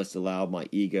 I must allow my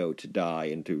ego to die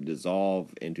and to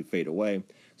dissolve and to fade away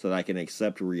so that I can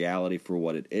accept reality for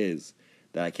what it is.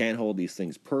 That I can't hold these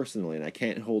things personally, and I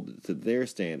can't hold it to their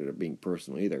standard of being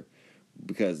personal either.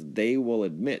 because they will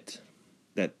admit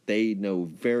that they know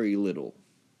very little,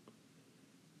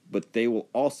 but they will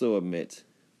also admit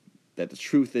that the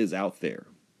truth is out there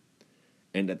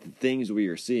and that the things we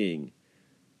are seeing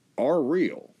are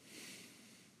real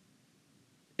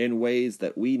in ways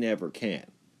that we never can.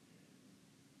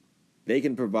 They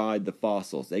can provide the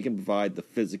fossils. They can provide the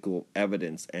physical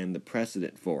evidence and the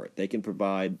precedent for it. They can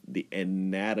provide the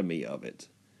anatomy of it.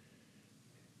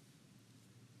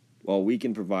 While we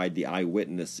can provide the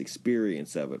eyewitness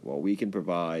experience of it. While we can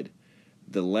provide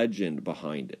the legend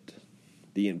behind it.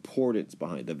 The importance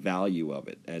behind the value of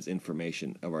it as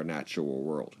information of our natural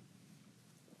world.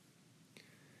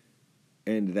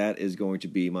 And that is going to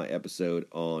be my episode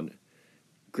on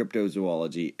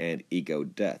cryptozoology and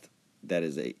eco-death. That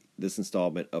is this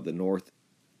installment of the North,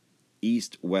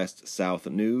 East, West, South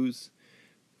News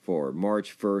for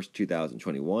March 1st,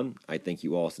 2021. I thank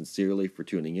you all sincerely for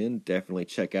tuning in. Definitely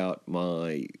check out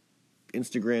my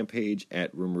Instagram page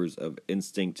at Rumors of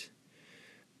Instinct.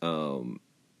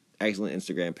 Excellent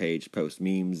Instagram page, post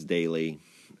memes daily.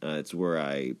 It's where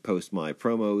I post my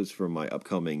promos for my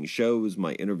upcoming shows,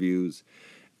 my interviews,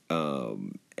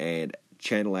 and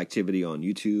channel activity on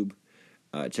YouTube.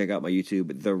 Check out my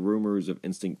YouTube, The Rumors of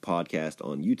Instinct podcast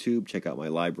on YouTube. Check out my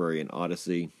library in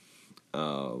Odyssey.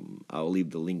 I'll leave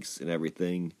the links and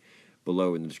everything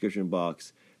below in the description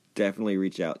box. Definitely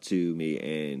reach out to me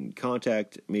and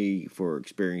contact me for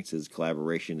experiences,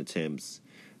 collaboration attempts,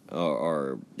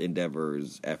 or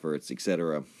endeavors, efforts,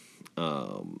 etc.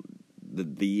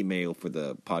 The email for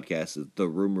the podcast is the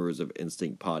Rumors of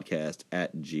Instinct podcast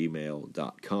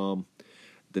 @gmail.com.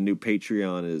 The new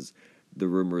Patreon is the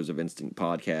Rumors of Instinct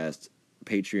podcast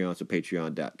Patreon, so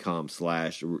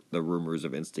patreon.com/the Rumors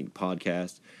of Instinct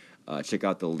podcast. Check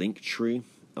out the link tree.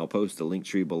 I'll post the link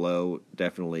tree below.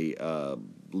 Definitely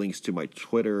links to my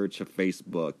Twitter, to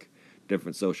Facebook,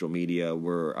 different social media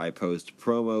where I post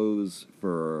promos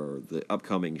for the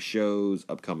upcoming shows,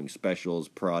 upcoming specials,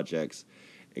 projects,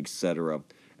 etc.,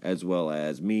 as well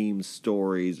as memes,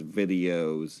 stories,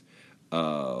 videos,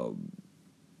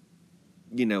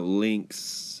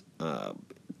 links,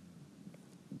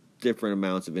 different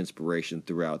amounts of inspiration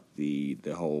throughout the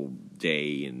whole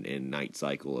day and night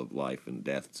cycle of life and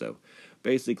death. So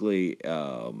basically,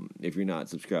 if you're not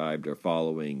subscribed or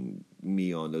following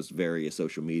me on those various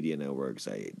social media networks,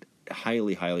 I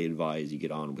highly advise you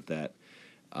get on with that,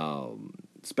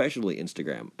 especially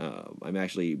Instagram. I'm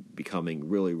actually becoming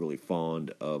really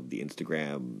fond of the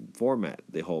Instagram format,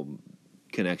 the whole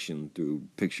connection through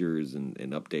pictures and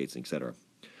updates, etc.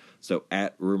 So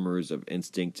at Rumors of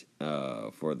Instinct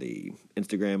for the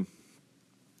Instagram.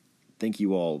 Thank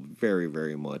you all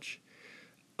very much.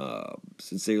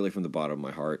 Sincerely from the bottom of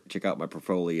my heart. Check out my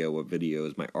portfolio of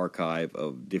videos, my archive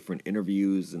of different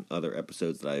interviews and other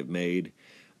episodes that I've made.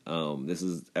 This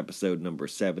is episode number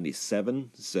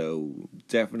 77, so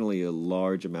definitely a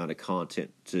large amount of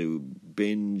content to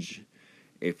binge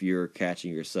if you're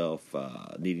catching yourself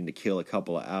needing to kill a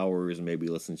couple of hours and maybe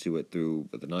listen to it through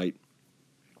the night.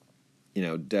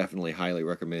 Definitely highly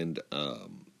recommend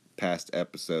past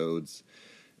episodes,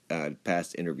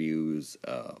 past interviews,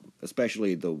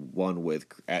 especially the one with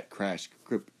at Crash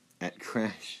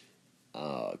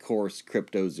Course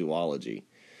Cryptozoology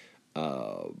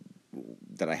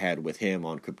that I had with him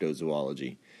on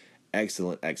cryptozoology.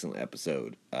 Excellent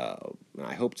episode.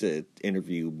 I hope to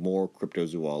interview more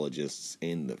cryptozoologists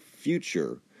in the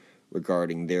future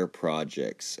regarding their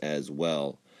projects as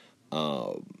well.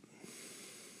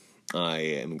 I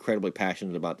am incredibly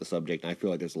passionate about the subject, and I feel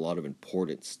like there's a lot of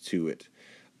importance to it,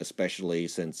 especially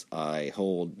since I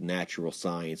hold natural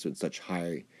science in such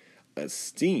high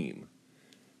esteem.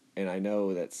 And I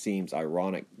know that seems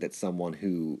ironic that someone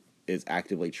who is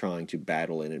actively trying to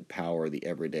battle and empower the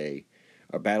everyday,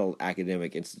 or battle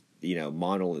academic,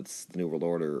 monoliths, the New World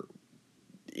Order,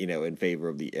 in favor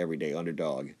of the everyday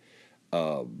underdog,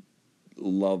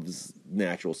 loves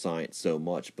natural science so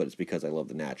much, but it's because I love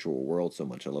the natural world so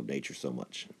much. I love nature so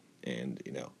much. And,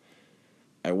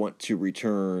 I want to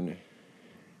return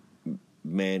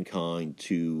mankind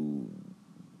to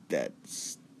that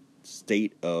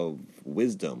state of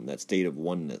wisdom, that state of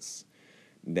oneness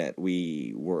that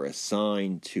we were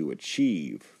assigned to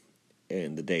achieve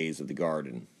in the days of the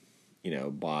garden,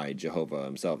 by Jehovah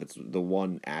himself. It's the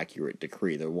one accurate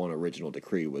decree, the one original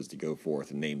decree was to go forth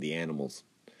and name the animals.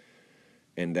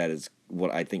 And that is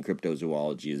what I think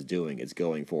cryptozoology is doing. It's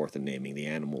going forth and naming the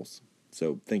animals.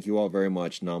 So thank you all very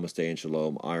much. Namaste and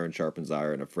shalom. Iron sharpens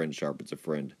iron. A friend sharpens a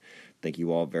friend. Thank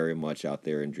you all very much out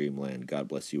there in dreamland. God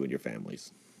bless you and your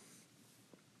families.